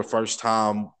 for the first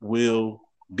time, will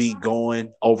be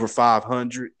going over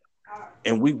 500,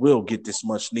 and we will get this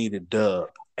much needed dub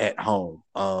at home.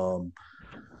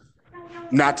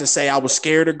 Not to say I was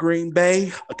scared of Green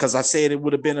Bay because I said it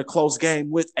would have been a close game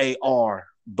with AR,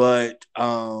 but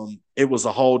it was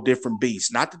a whole different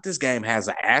beast. Not that this game has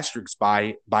an asterisk by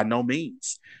it, by no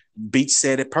means. Beach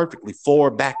said it perfectly.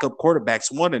 4 backup quarterbacks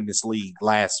won in this league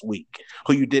last week,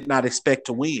 who you did not expect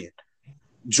to win.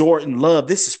 Jordan Love,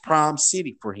 this is prime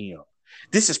city for him.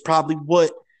 This is probably what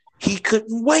he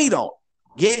couldn't wait on.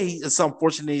 Yeah, it's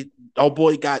unfortunate. Oh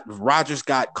boy, Rodgers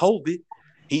got COVID.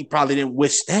 He probably didn't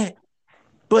wish that,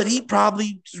 but he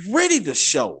probably was ready to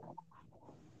show.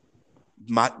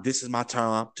 This is my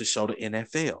time to show the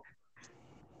NFL,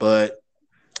 but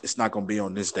it's not gonna be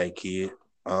on this day, kid.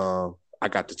 I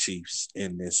got the Chiefs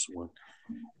in this one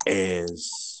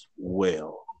as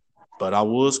well. But I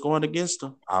was going against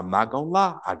them. I'm not gonna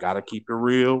lie. I gotta keep it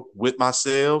real with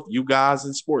myself, you guys,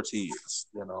 and sports heads.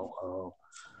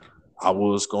 I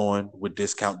was going with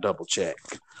discount double check.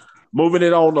 Moving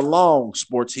it on along,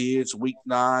 sports heads, week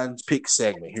 9 pick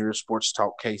segment here at Sports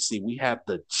Talk KC. We have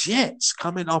the Jets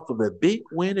coming off of a big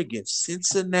win against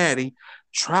Cincinnati,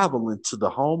 traveling to the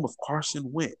home of Carson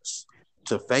Wentz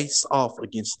to face off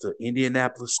against the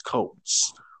Indianapolis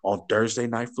Colts on Thursday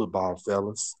Night Football,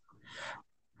 fellas.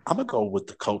 I'm gonna go with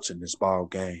the Colts in this ball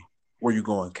game. Where you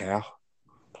going, Cal?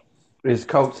 Is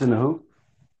Colts in the hoop?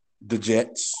 The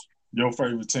Jets. Your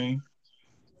favorite team?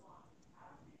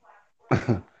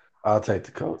 I'll take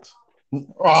the Colts. Yeah,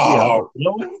 Oh,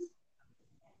 really?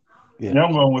 yeah. Yeah,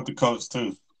 I'm going with the coach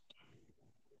too.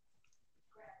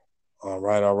 All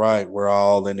right, all right. We're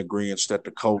all in agreement that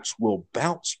the Colts will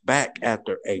bounce back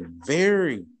after a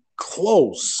very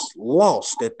close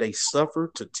loss that they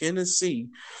suffered to Tennessee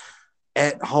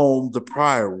at home the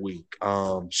prior week.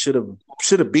 Should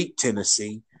have beat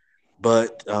Tennessee,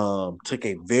 but took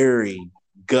a very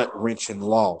gut wrenching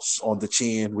loss on the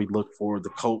chin. We look for the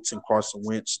Colts and Carson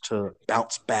Wentz to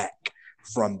bounce back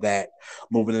from that.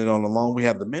 Moving it on along, we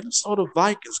have the Minnesota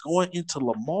Vikings going into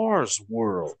Lamar's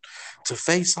world to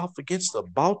face off against the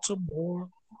Baltimore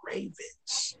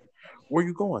Ravens. Where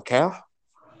you going, Cal?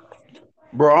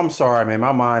 Bro, I'm sorry, man.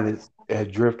 My mind has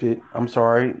drifted. I'm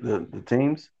sorry. The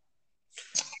teams.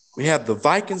 We have the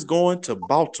Vikings going to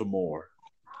Baltimore.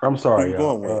 I'm Who sorry, you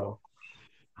going with? y'all.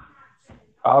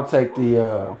 I'll take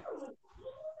the.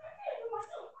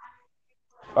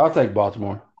 I'll take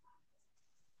Baltimore.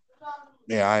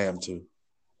 Yeah, I am too.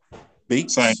 Same.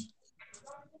 Beats.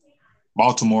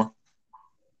 Baltimore.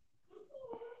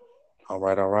 All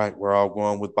right, all right. We're all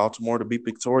going with Baltimore to be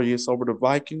victorious over the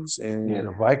Vikings Yeah, and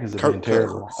the Vikings have been Kirk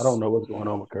terrible. I don't Cousins. know what's going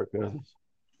on with Kirk Cousins.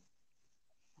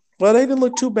 Well, they didn't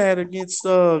look too bad against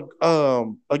Dallas.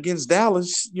 Almost.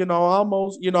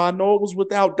 I know it was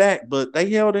without Dak, but they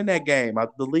held in that game. I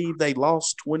believe they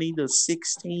lost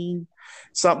 20-16,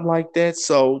 something like that.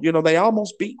 So they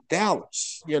almost beat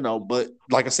Dallas. But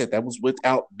like I said, that was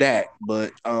without Dak.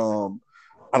 But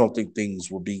I don't think things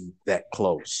will be that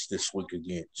close this week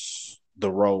against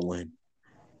the rolling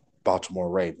Baltimore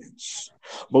Ravens.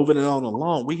 Moving it on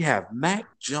along, we have Mac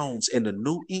Jones and the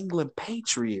New England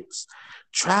Patriots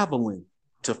traveling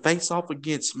to face off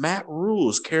against Matt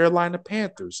Rule's Carolina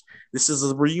Panthers. This is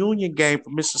a reunion game for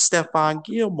Mr. Stephon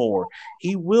Gilmore.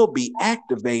 He will be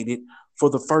activated for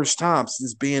the first time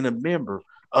since being a member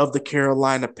of the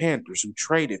Carolina Panthers, who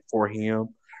traded for him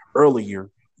earlier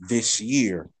this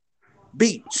year.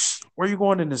 Beats, where are you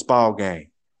going in this ball game?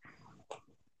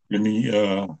 Give me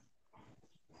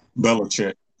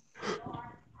Belichick.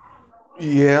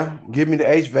 Yeah, give me the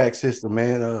HVAC system,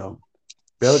 man.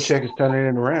 Belichick is turning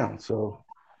it around, so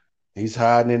he's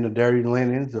hiding in the dirty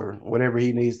linens or whatever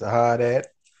he needs to hide at,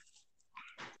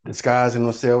 disguising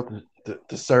himself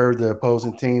to serve the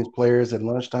opposing team's players at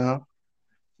lunchtime.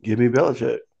 Give me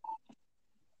Belichick.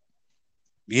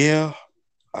 Yeah,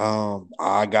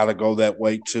 I gotta go that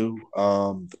way too.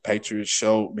 The Patriots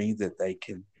showed me that they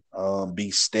can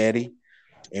be steady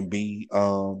and be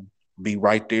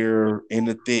right there in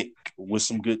the thick with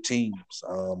some good teams.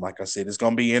 Like I said, it's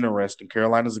gonna be interesting.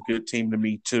 Carolina's a good team to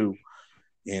me too,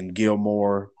 and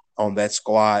Gilmore on that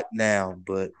squad now,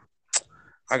 but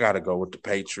I gotta go with the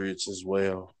Patriots as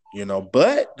well.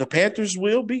 But the Panthers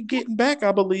will be getting back,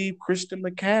 I believe, Christian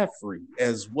McCaffrey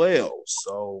as well.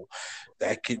 So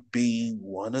that could be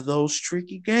one of those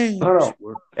tricky No, games. no.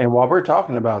 And while we're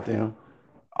talking about them,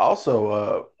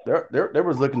 also they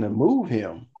was looking to move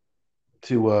him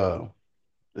to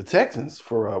the Texans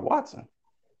for Watson.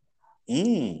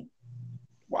 Mm,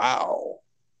 wow.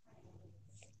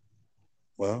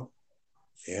 Well,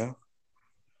 yeah.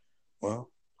 Well,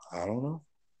 I don't know.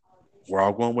 We're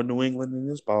all going with New England in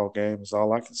this ball game. Is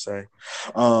all I can say.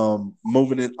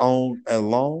 Moving it on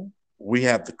along, we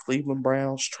have the Cleveland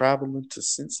Browns traveling to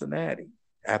Cincinnati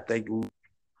after they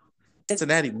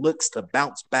Cincinnati looks to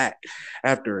bounce back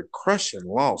after a crushing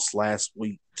loss last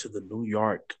week to the New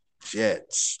York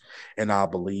Jets, and I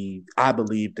believe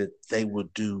that they will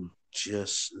do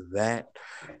just that.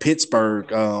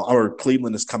 Pittsburgh or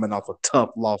Cleveland is coming off a tough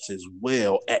loss as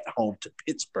well at home to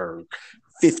Pittsburgh,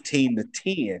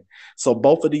 15-10. So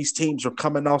both of these teams are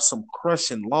coming off some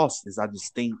crushing losses. I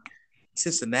just think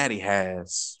Cincinnati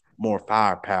has more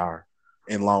firepower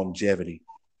and longevity.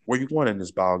 Where you going in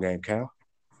this ball game, Cal?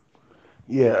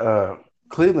 Yeah,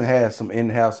 Cleveland has some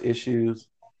in-house issues,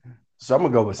 so I'm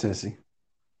gonna go with Cincy.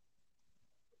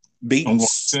 I'm going.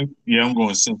 Beats. Yeah, I'm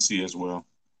going Cincy as well.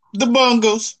 The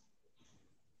Bungles.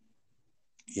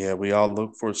 Yeah, we all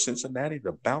look for Cincinnati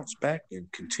to bounce back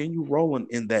and continue rolling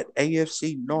in that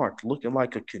AFC North, looking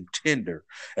like a contender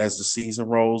as the season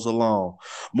rolls along.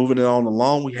 Moving it on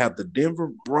along, we have the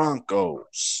Denver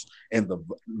Broncos and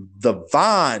the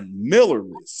Von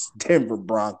Millerless Denver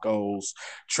Broncos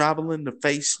traveling to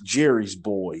face Jerry's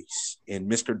boys and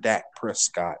Mr. Dak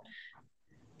Prescott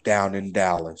down in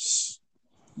Dallas.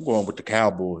 I'm going with the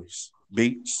Cowboys.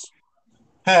 Beats.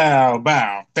 How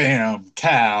about them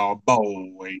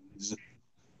Cowboys?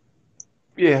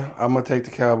 Yeah, I'm gonna take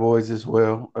the Cowboys as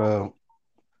well. Oh,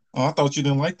 I thought you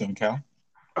didn't like them, Cal.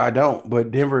 I don't, but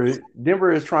Denver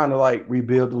is trying to like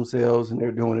rebuild themselves, and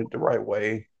they're doing it the right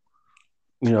way.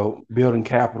 Building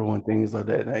capital and things of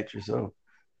that nature. So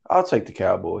I'll take the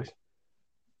Cowboys.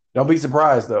 Don't be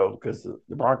surprised though, because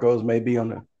the Broncos may be on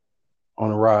the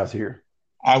rise here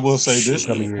I will say the this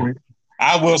real coming Shit. years. quick.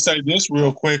 I will say this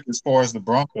real quick as far as the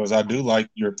Broncos. I do like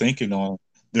your thinking on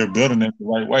they're building it the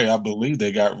right way. I believe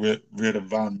they got rid of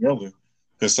Von Miller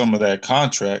because some of that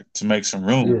contract to make some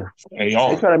room Yeah, for they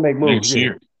AR try to make moves. next Yeah,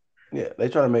 year. yeah, they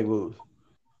try to make moves.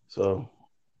 So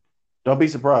don't be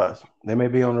surprised. They may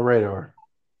be on the radar.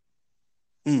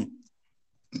 Mm.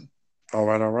 All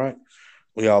right, all right.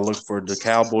 We all look for the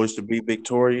Cowboys to be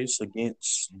victorious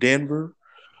against Denver,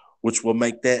 which will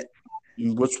make that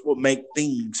which will make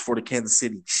things for the Kansas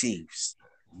City Chiefs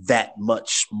that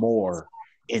much more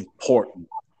important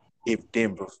if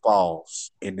Denver falls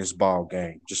in this ball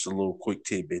game. Just a little quick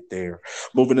tidbit there.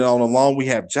 Moving it on along, we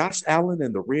have Josh Allen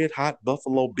and the red hot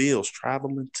Buffalo Bills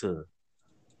traveling to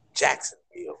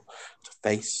Jacksonville to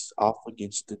face off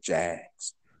against the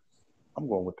Jags. I'm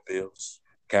going with the Bills.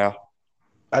 Cal.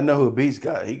 I know who Beast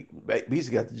got.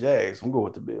 Beast got the Jags. I'm going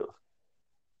with the Bills.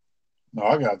 No,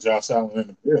 I got Josh Allen in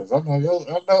the Bills. I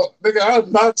know, nigga,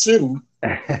 I'm not you. I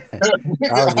Nigga, was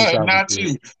just I'm talking not shit.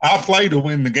 you. I play to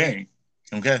win the game.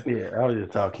 Okay. Yeah, I was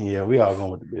just talking. Yeah, we all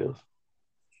going with the Bills.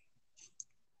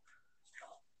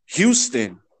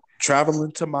 Houston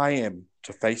traveling to Miami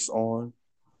to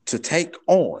take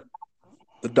on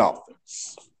the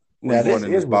Dolphins. Where Now you going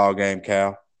in this ball game,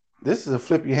 Cal? this is a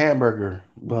flip your hamburger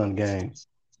bun game.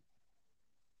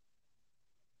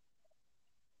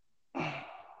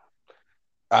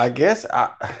 I guess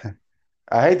I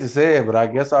I hate to say it, but I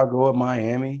guess I'll go with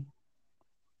Miami.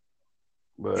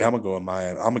 Yeah, I'm But gonna go with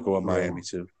Miami. I'm gonna go with yeah, Miami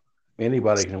too.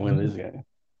 anybody can win this game.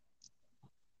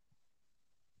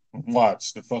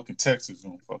 Watch the fucking Texans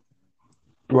gonna fuck.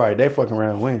 Right, they fucking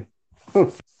around and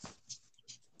win.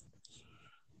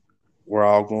 We're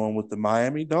all going with the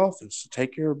Miami Dolphins to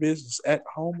take care of business at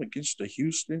home against the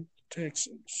Houston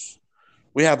Texans.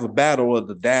 We have the battle of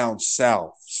the down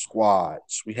south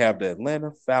squads. We have the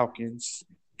Atlanta Falcons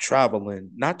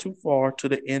traveling not too far to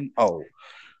the NO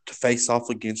to face off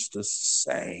against the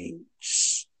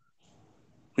Saints.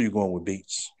 Who you going with,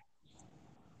 Beats?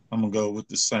 I'm gonna go with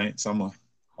the Saints. I'm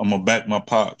gonna back my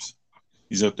pops.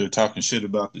 He's up there talking shit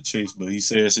about the Chiefs, but he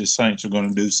says his Saints are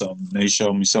gonna do something. They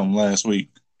showed me something last week,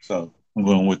 so I'm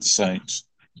going with the Saints.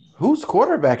 Who's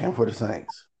quarterbacking for the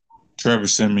Saints? Trevor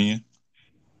Simeon.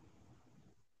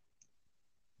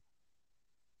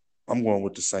 I'm going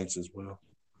with the Saints as well.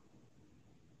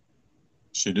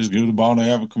 Shit, this good ball to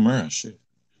have a Kamara. Shit.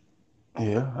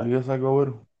 Yeah, I guess I go with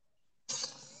them.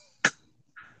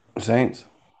 Saints.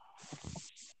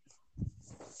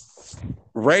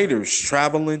 Raiders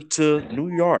traveling to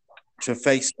New York to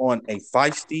face on a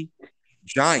feisty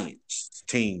Giants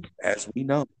team, as we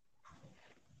know.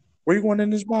 Where you going in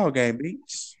this ball game,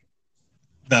 Beats?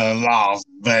 The Las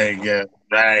Vegas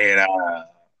Raiders.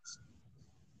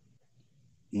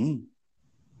 Mm,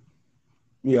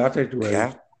 Yeah, I'll take the Raiders.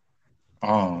 Cal?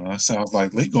 Oh, that sounds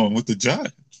like Lee going with the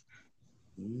Giants.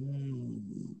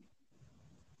 Mm.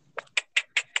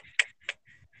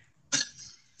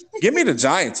 Give me the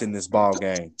Giants in this ball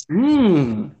game.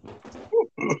 Mm,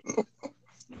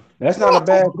 that's not a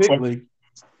bad pick, Lee.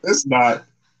 It's not.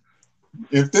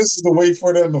 If this is the way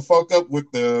for them to fuck up with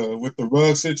the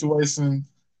rug situation,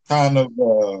 kind of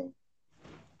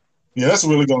yeah, that's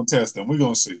really gonna test them. We're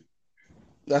gonna see.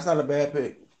 That's not a bad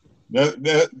pick.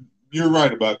 That you're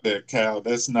right about that, Cal.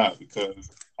 That's not because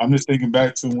I'm just thinking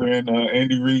back to when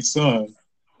Andy Reid's son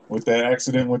with that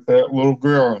accident with that little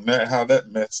girl and that how that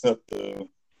messed up the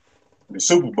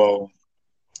Super Bowl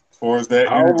as far as that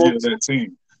I energy of almost, that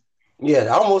team. yeah,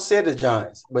 I almost said the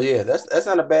Giants, but yeah, that's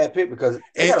not a bad pick because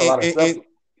they And got a and, lot of and, stuff and, to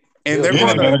and build they're Yeah, they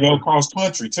going around. got to to go cross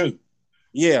country too.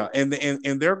 yeah, and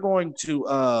they're going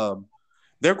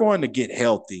to get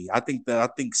healthy. I think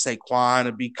Saquon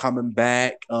will be coming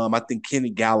back. I think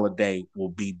Kenny Galladay will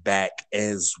be back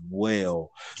as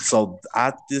well. So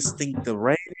I just think the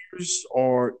Raiders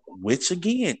are, which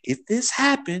again, if this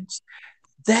happens,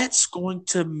 that's going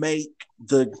to make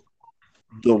the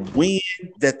win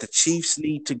that the Chiefs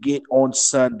need to get on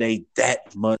Sunday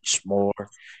that much more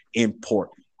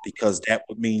important because that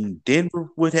would mean Denver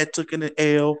would have taken an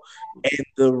L and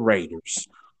the Raiders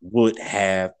would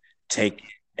have taken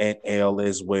an L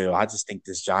as well. I just think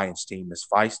this Giants team is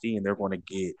feisty and they're going to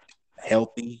get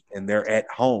healthy and they're at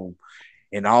home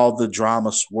and all the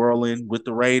drama swirling with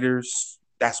the Raiders.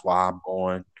 That's why I'm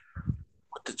going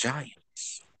with the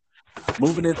Giants.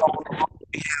 Moving it on,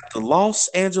 the Los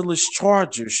Angeles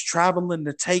Chargers traveling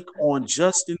to take on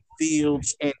Justin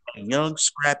Fields and the young,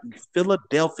 scrappy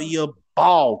Philadelphia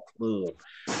Ball Club.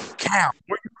 Cal,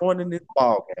 where you going in this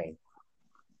ball game?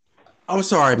 I'm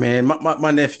sorry, man.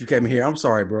 My nephew came here. I'm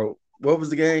sorry, bro. What was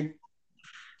the game?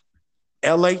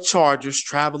 LA Chargers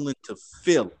traveling to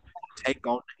Philly to take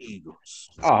on the Eagles.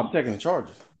 Oh, I'm taking the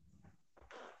Chargers.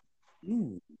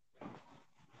 Mm.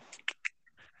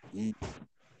 Mm.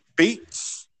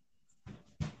 Beats.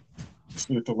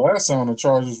 Shit, the last time the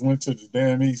Chargers went to the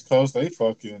damn East Coast, they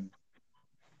fucking.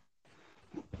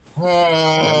 Yeah,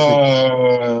 I'm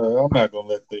taking. I'm not gonna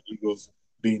let the Eagles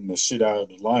beating the shit out of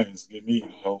the Lions get me.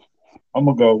 I'm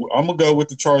gonna go. I'm gonna go with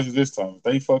the Chargers this time. If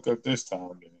they fuck up this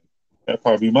time, then that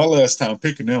probably be my last time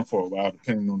picking them for a while,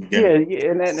 depending on the Yeah, game.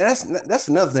 yeah, and that's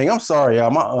another thing. I'm sorry,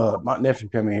 y'all. My nephew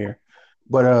came in here,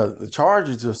 but the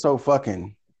Chargers are so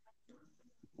fucking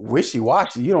wishy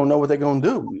washy. You don't know what they're gonna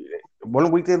do.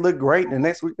 One week they look great, and the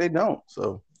next week they don't.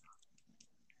 So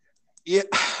Yeah,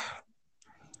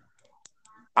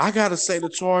 I gotta say the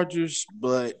Chargers,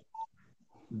 but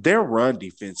their run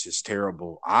defense is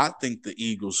terrible. I think the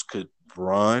Eagles could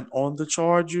run on the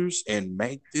Chargers and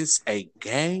make this a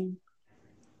game.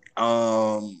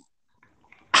 Um,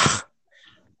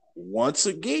 once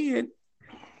again,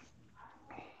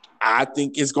 I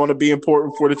think it's going to be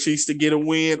important for the Chiefs to get a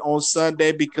win on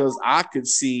Sunday because I could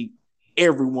see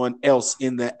everyone else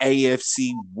in the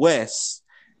AFC West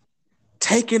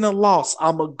taking a loss.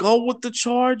 I'm going to go with the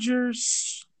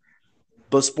Chargers.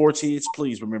 But sports heads,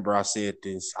 please remember I said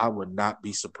this. I would not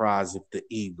be surprised if the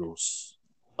Eagles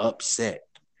upset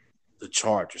the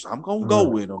Chargers. I'm going to go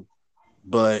Right. with them,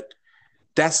 but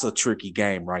that's a tricky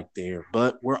game right there.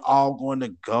 But we're all going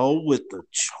to go with the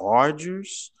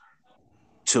Chargers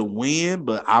to win,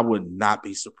 but I would not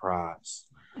be surprised.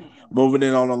 Moving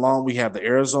it on along, we have the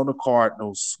Arizona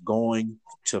Cardinals going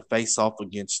to face off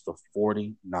against the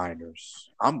 49ers.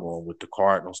 I'm going with the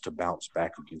Cardinals to bounce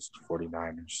back against the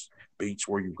 49ers. Beach,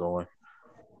 where you going?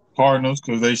 Cardinals,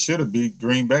 because they should have beat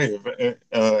Green Bay if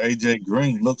AJ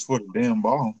Green looks for the damn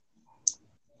ball.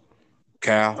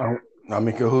 Cal? I'm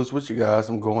in cahoots with you guys.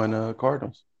 I'm going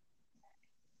Cardinals.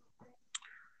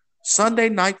 Sunday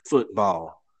night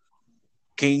football.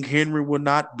 King Henry will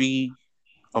not be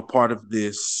a part of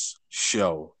this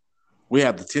show. We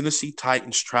have the Tennessee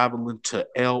Titans traveling to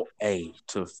LA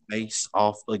to face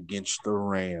off against the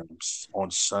Rams on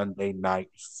Sunday night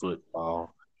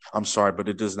football. I'm sorry, but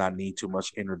it does not need too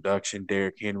much introduction.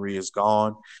 Derrick Henry is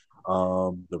gone.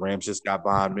 The Rams just got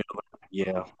Von Miller.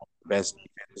 Yeah, best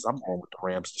defenses. I'm going with the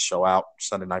Rams to show out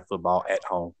Sunday night football at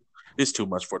home. It's too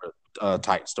much for the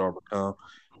Titans to overcome.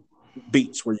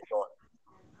 Beats, where you going?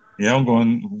 Yeah, I'm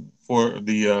going for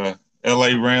the LA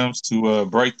Rams to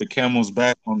break the camel's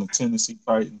back on the Tennessee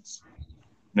Titans.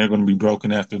 They're going to be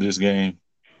broken after this game.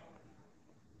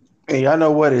 And y'all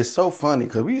know what? It's so funny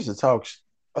because we used to talk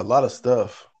a lot of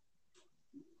stuff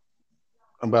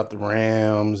about the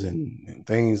Rams and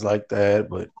things like that,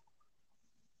 but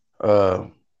uh,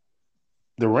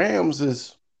 the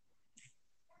Rams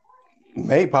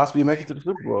may possibly make it to the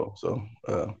Super Bowl. So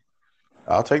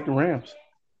I'll take the Rams.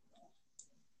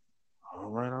 All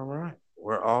right, all right.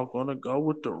 We're all going to go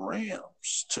with the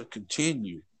Rams to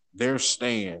continue their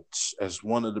stance as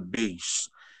one of the beasts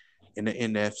in the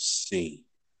NFC.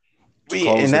 To And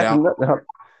close it that's out, another,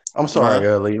 I'm huh?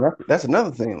 sorry, Lee. That's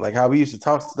another thing. Like how we used to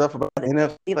talk stuff about the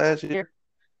NFC last year,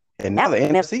 and now the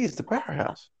NFC is the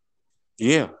powerhouse.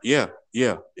 Yeah, yeah,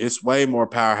 yeah. It's way more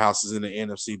powerhouses in the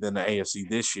NFC than the AFC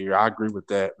this year. I agree with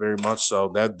that very much so.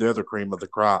 That they're the cream of the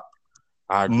crop.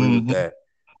 I agree with Mm-hmm. that.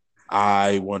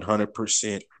 I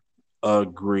 100%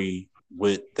 agree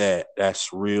with that. That's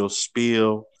real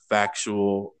spiel,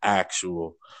 factual,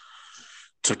 actual.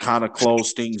 To kind of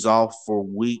close things off for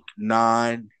week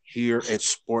 9 here at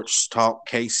Sports Talk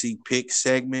KC Pick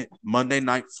segment, Monday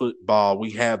Night Football.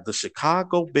 We have the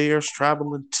Chicago Bears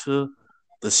traveling to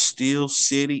the Steel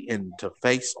City and to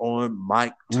face on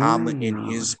Mike Tomlin and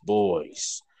Mm. his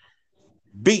boys.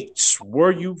 Beats,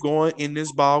 where you going in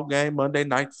this ball game? Monday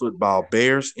Night Football,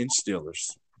 Bears and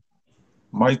Steelers.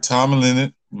 Mike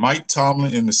Tomlin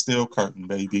in the steel curtain,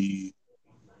 baby.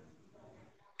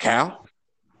 Cal?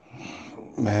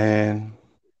 Man,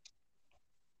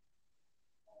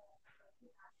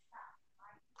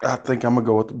 I think I'm gonna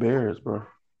go with the Bears, bro.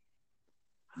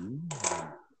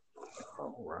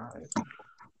 All right.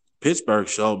 Pittsburgh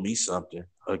showed me something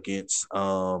against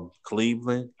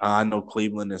Cleveland. I know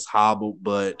Cleveland is hobbled,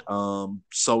 but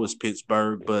so is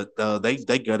Pittsburgh. But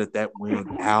they gutted that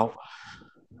win out.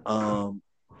 Um,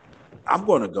 I'm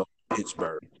going to go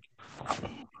Pittsburgh.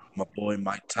 My boy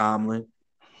Mike Tomlin.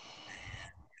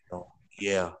 You know,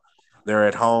 yeah, they're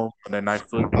at home on their night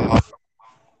football.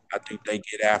 I think they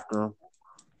get after them.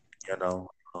 You know,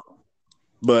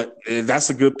 but that's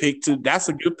a good pick too. That's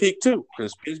a good pick too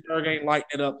because Pittsburgh ain't lighting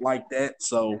it up like that.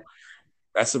 So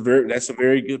that's a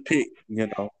very good pick. You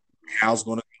know, Cal's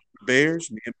going to go with the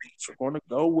Bears. Me and Beach are going to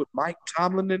go with Mike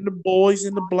Tomlin and the boys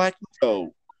in the black and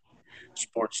gold.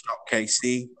 Sports Talk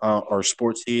KC or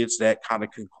Sports Heads. That kind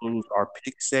of concludes our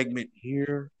pick segment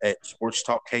here at Sports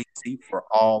Talk KC for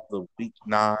all the week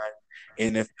 9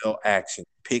 NFL action.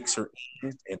 Picks are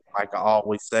in, and like I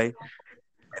always say,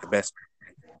 the best.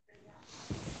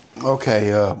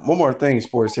 Okay, one more thing,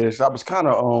 sports here. So I was kind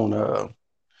of on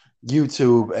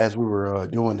YouTube as we were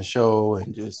doing the show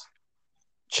and just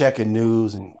checking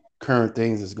news and current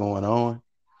things that's going on.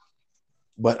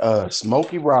 But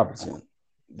Smokey Robinson,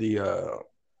 the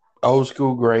old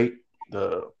school great,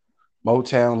 the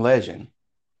Motown legend,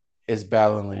 is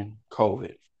battling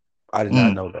COVID. I did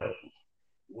not Mm. know that.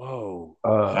 Whoa, I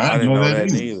I didn't didn't know know that that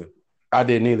either. neither. I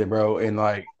didn't either, bro. And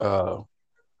like,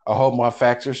 I hope my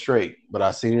facts are straight, but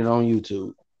I seen it on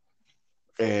YouTube,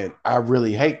 and I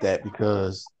really hate that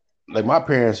because, like, my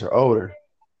parents are older,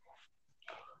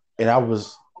 and I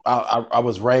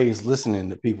was raised listening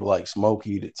to people like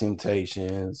Smokey, the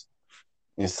Temptations,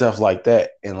 and stuff like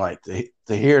that, and like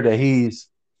to hear that he's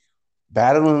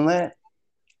battling that.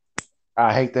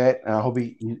 I hate that, and I hope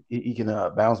he can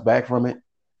bounce back from it.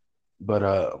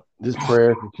 But just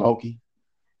prayers for Smokey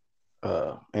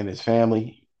and his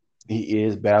family. He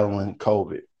is battling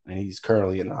COVID, and he's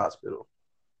currently in the hospital.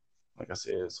 Like I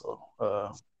said, so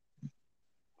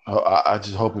I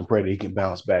just hope and pray that he can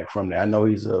bounce back from that. I know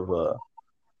he's of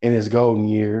in his golden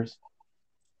years,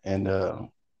 and I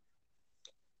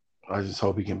just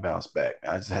hope he can bounce back.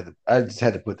 I just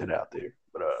had to put that out there.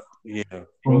 But Yeah.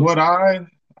 From Well, what I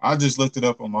just looked it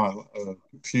up on my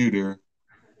computer,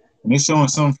 and it's showing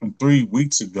something from 3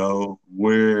 weeks ago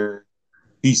where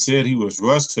he said he was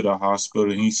rushed to the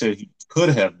hospital and he said he could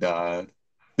have died.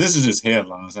 This is just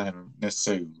headlines. I haven't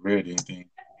necessarily read anything.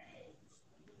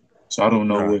 So I don't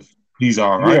know right. if he's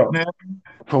all right yeah, now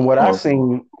from what I or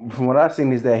seen, from what I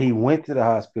seen is that he went to the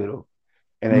hospital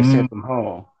and they mm, sent him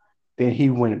home. Then he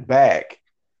went back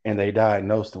and they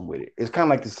diagnosed him with it. It's kind of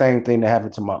like the same thing that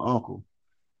happened to my uncle,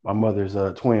 my mother's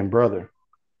twin brother.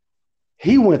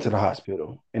 He went to the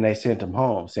hospital and they sent him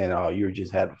home saying, "Oh, you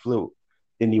just had the flu."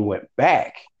 Then he went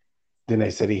back. Then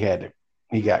they said he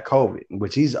got COVID,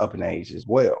 which he's up in age as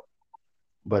well.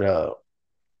 But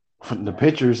from the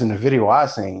pictures and the video I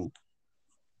seen,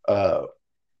 uh,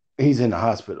 he's in the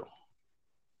hospital.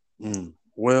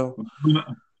 Well, well,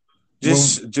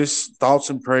 just thoughts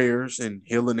and prayers and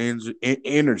healing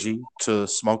energy to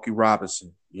Smokey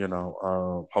Robinson.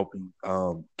 Hope he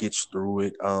gets through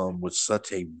it with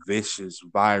such a vicious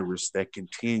virus that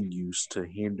continues to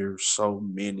hinder so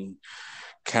many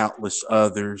countless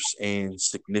others and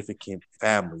significant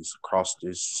families across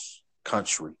this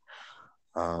country.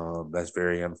 That's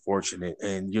very unfortunate.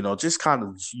 And, just kind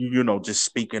of, just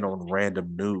speaking on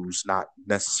random news, not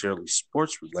necessarily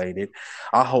sports related,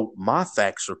 I hope my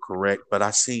facts are correct, but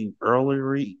I seen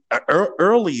earlier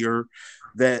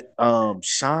that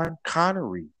Sean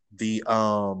Connery, the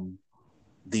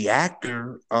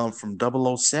actor from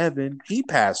 007, he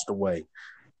passed away.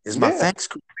 Is my Yeah, facts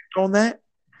correct on that?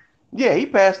 yeah, he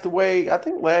passed away. I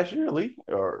think last year, Lee,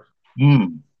 or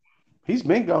mm, he's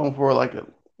been gone for like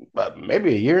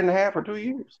maybe a year and a half or 2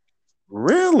 years.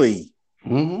 Really?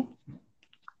 Mm-hmm.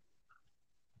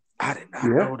 I did not Yeah,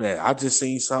 know that. I just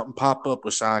seen something pop up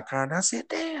with Sean Connery. I said,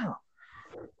 damn.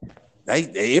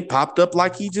 It popped up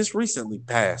like he just recently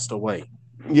passed away.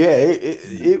 yeah.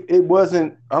 It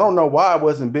wasn't. I don't know why it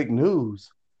wasn't big news,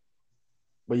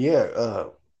 but yeah,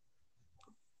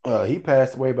 he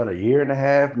passed away about a year and a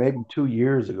half, maybe 2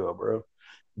 years ago, bro.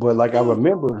 But like I Mm.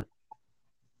 remember,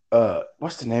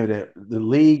 what's the name of that? The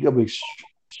League of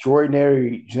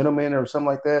Extraordinary Gentlemen or something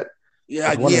like that. Yeah,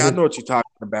 Was one of yeah, I know what you're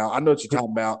talking about. I know what you're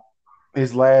talking about.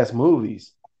 his last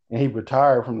movies, and he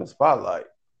retired from the spotlight.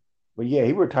 But yeah,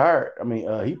 he retired. I mean,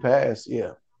 he passed.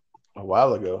 Yeah, a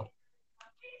while ago.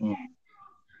 mm.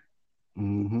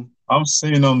 Mm-hmm. I'm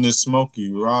seeing on this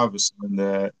Smokey Robinson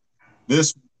that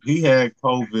this he had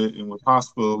COVID and was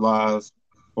hospitalized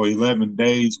for 11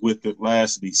 days with it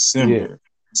last Yeah, December.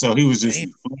 So he was just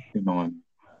Damn. reflecting on it.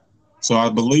 So I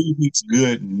believe he's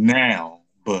good now,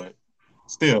 but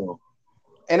still,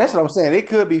 and that's what I'm saying. It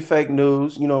could be fake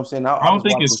news. You know what I'm saying? I I don't was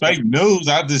think watching it's some. fake news.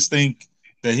 I just think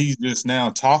that he's just now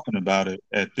talking about it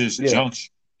at this Yeah,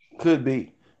 juncture. could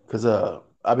be because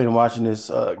I've been watching this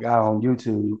guy on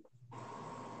YouTube,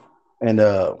 and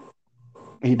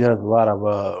he does a lot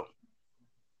of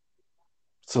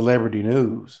celebrity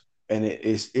news, and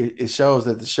it shows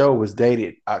that the show was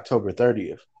dated October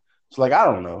 30th. So like I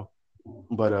don't know,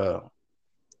 but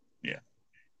Yeah.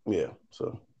 yeah.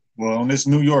 So Well, on this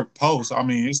New York Post, I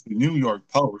mean, it's the New York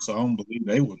Post, so I don't believe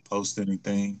they would post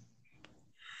anything.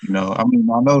 I mean,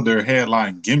 I know their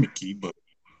headline gimmicky, but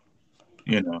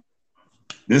you know,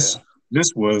 this yeah,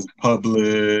 this was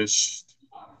published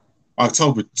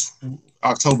October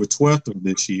October 12th of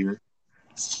this year.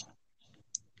 It's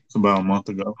about a month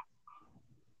ago,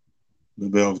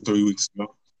 about 3 weeks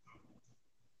ago.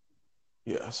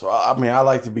 yeah. So I mean, I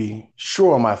like to be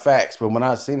sure on my facts, but when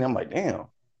I seen it, I'm like, damn,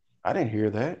 I didn't hear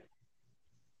that,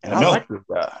 and I I know. like this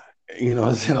guy. You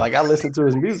know, like I listen to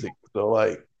his music, so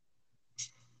like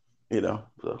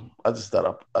so I just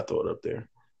thought I throw it up there.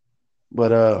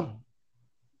 But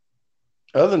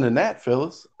other than that,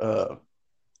 Phyllis,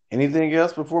 anything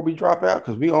else before we drop out?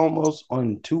 Because we almost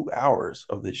on 2 hours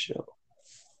of this show.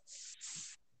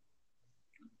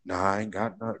 Nah, I ain't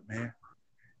got nothing, man.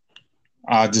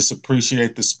 I just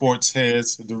appreciate the sports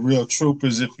heads, the real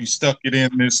troopers. If you stuck it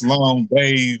in this long,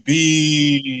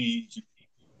 baby.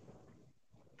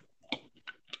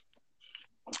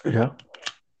 Yeah,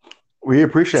 we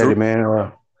appreciate True. it,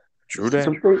 man. True that.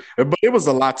 Some things, But it was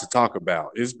a lot to talk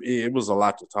about. It was a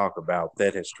lot to talk about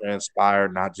that has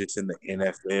transpired, not just in the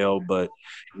NFL, but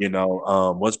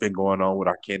what's been going on with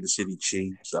our Kansas City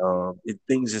Chiefs.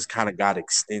 Things just kind of got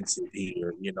extensive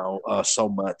here. So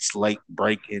much late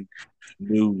breaking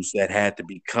news that had to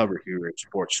be covered here at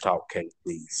Sports Talk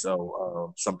KC.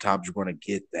 So sometimes you're going to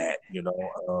get that.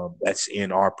 That's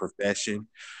in our profession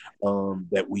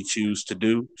that we choose to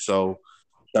do. So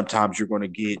sometimes you're going to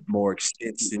get more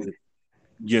extensive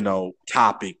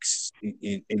topics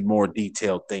in more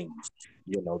detailed things,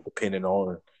 depending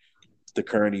on the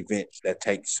current events that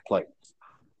takes place.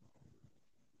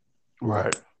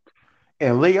 right?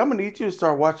 And Lee, I'm gonna need you to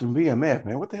start watching VMF,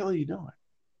 man. What the hell are you doing?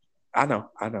 I know,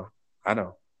 I know, I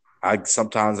know. I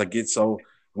sometimes I get so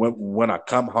when I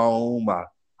come home,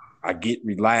 I get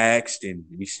relaxed and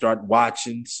we start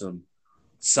watching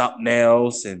something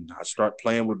else, and I start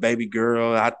playing with baby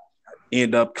girl. I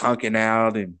end up conking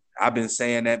out, and I've been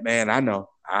saying that, man. I know.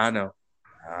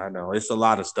 It's a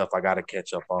lot of stuff I got to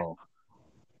catch up on.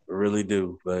 I really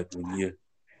do. But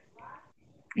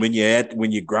when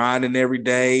you're grinding every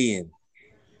day and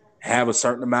have a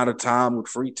certain amount of time with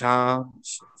free time,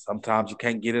 sometimes you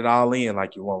can't get it all in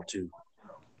like you want to.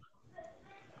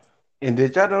 And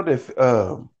did y'all know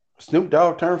that Snoop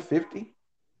Dogg turned 50?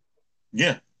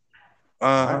 Yeah.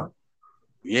 Uh-huh. Wow.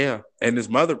 Yeah, and his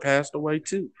mother passed away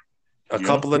too. Yeah. A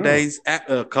couple of days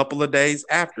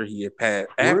after he had passed,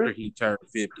 For real? after he turned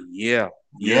 50. Yeah,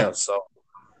 Yeah. yeah. So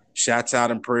shouts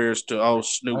out and prayers to old I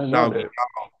Snoop didn't know Doggy that.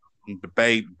 Dogg, the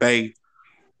Bay,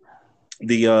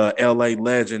 the LA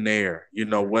legend there,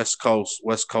 West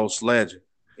Coast legend,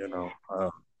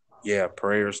 yeah,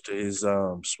 prayers to his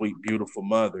sweet, beautiful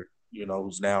mother,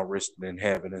 who's now resting in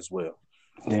heaven as well.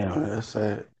 Damn, that's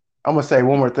sad. I'm gonna say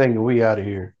one more thing and we out of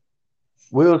here.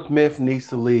 Will Smith needs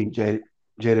to leave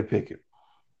Jada Pickett.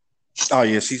 Oh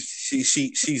yeah,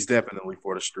 she's definitely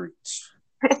for the streets.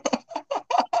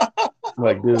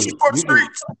 Like, She's dude, for the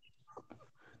streets.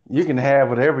 you can have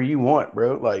whatever you want,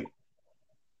 bro. Like,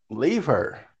 leave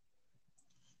her.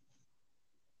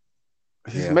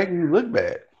 She's Yeah. making you look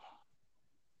bad.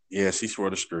 Yeah, she's for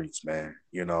the streets, man.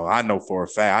 I know for a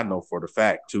fact. I know for the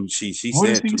fact too. She What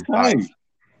did said he Tupac. say?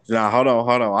 Now hold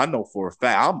on. I know for a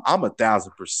fact. I'm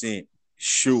 1,000%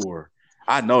 sure.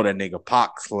 I know that nigga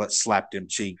Pac slapped them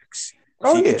cheeks.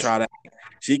 Oh She can yeah. try to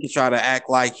she can try to act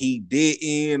like he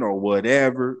didn't or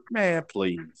whatever. Man,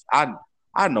 please. I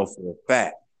know for a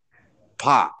fact.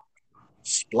 Pac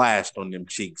splashed on them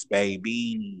cheeks,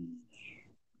 baby.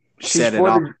 She's Set it for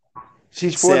off. the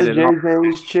she's for Set the it off.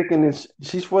 JJ's chicken and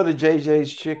she's for the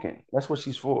JJ's chicken. That's what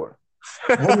she's for.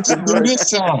 What did she Give do her this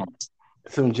time?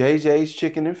 some JJ's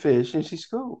chicken and fish and she's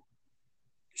cool.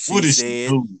 What she did she said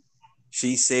do?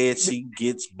 She said she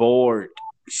gets bored.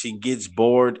 She gets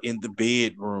bored in the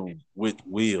bedroom with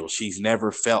Will. She's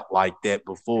never felt like that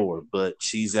before, but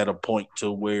she's at a point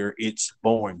to where it's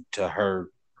boring to her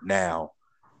now,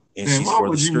 and Man, she's why for the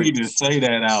would you need to streets. say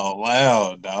that out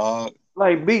loud, dog?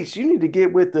 Like Beats, you need to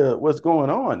get with the what's going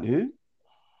on, dude.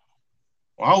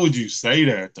 Why would you say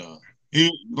that though?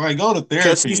 Like go to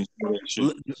Because therapy she's and do that shit.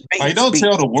 Like beats, don't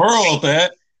tell beats, the world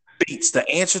that. beats. The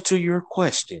answer to your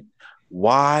question: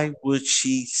 why would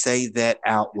she say that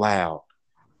out loud?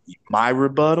 My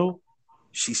rebuttal: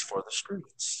 she's for the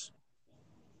streets.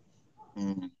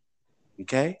 Mm.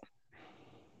 Okay,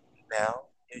 now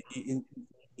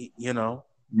you know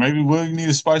Maybe we need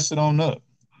to spice it on up.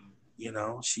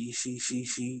 she,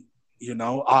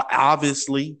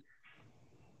 obviously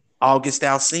August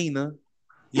Alsina,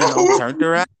 turned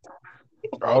her out.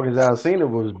 August Alsina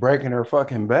was breaking her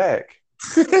fucking back.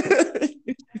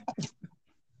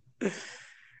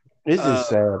 It's uh, just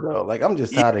sad, bro. Like I'm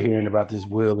just yeah, tired of hearing about this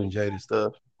Will and Jada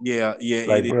stuff. yeah, it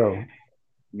Like, is, bro,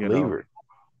 you leave know. her.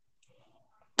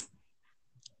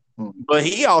 Mm. But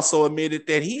he also admitted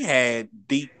that he had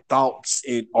deep thoughts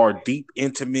or deep,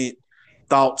 intimate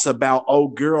thoughts about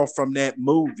old girl from that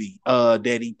movie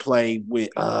that he played with.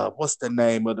 What's the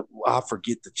name of the? I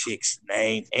forget the chick's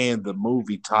name and the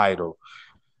movie title.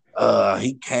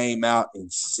 He came out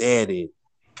and said it.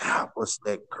 God, what's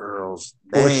that girl's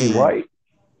Was she name? white?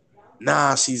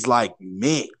 Nah, she's like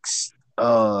mixed.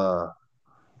 What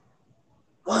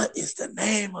is the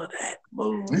name of that You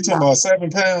movie? talking about 7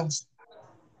 pounds?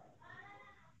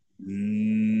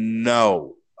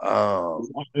 No.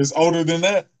 It's older than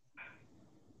that.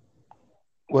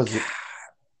 Was it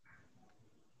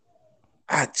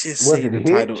I just was seen it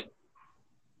the title. Hitch?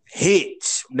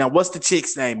 Hitch. Now, what's the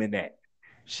chick's name in that?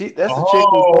 That's the chick from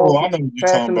Oh, I know what you're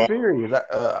Fast talking and the about. Furious.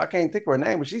 I can't think of her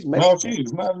name, but she's No, Mexican. she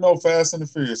is not no Fast and the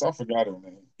Furious. I forgot her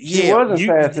name. She Yeah, wasn't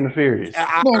Fast and the Furious.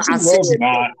 No, she I said was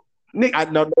not. Nick, I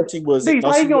know no, she wasn't. Nick,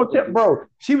 No, how she you gonna tell, wasn't. bro?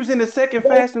 She was in the second No,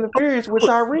 Fast and the Furious with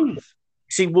Tyrese.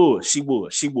 she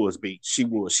was beat. She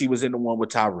was in the one with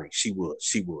Tyree. She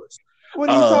was. What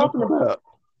are you Uh, talking about?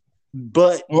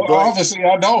 Well, but obviously,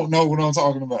 I don't know what I'm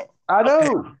talking about. I okay,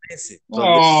 know. listen,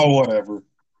 but Oh, whatever.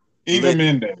 Eva li-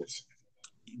 Mendes.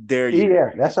 there you go. Yeah,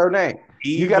 that's her name.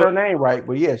 You got Eva, her name right,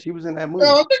 but yeah, she was in that movie.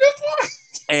 Oh, nigga,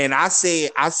 and I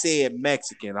said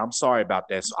Mexican. I'm sorry about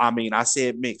that. So, I mean, I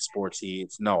said mixed sports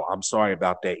heads. No, I'm sorry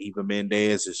about that. Eva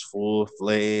Mendez is full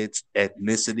fledged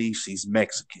ethnicity. She's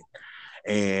Mexican.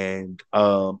 And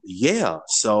yeah,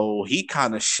 so he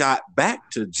kind of shot back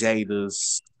to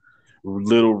Jada's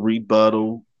little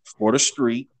rebuttal for the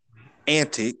street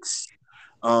antics,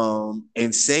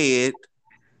 and said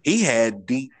he had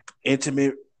deep,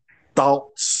 intimate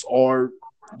thoughts or,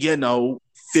 you know,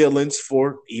 feelings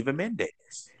for Eva Mendes.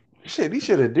 Shit, he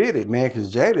should have did it, man.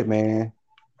 Cause Jada, man,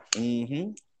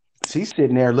 Mm-hmm. she's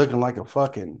sitting there looking like a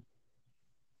fucking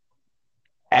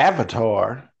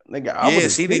avatar. Nigga, I would Yeah,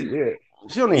 have. she didn't. Yeah,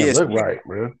 she don't even Yeah, look right,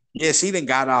 bro. yeah, she done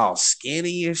got all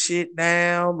skinny and shit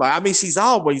now. Like, I mean, she's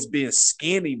always been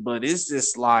skinny, but it's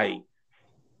just like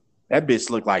that bitch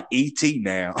look like ET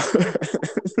now.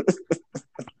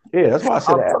 Yeah, that's why I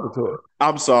said I'm, avatar.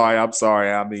 I'm sorry. I'm sorry.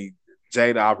 I mean,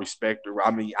 Jada, I respect her.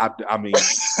 I mean, I, I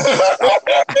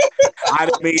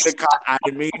didn't mean to. I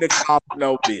didn't mean to call her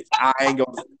no bitch. I ain't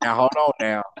gonna. Now, hold on.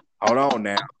 Now, hold on.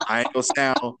 Now, I ain't gonna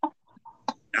sound.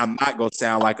 I'm not gonna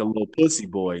sound like a little pussy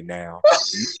boy. Now,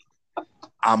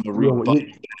 I'm a You don't, rebut.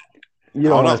 you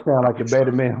don't Hold want on. to sound like a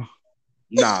beta male.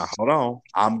 Nah, hold on.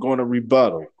 I'm gonna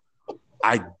rebuttal.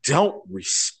 I don't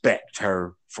respect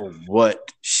her for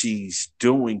what she's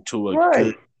doing to a good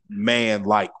Right. man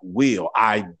like Will.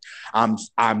 I'm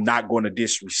not going to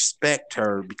disrespect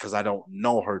her because I don't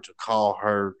know her to call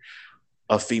her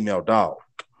a female dog.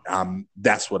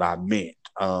 That's what I meant.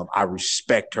 I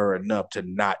respect her enough to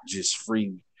not just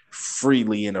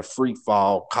freely in a free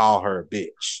fall call her a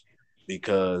bitch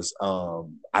because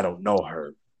I don't know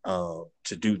her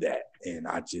to do that. And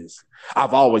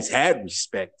I've always had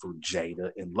respect for Jada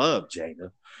and love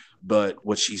Jada, but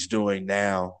what she's doing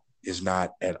now is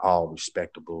not at all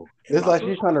respectable in It's my like book.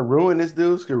 she's trying to ruin this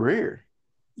dude's career.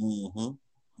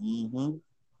 Mm-hmm. Mm-hmm.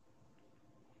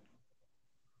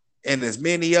 And as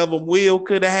many of them Will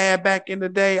could have had back in the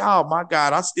day. Oh my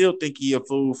God, I still think he a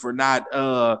fool for not.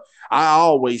 I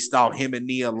always thought him and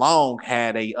Nia Long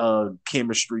had a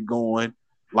chemistry going,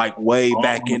 like way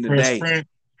back on the in the Fresh day. Prince.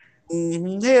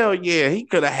 Hell yeah, he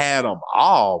could have had them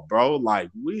all, bro. Like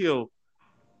Will,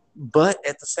 but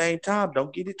at the same time,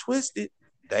 don't get it twisted.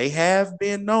 They have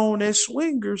been known as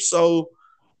swingers, so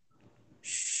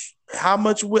how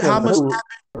much? How Telling much?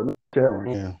 who? Telling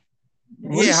him.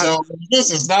 We Yeah, so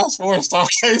this is not sports talk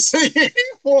KC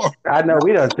anymore. I know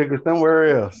we done took it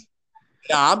somewhere else.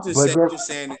 nah, I'm just But saying. guess, Just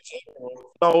saying. In general,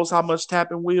 who knows how much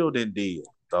tapping Will then did?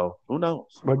 So who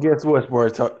knows? but guess what,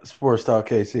 Sports Talk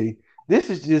KC? This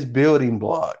is just building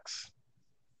blocks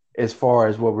as far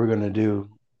as what we're gonna do,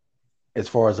 as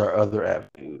far as our other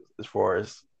avenues, as far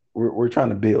as we're trying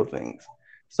to build things.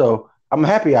 So I'm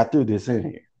happy I threw this in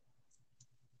here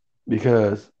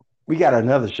because we got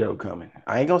another show coming.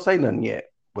 I ain't gonna say nothing yet,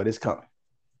 but it's coming,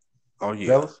 Oh yeah,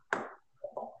 fellas.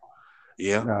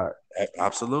 yeah, Uh,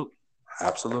 absolute,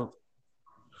 absolute.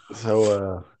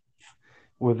 so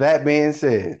with that being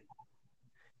said,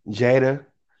 Jada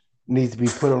needs to be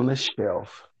put on the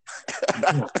shelf.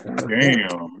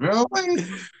 Damn, really?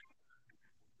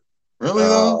 Really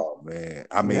though? Oh man,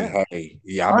 I mean, Yeah. hey,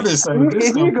 yeah, I I mean, just say this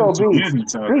And gonna here go put your Beats.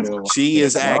 business out Beats. there. Like, she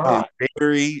is acting Uh,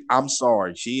 very. I'm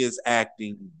sorry, she is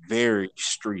acting very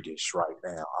streetish right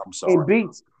now. I'm and sorry.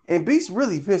 Beats and Beats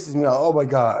really pisses me off. Oh my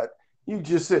God. You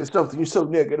just said something you're so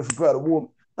negative about a woman.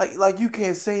 Like you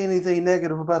can't say anything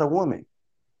negative about a woman.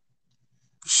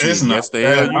 it's Shit, not yes, the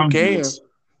hell that. you I'm can. just.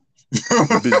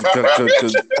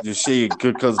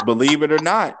 Because believe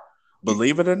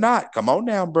it or not, come on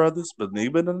now, brothers,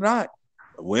 believe it or not,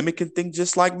 women can think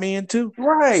just like men too. So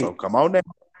Right. come on now.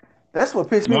 That's what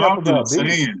pissed No, me off I'm about just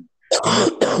Beats. saying.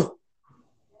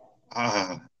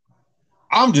 Uh,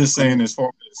 I'm just saying as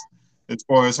far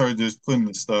as her just putting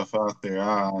the stuff out there.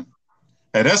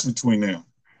 Hey, that's between them.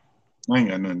 I ain't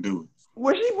got nothing to do with it.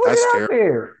 Well, she put That's it out terrible.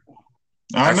 there.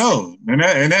 I That's know, and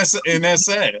that's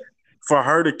sad. for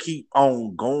her to keep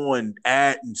on going,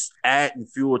 adding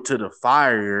fuel to the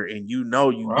fire, and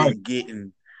Right.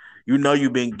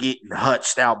 you've been getting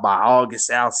hutched out by August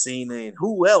Alsina, and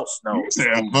who else You knows?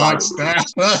 said Like, Buck staff.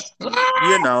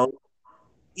 you know,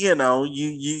 you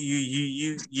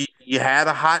had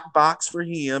a hot box for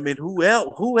him, and whoever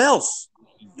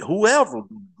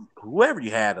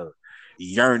you had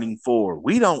yearning for?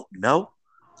 We don't know,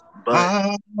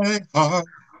 but My heart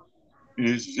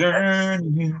is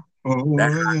yearning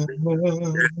that for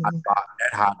your hot love. box,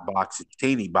 that hot box is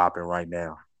teeny bopping right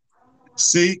now.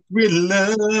 Secret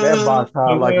That love. box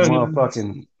hard like a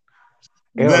motherfucking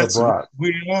Elder That's who Brock.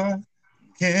 we are.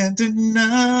 Can't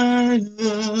deny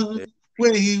the Yeah,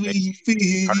 way man, we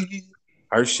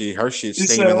her, feel. her shit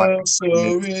It's steaming like all so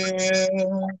a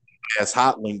real, ass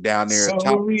hot link down there so at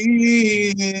top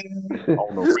real.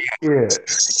 on the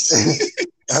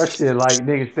Yeah. Her shit like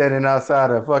niggas standing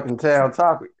outside a fucking town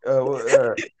top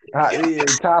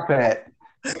hat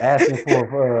asking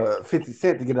for 50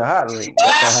 cent to get a hot link.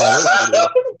 That's how high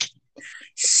that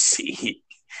shit is.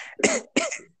 shit.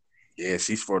 Yeah,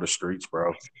 she's for the streets,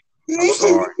 bro. I'm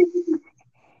sorry.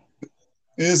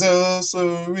 It's all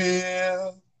so real.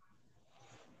 All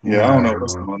Yeah, I don't know right,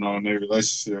 what's well. going on in their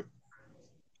relationship.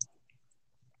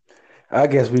 I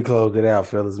guess we closed it out,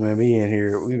 fellas, man.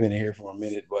 We've been here for a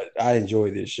minute, but I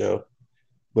enjoyed this show.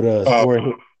 But Uh, sport,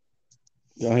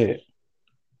 go ahead.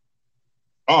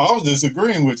 oh, I was just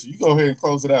agreeing with you. You go ahead and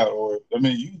close it out, or I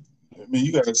mean,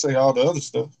 you got to say all the other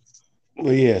stuff.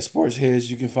 Well, yeah, sports heads,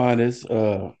 you can find us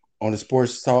on the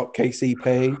Sports Talk KC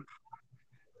page.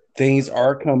 Things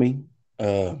are coming.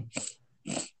 I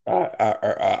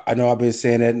know I've been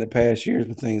saying that in the past years,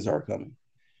 but things are coming.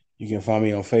 You can find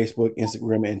me on Facebook,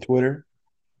 Instagram, and Twitter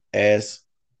as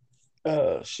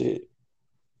shit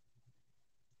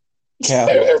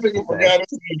caviar. That nigga forgot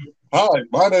his name. Hi,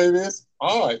 my name is.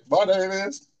 Hi, my name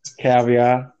is.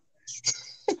 Caviar.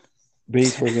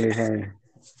 Beats, where can they find you?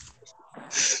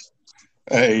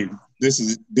 Hey, this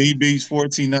is DB's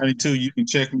 1492. You can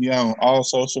check me out on all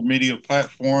social media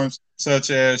platforms such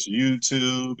as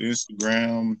YouTube,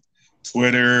 Instagram,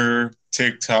 Twitter,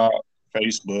 TikTok,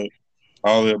 Facebook,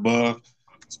 all the above.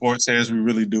 Sports heads, we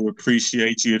really do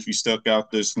appreciate you if you stuck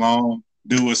out this long.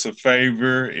 Do us a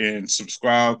favor and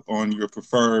subscribe on your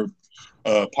preferred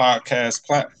podcast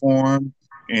platform,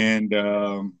 and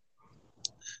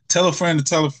tell a friend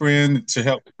to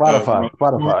help grow Spotify. the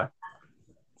sport. Spotify.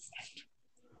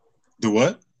 Do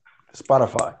what?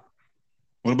 Spotify.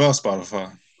 What about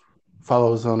Spotify?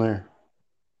 Follow us on there.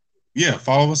 Yeah,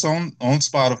 follow us on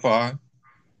Spotify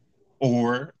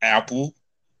or Apple.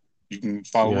 You can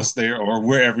follow Yeah. us there or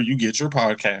wherever you get your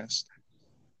podcast.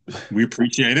 We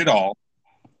appreciate it all.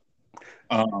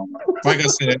 Like I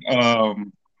said,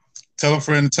 tell a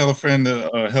friend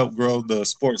to help grow the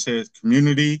sports head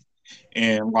community.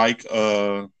 And like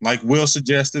Will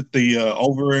suggested, the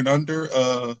over and under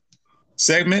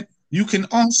segment, you can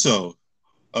also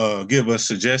give us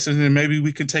suggestions, and maybe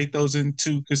we can take those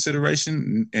into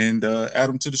consideration and add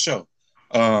them to the show.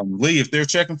 Lee, if they're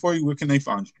checking for you, where can they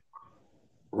find you?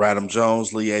 Radham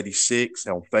Jones, Lee 86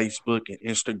 on Facebook and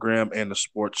Instagram and the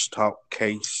Sports Talk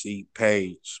KC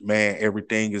page. Man,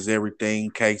 everything is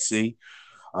everything, KC.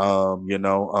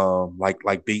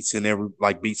 Like Beats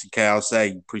and Cal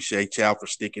say, appreciate y'all for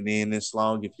sticking in this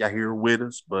long if y'all here with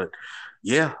us. But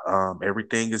yeah,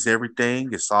 everything is everything.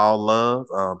 It's all love.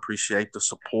 Appreciate the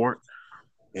support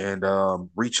and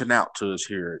reaching out to us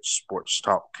here at Sports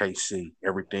Talk KC.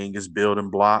 Everything is building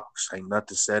blocks. Ain't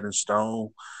nothing set in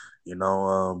stone.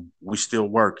 We still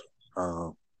working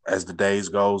as the days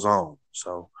goes on.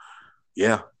 So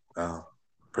yeah, uh,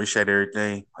 appreciate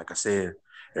everything. Like I said,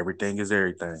 everything is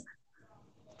everything.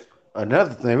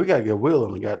 Another thing, we gotta get Will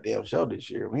on the goddamn show this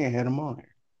year. We ain't had him on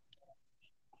here.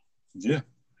 Yeah,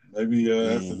 maybe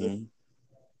after this. Mm-hmm.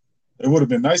 It would have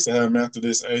been nice to have him after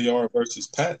this AR versus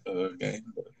Pat game,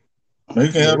 but maybe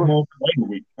we can Yeah, have him on for later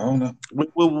week. I don't know. We,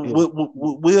 we, yeah, we,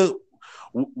 we, we'll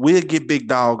we'll get Big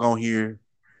Dog on here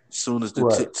soon as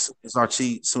right.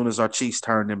 soon as our Chiefs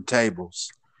turn them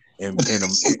tables, and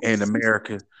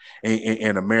America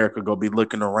and America gonna be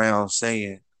looking around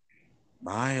saying,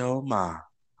 "My oh my,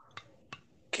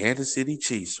 Kansas City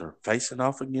Chiefs are facing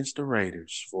off against the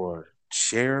Raiders for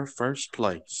share first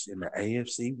place in the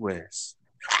AFC West."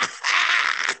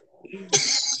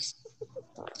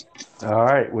 All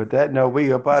right. With that note,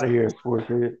 we up out of here, sports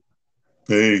head.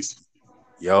 Peace.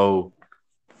 Yo.